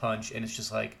fist punch, and it's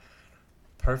just like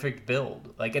perfect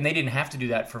build. Like, and they didn't have to do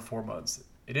that for 4 months.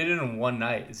 They did it in one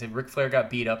night. It said Ric Flair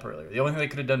got beat up earlier. The only thing they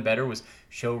could have done better was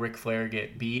show Ric Flair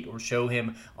get beat or show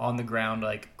him on the ground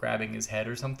like grabbing his head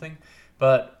or something.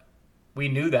 But we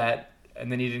knew that,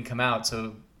 and then he didn't come out,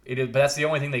 so but that's the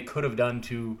only thing they could have done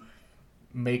to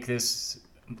make this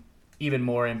even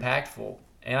more impactful.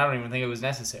 And I don't even think it was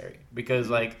necessary because,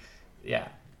 like, yeah,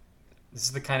 this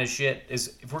is the kind of shit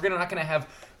is if we're not gonna have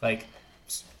like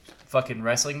fucking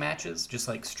wrestling matches, just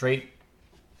like straight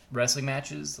wrestling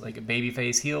matches, like a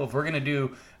babyface heel. If we're gonna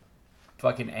do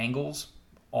fucking angles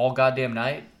all goddamn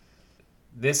night,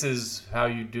 this is how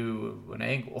you do an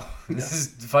angle. This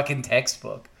is fucking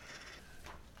textbook.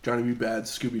 Johnny B.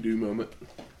 Bad's Scooby-Doo moment.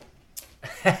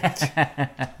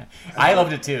 I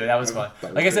loved it too. That was fun.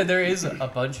 Like I said, there is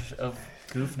a bunch of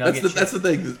goof nuggets. That's the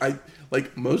thing. I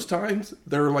like most times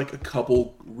there are like a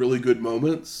couple really good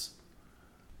moments,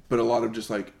 but a lot of just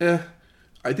like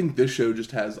I think this show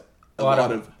just has a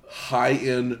lot of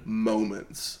high-end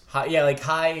moments.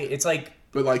 It's like,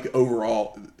 but like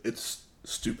overall, it's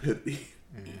stupidity.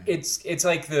 It's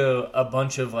like a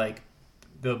bunch of like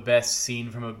the best scene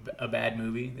from a bad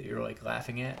movie that you're like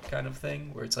laughing at kind of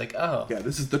thing, where it's like, oh yeah,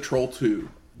 this is the Troll 2.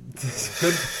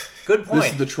 Good point.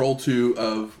 This is the Troll 2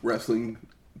 of wrestling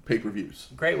pay-per-views.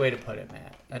 Great way to put it,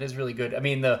 Matt. That is really good. I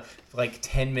mean, the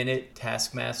 10-minute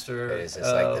Taskmaster. Is this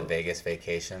like the Vegas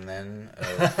vacation then?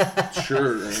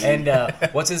 Sure. And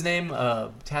what's his name?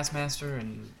 Taskmaster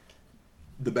and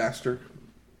the Bastard.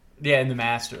 Yeah, and the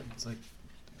Master. It's like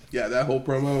Yeah, that whole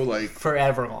promo, like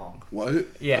forever long. what?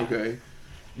 Yeah. Okay.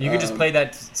 You could just play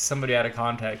that to somebody out of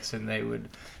context, and they would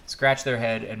scratch their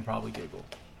head and probably giggle.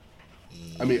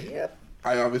 I mean, Yep.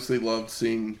 I obviously loved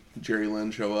seeing Jerry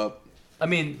Lynn show up. I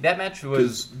mean, that match Because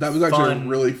was that was actually fun. a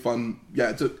really fun.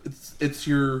 Yeah, it's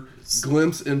your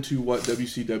glimpse into what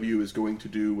WCW is going to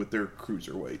do with their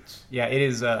cruiserweights, Yeah, it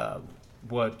is.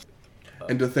 What?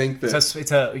 and to think that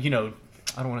It's a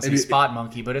I don't want to say And spot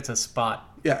monkey, but it's a spot.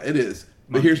 yeah, it is.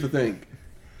 But here's the thing: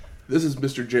 this is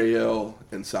Mr. JL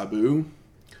and Sabu.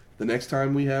 The next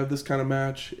time we have this kind of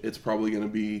match, it's probably going to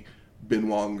be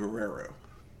Benoit and Guerrero,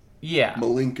 Yeah,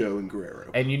 Malenko and Guerrero,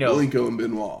 And Malenko and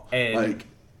Benoit. and Like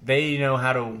they know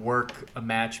how to work a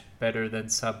match better than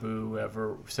Sabu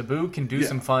ever. Sabu can do Yeah.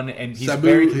 some fun, and he's Sabu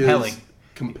very compelling. is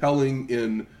compelling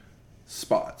in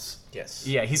spots. Yes.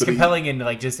 Yeah, he's But compelling in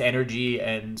just energy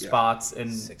and spots,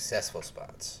 and Successful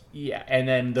spots. yeah, and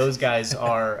then those guys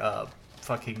are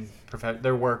fucking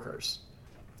they're workers.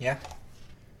 Yeah.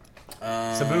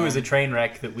 Sabu is a train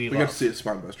wreck that we We love. got to see a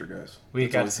Spinebuster, guys. We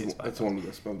That's got to always see a the- Spinebuster. That's one of the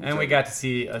best moments. And we ever. got to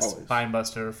see a Always.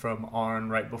 spinebuster from Arn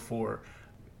right before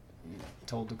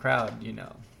told the crowd, you're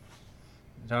not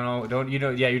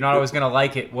always gonna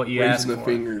like it what you ask raising the for.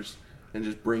 fingers and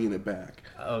just bringing it back.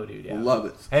 Oh, dude, yeah, Love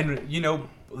it. And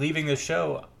leaving the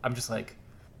show, I'm just like,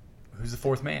 who's the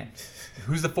fourth man?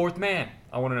 Who's the fourth man?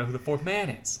 I want to know who the fourth man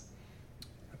is.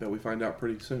 I bet we find out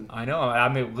pretty soon. I know.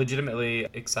 I'm legitimately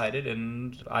excited,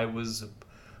 and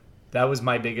that was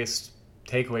my biggest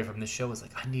takeaway from this show was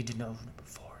like, I need to know who number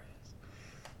 4 is.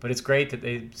 But it's great that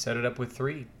they set it up with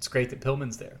 3. It's great that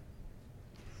Pillman's there.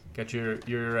 Got your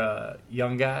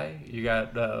young guy, you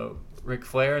got Ric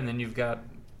Flair, and then you've got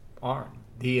Arn,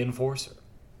 the Enforcer.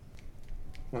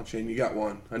 Come on, Shane, you got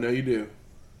one. I know you do.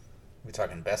 We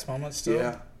talking best moments still?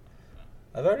 Yeah.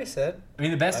 I've already said. I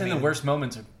mean, the best I and the mean- worst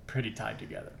moments are pretty tied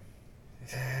together.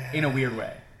 In a weird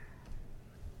way.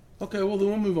 Okay, well then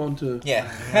we'll move on to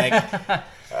Yeah. Like,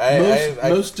 I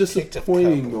most picked a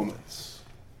disappointing couple. moments.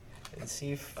 Let's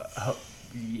see if,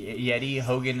 Yeti,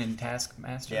 Hogan, and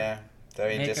Taskmaster. yeah. I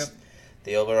mean, Makeup. just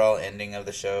the overall ending of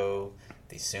the show,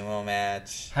 the sumo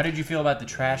match. How did you feel about the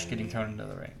trash getting thrown into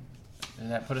the ring?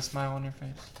 Did that put a smile on your face?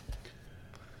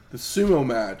 The sumo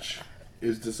match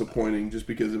is disappointing just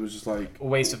because it was just like, A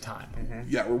waste of time.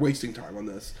 yeah, we're wasting time on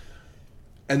this.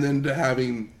 And then to have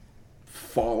him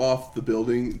fall off the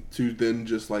building to then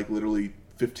just like literally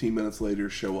 15 minutes later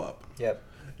show up. Yep.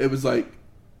 It was like,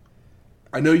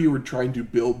 I know you were trying to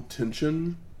build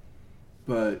tension,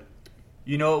 but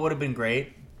You know what would have been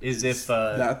great is if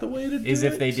that the way to do is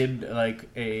it? if they did like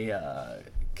a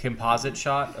composite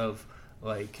shot of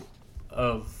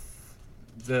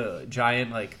the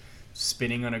giant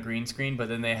spinning on a green screen, but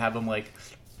then they have him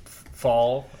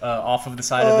fall off of the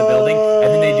side of the building,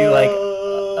 and then they do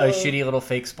a shitty little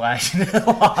fake splash into the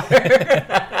water.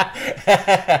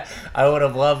 I would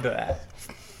have loved that.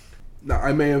 Now,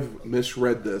 I may have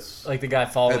misread this, Like the guy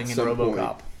falling At in some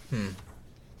RoboCop.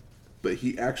 but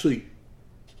he actually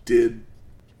did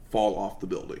fall off the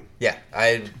building. Yeah.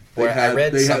 I They had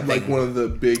read something. like one of the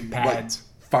big Pads.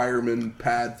 fireman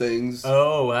pad things.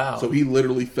 Oh wow! So he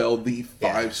literally fell the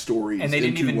 5 stories And they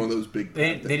didn't into even- one of those big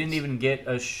They pad didn't things. even get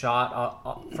a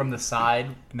shot from the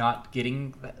side, not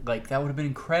getting that would have been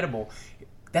incredible.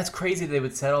 That's crazy they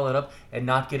would set all that up and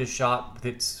not get a shot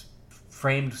that's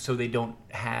framed so they don't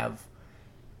have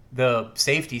the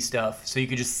safety stuff, so you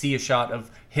could just see a shot of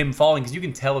him falling because you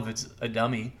can tell if it's a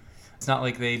dummy. It's not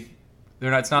like they're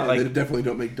not. It's not Yeah, like, they definitely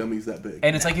don't make dummies that big.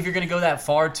 and it's like if you're gonna go that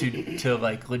far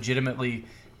to legitimately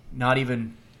not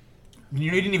even.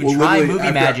 You didn't even Well, try literally,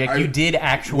 movie after magic. You did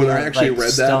actual. when I actually read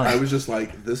that, stunt. I was just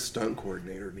like, this stunt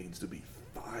coordinator needs to be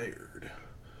fired.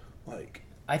 Like,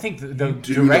 I think the do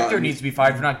director not- needs to be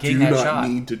fired for not getting do that not shot.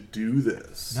 need to do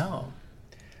this. No,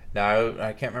 No,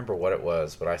 I can't remember what it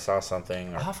was, but I saw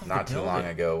something Off of the not too long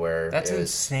building. ago where that's it was,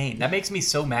 insane. That makes me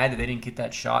so mad that they didn't get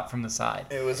that shot from the side.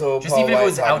 It was old Just Paul even if it White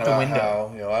was talking out the about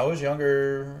window. How, I was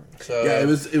younger, so Yeah, it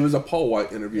was a Paul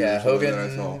White interview. Yeah, or something Hogan. that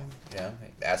I saw. Yeah,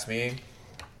 asked me.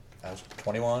 I was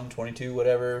 21, 22,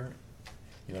 whatever.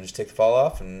 You want to just take the fall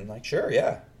off? And sure,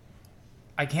 yeah.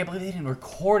 I can't believe they didn't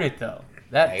record it though.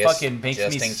 That I guess fucking makes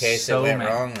just me in case so it went mad.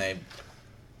 wrong, I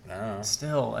don't know.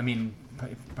 Still, I mean,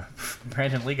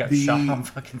 Brandon Lee got The shot on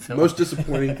fucking film. Most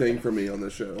disappointing thing for me on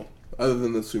this show, other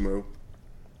than the sumo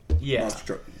yeah, monster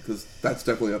truck, because that's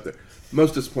definitely up there.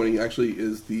 Most disappointing actually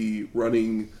is the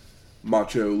running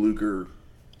Macho Luger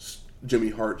Jimmy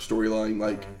Hart storyline.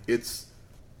 Like, it's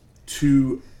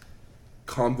too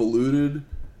convoluted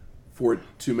for it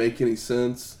to make any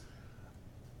sense.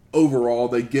 Overall,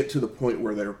 they get to the point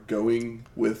where they're going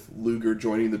with Luger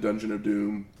joining the Dungeon of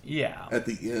Doom. Yeah. At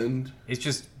the end. It's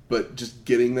just... But just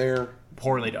getting there...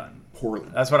 Poorly done. Poorly.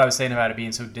 That's what I was saying about it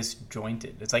being so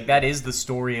disjointed. It's like, that is the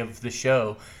story of the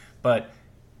show, but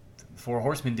Four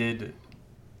Horsemen did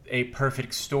a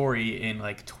perfect story in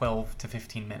like 12 to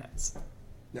 15 minutes.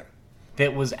 Yeah.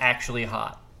 That was actually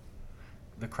hot.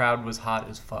 The crowd was hot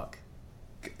as fuck.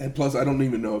 And plus, I don't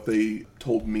even know if they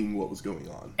told Ming what was going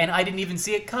on. And I didn't even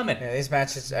see it coming. Yeah, these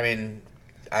matches, I mean,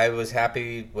 I was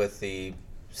happy with the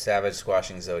Savage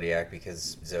squashing Zodiac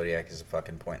because Zodiac is a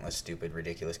fucking pointless, stupid,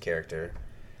 ridiculous character.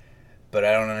 But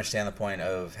I don't understand the point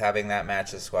of having that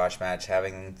match, the squash match,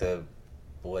 having the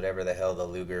whatever the hell the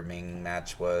Luger Ming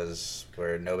match was,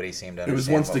 where nobody seemed to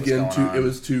understand. It was it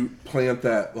was to plant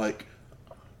that, like,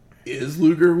 is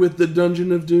Luger with the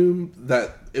Dungeon of Doom?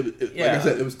 That like I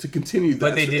said, it was to continue that.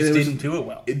 But they just didn't do it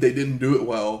well. They didn't do it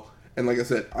well, and like I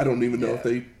said, I don't even know if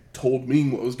they told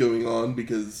Ming what was going on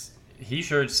because he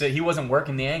sure said he wasn't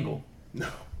working the angle. No,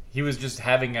 he was just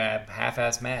having a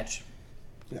half-ass match.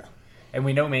 Yeah, and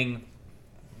we know Ming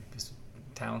is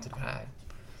a talented guy.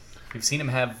 We've seen him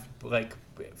have, like,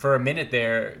 for a minute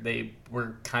there, they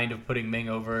were kind of putting Ming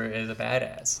over as a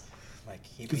badass. Like,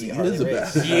 he is a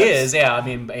badass. He is, yeah. I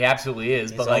mean, he absolutely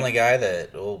is. He's but the like, only guy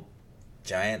that old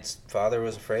Giant's father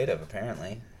was afraid of,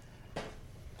 apparently.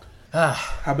 How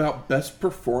about best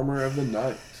performer of the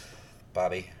night?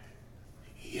 Bobby.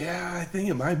 Yeah, I think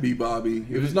it might be Bobby.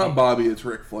 If it's not Bobby, it's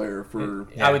Ric Flair for...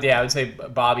 I would say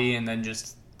Bobby, and then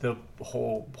just the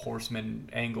whole Horseman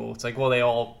angle. It's like, well, they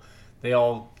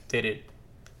all did it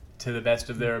to the best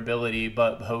of their ability,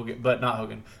 but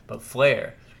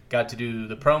Flair got to do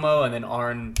the promo, and then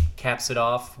Arn caps it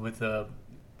off with a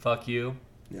 "fuck you."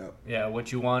 Yeah. Yeah,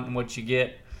 what you want and what you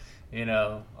get,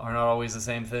 are not always the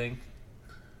same thing.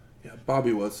 Yeah,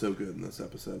 Bobby was so good in this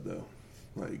episode, though.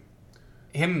 Like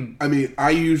him. I mean, I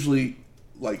usually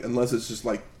unless it's just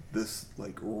like this,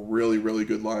 really, really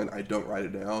good line, I don't write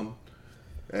it down.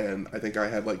 And I think I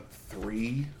had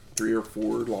three or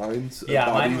four lines of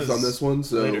Bobby's on this one.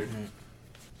 So later.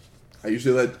 I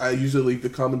usually leave the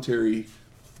commentary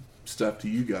stuff to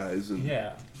you guys. And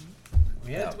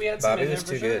we had Bobby some in there was for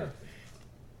too sure. good.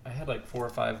 I had 4 or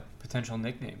 5 potential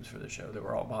nicknames for the show that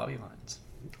were all Bobby lines.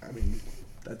 I mean,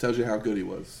 that tells you how good he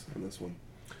was on this one.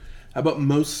 How about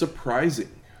most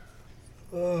surprising?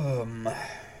 I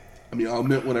mean, I'll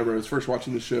admit, whenever I was first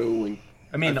watching the show,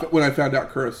 when I found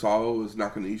out Kurosawa was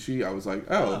Nakanishi, I was like,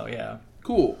 oh yeah,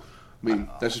 cool. I mean,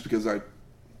 that's just because I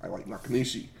like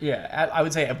Nakanishi. Yeah, I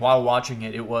would say while watching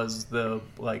it, it was the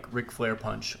Ric Flair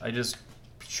punch. I just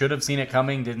should have seen it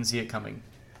coming, didn't see it coming.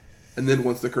 And then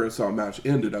once the Kurosawa match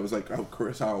ended, I was like, oh,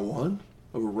 Kurosawa won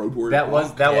over Road Warrior.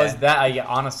 I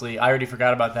honestly, I already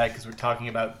forgot about that because we're talking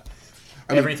about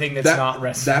everything that's not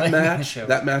wrestling.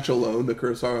 That match alone, the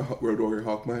Kurosawa Road Warrior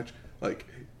Hawk match, it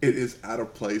is out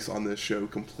of place on this show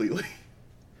completely.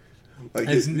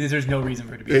 There's no reason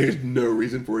for it to be. There's no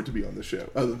reason for it to be on the show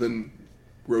other than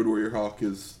Road Warrior Hawk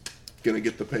is gonna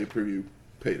get the pay-per-view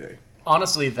payday.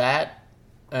 Honestly, that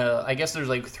I guess there's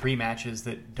 3 matches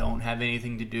that don't have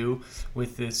anything to do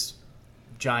with this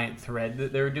giant thread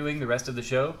that they're doing the rest of the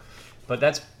show, but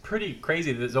that's pretty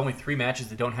crazy that there's only 3 matches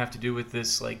that don't have to do with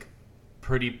this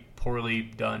pretty poorly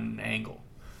done angle.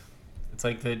 It's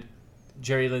the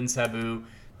Jerry Lynn Sabu,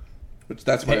 which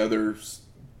that's my other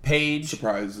Paige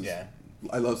surprise. Yeah,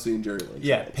 I love seeing Jerry Lynn.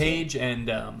 Yeah, Paige and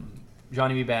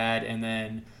Johnny B. Bad, and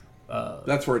then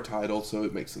that's for a title, so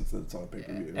it makes sense that it's on a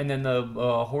pay-per-view. And then the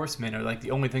Horsemen are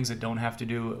the only things that don't have to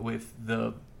do with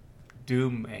the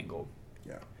Doom angle.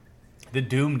 Yeah, the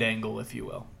doomed angle, if you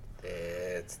will.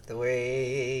 It's the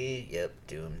way. Yep,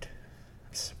 doomed.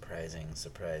 Surprising.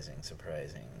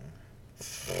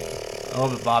 Oh,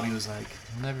 but Bobby was like,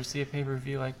 "I'll never see a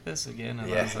pay-per-view like this again."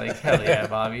 And I was like, "Hell yeah,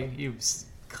 Bobby, you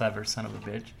clever son of a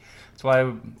bitch." That's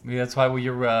why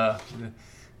you're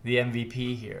the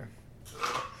MVP here.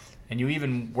 And you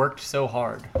even worked so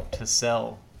hard to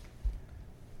sell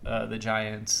the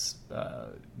Giants'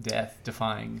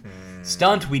 death-defying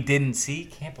stunt we didn't see.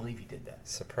 Can't believe you did that.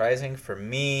 Surprising for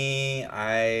me,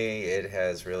 it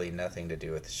has really nothing to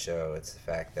do with the show. It's the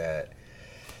fact that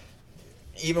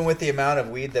even with the amount of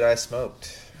weed that I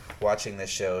smoked watching this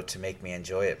show to make me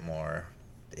enjoy it more,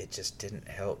 it just didn't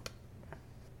help.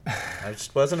 I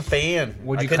just wasn't a fan.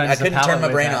 I couldn't turn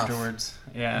my brain afterwards.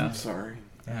 Off. Yeah. I'm sorry.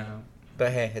 Yeah.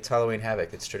 But hey, it's Halloween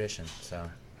Havoc. It's tradition. So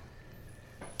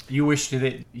you wished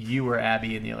that you were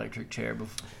Abby in the electric chair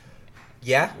before.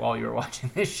 Yeah. while you were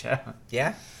watching this show.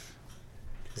 Yeah.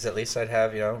 Because at least I'd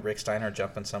have, Rick Steiner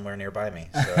jumping somewhere nearby me.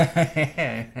 So.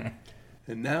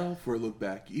 And now for a look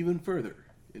back even further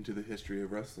into the history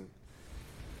of wrestling.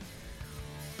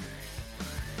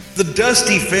 The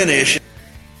dusty finish.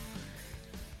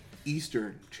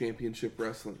 Eastern Championship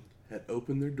Wrestling had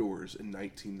opened their doors in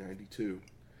 1992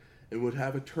 and would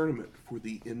have a tournament for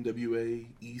the NWA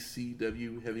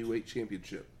ECW Heavyweight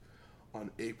Championship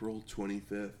on April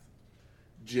 25th.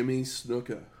 Jimmy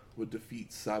Snuka would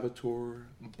defeat Salvatore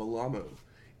Balamo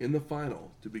in the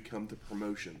final to become the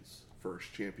promotion's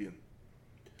first champion.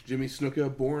 Jimmy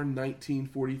Snuka, born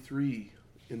 1943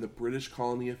 in the British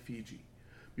colony of Fiji,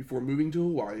 before moving to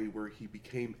Hawaii, where he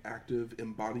became active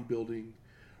in bodybuilding,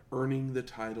 earning the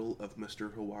title of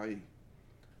Mr. Hawaii.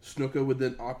 Snuka would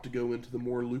then opt to go into the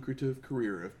more lucrative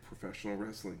career of professional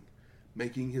wrestling,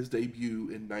 making his debut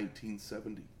in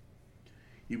 1970.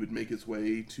 He would make his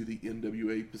way to the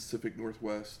NWA Pacific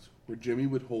Northwest, where Jimmy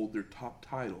would hold their top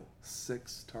title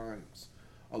 6 times,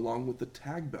 along with the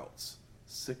tag belts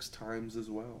 6 times as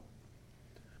well.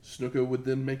 Snuka would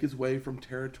then make his way from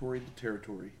territory to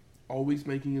territory, always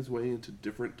making his way into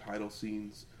different title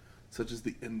scenes, such as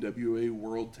the NWA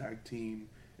World Tag Team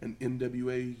and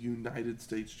NWA United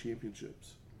States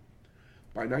Championships.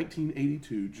 By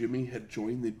 1982, Jimmy had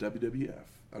joined the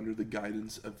WWF under the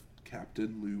guidance of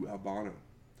Captain Lou Albano.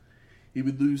 He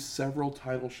would lose several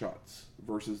title shots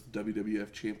versus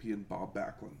WWF champion Bob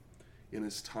Backlund in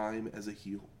his time as a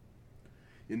heel.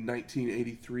 In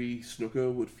 1983,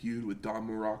 Snuka would feud with Don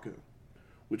Muraco,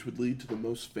 which would lead to the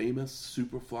most famous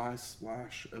Superfly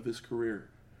splash of his career,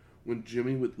 when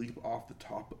Jimmy would leap off the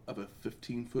top of a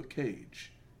 15-foot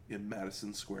cage in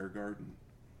Madison Square Garden.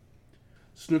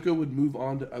 Snuka would move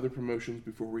on to other promotions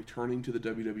before returning to the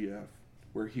WWF,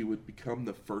 where he would become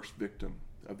the first victim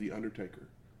of The Undertaker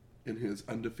in his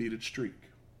undefeated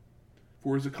streak.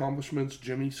 For his accomplishments,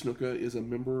 Jimmy Snuka is a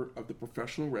member of the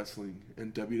Professional Wrestling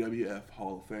and WWF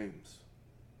Hall of Fames.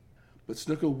 But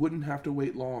Snuka wouldn't have to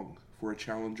wait long for a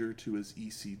challenger to his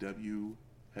ECW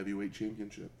Heavyweight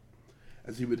Championship,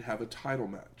 as he would have a title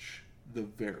match the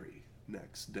very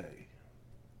next day.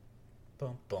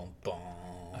 Boom, boom, boom.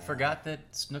 I forgot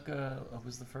that Snuka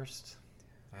was the first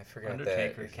I forgot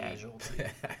Undertaker that casualty.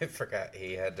 I forgot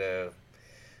he had to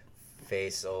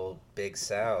face old Big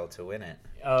Sal to win it.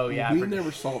 Oh, yeah. We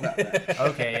never saw that match.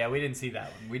 Okay, yeah, we didn't see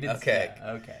that one. We didn't see that.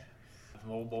 Okay.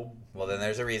 Well, then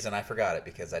there's a reason I forgot it,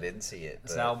 because I didn't see it.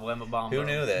 Sal Blemabombo. Who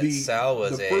knew that Sal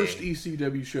was the a first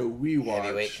ECW show we watched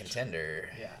heavyweight contender?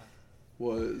 Yeah.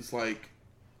 was like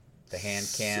The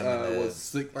hand cam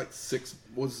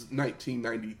was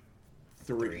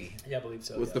 1993. Yeah, I believe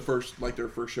so. Was the first, like, their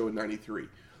first show in 93.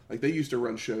 Like, they used to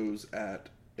run shows at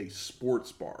a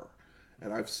sports bar,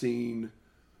 and I've seen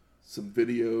some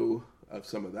video of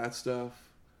some of that stuff.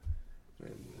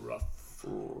 And rough.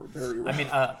 Very rough. I mean,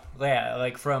 yeah,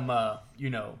 like from, the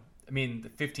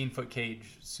 15-foot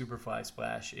cage Superfly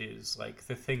Splash is like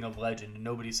the thing of legend, and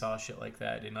nobody saw shit like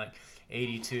that in like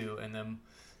 82, and then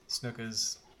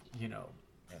Snuka's,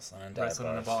 wrestling in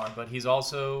a bar. But he's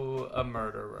also a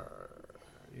murderer.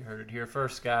 You heard it here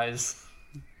first, guys.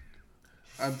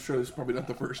 I'm sure this is probably not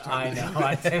the first time. I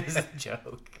know, it was a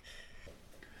joke.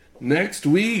 Next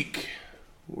week,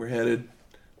 we're headed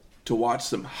to watch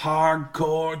some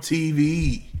hardcore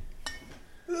TV.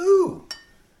 Ooh.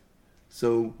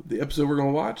 So the episode we're going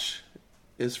to watch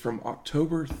is from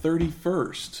October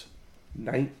 31st,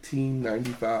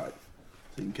 1995. So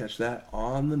you can catch that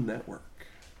on the network.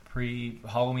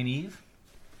 Pre-Halloween Eve?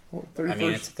 Oh, 31st. I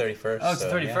mean, it's the 31st. Oh, it's the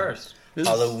 31st. It's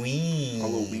Halloween.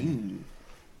 Halloween.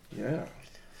 Yeah.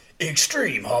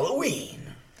 Extreme Halloween.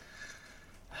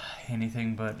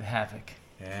 Anything but havoc.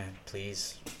 Yeah,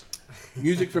 please.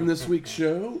 Music from this week's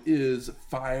show is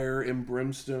Fire and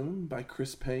Brimstone by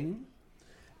Chris Payne.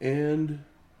 And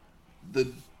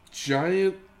the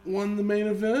Giant won the main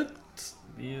event.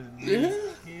 Yeah.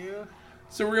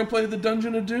 So we're going to play the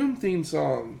Dungeon of Doom theme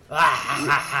song.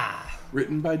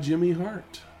 Written by Jimmy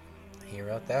Hart. He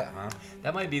wrote that, huh?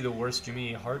 That might be the worst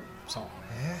Jimmy Hart song.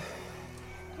 Yeah.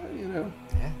 Yeah.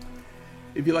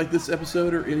 If you like this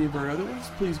episode or any of our other ones,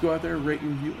 please go out there and rate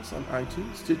and review us on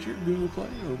iTunes, Stitcher, Google Play,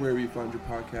 or wherever you find your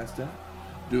podcast at.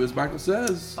 Do as Michael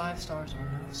says. 5 stars or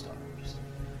no stars. That's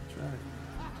right.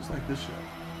 Just like this show.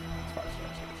 It's 5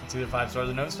 stars. It's either 5 stars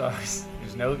or no stars.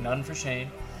 There's none for Shane.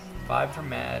 5 for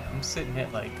Matt. I'm sitting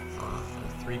at like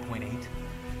 3.8.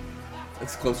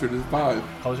 It's closer to 5.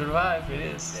 Closer to 5, it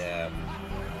is. Yeah.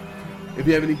 If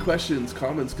you have any questions,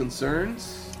 comments,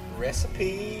 concerns,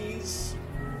 Recipes.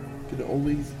 You can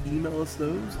always email us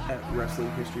those at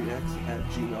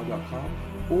wrestlinghistoryx@gmail.com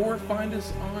or find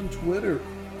us on Twitter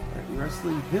at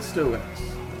WrestlingHistoX.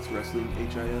 That's Wrestling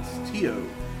HISTO.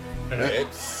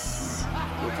 X.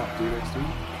 We'll talk to you next week.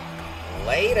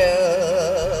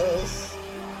 Laters.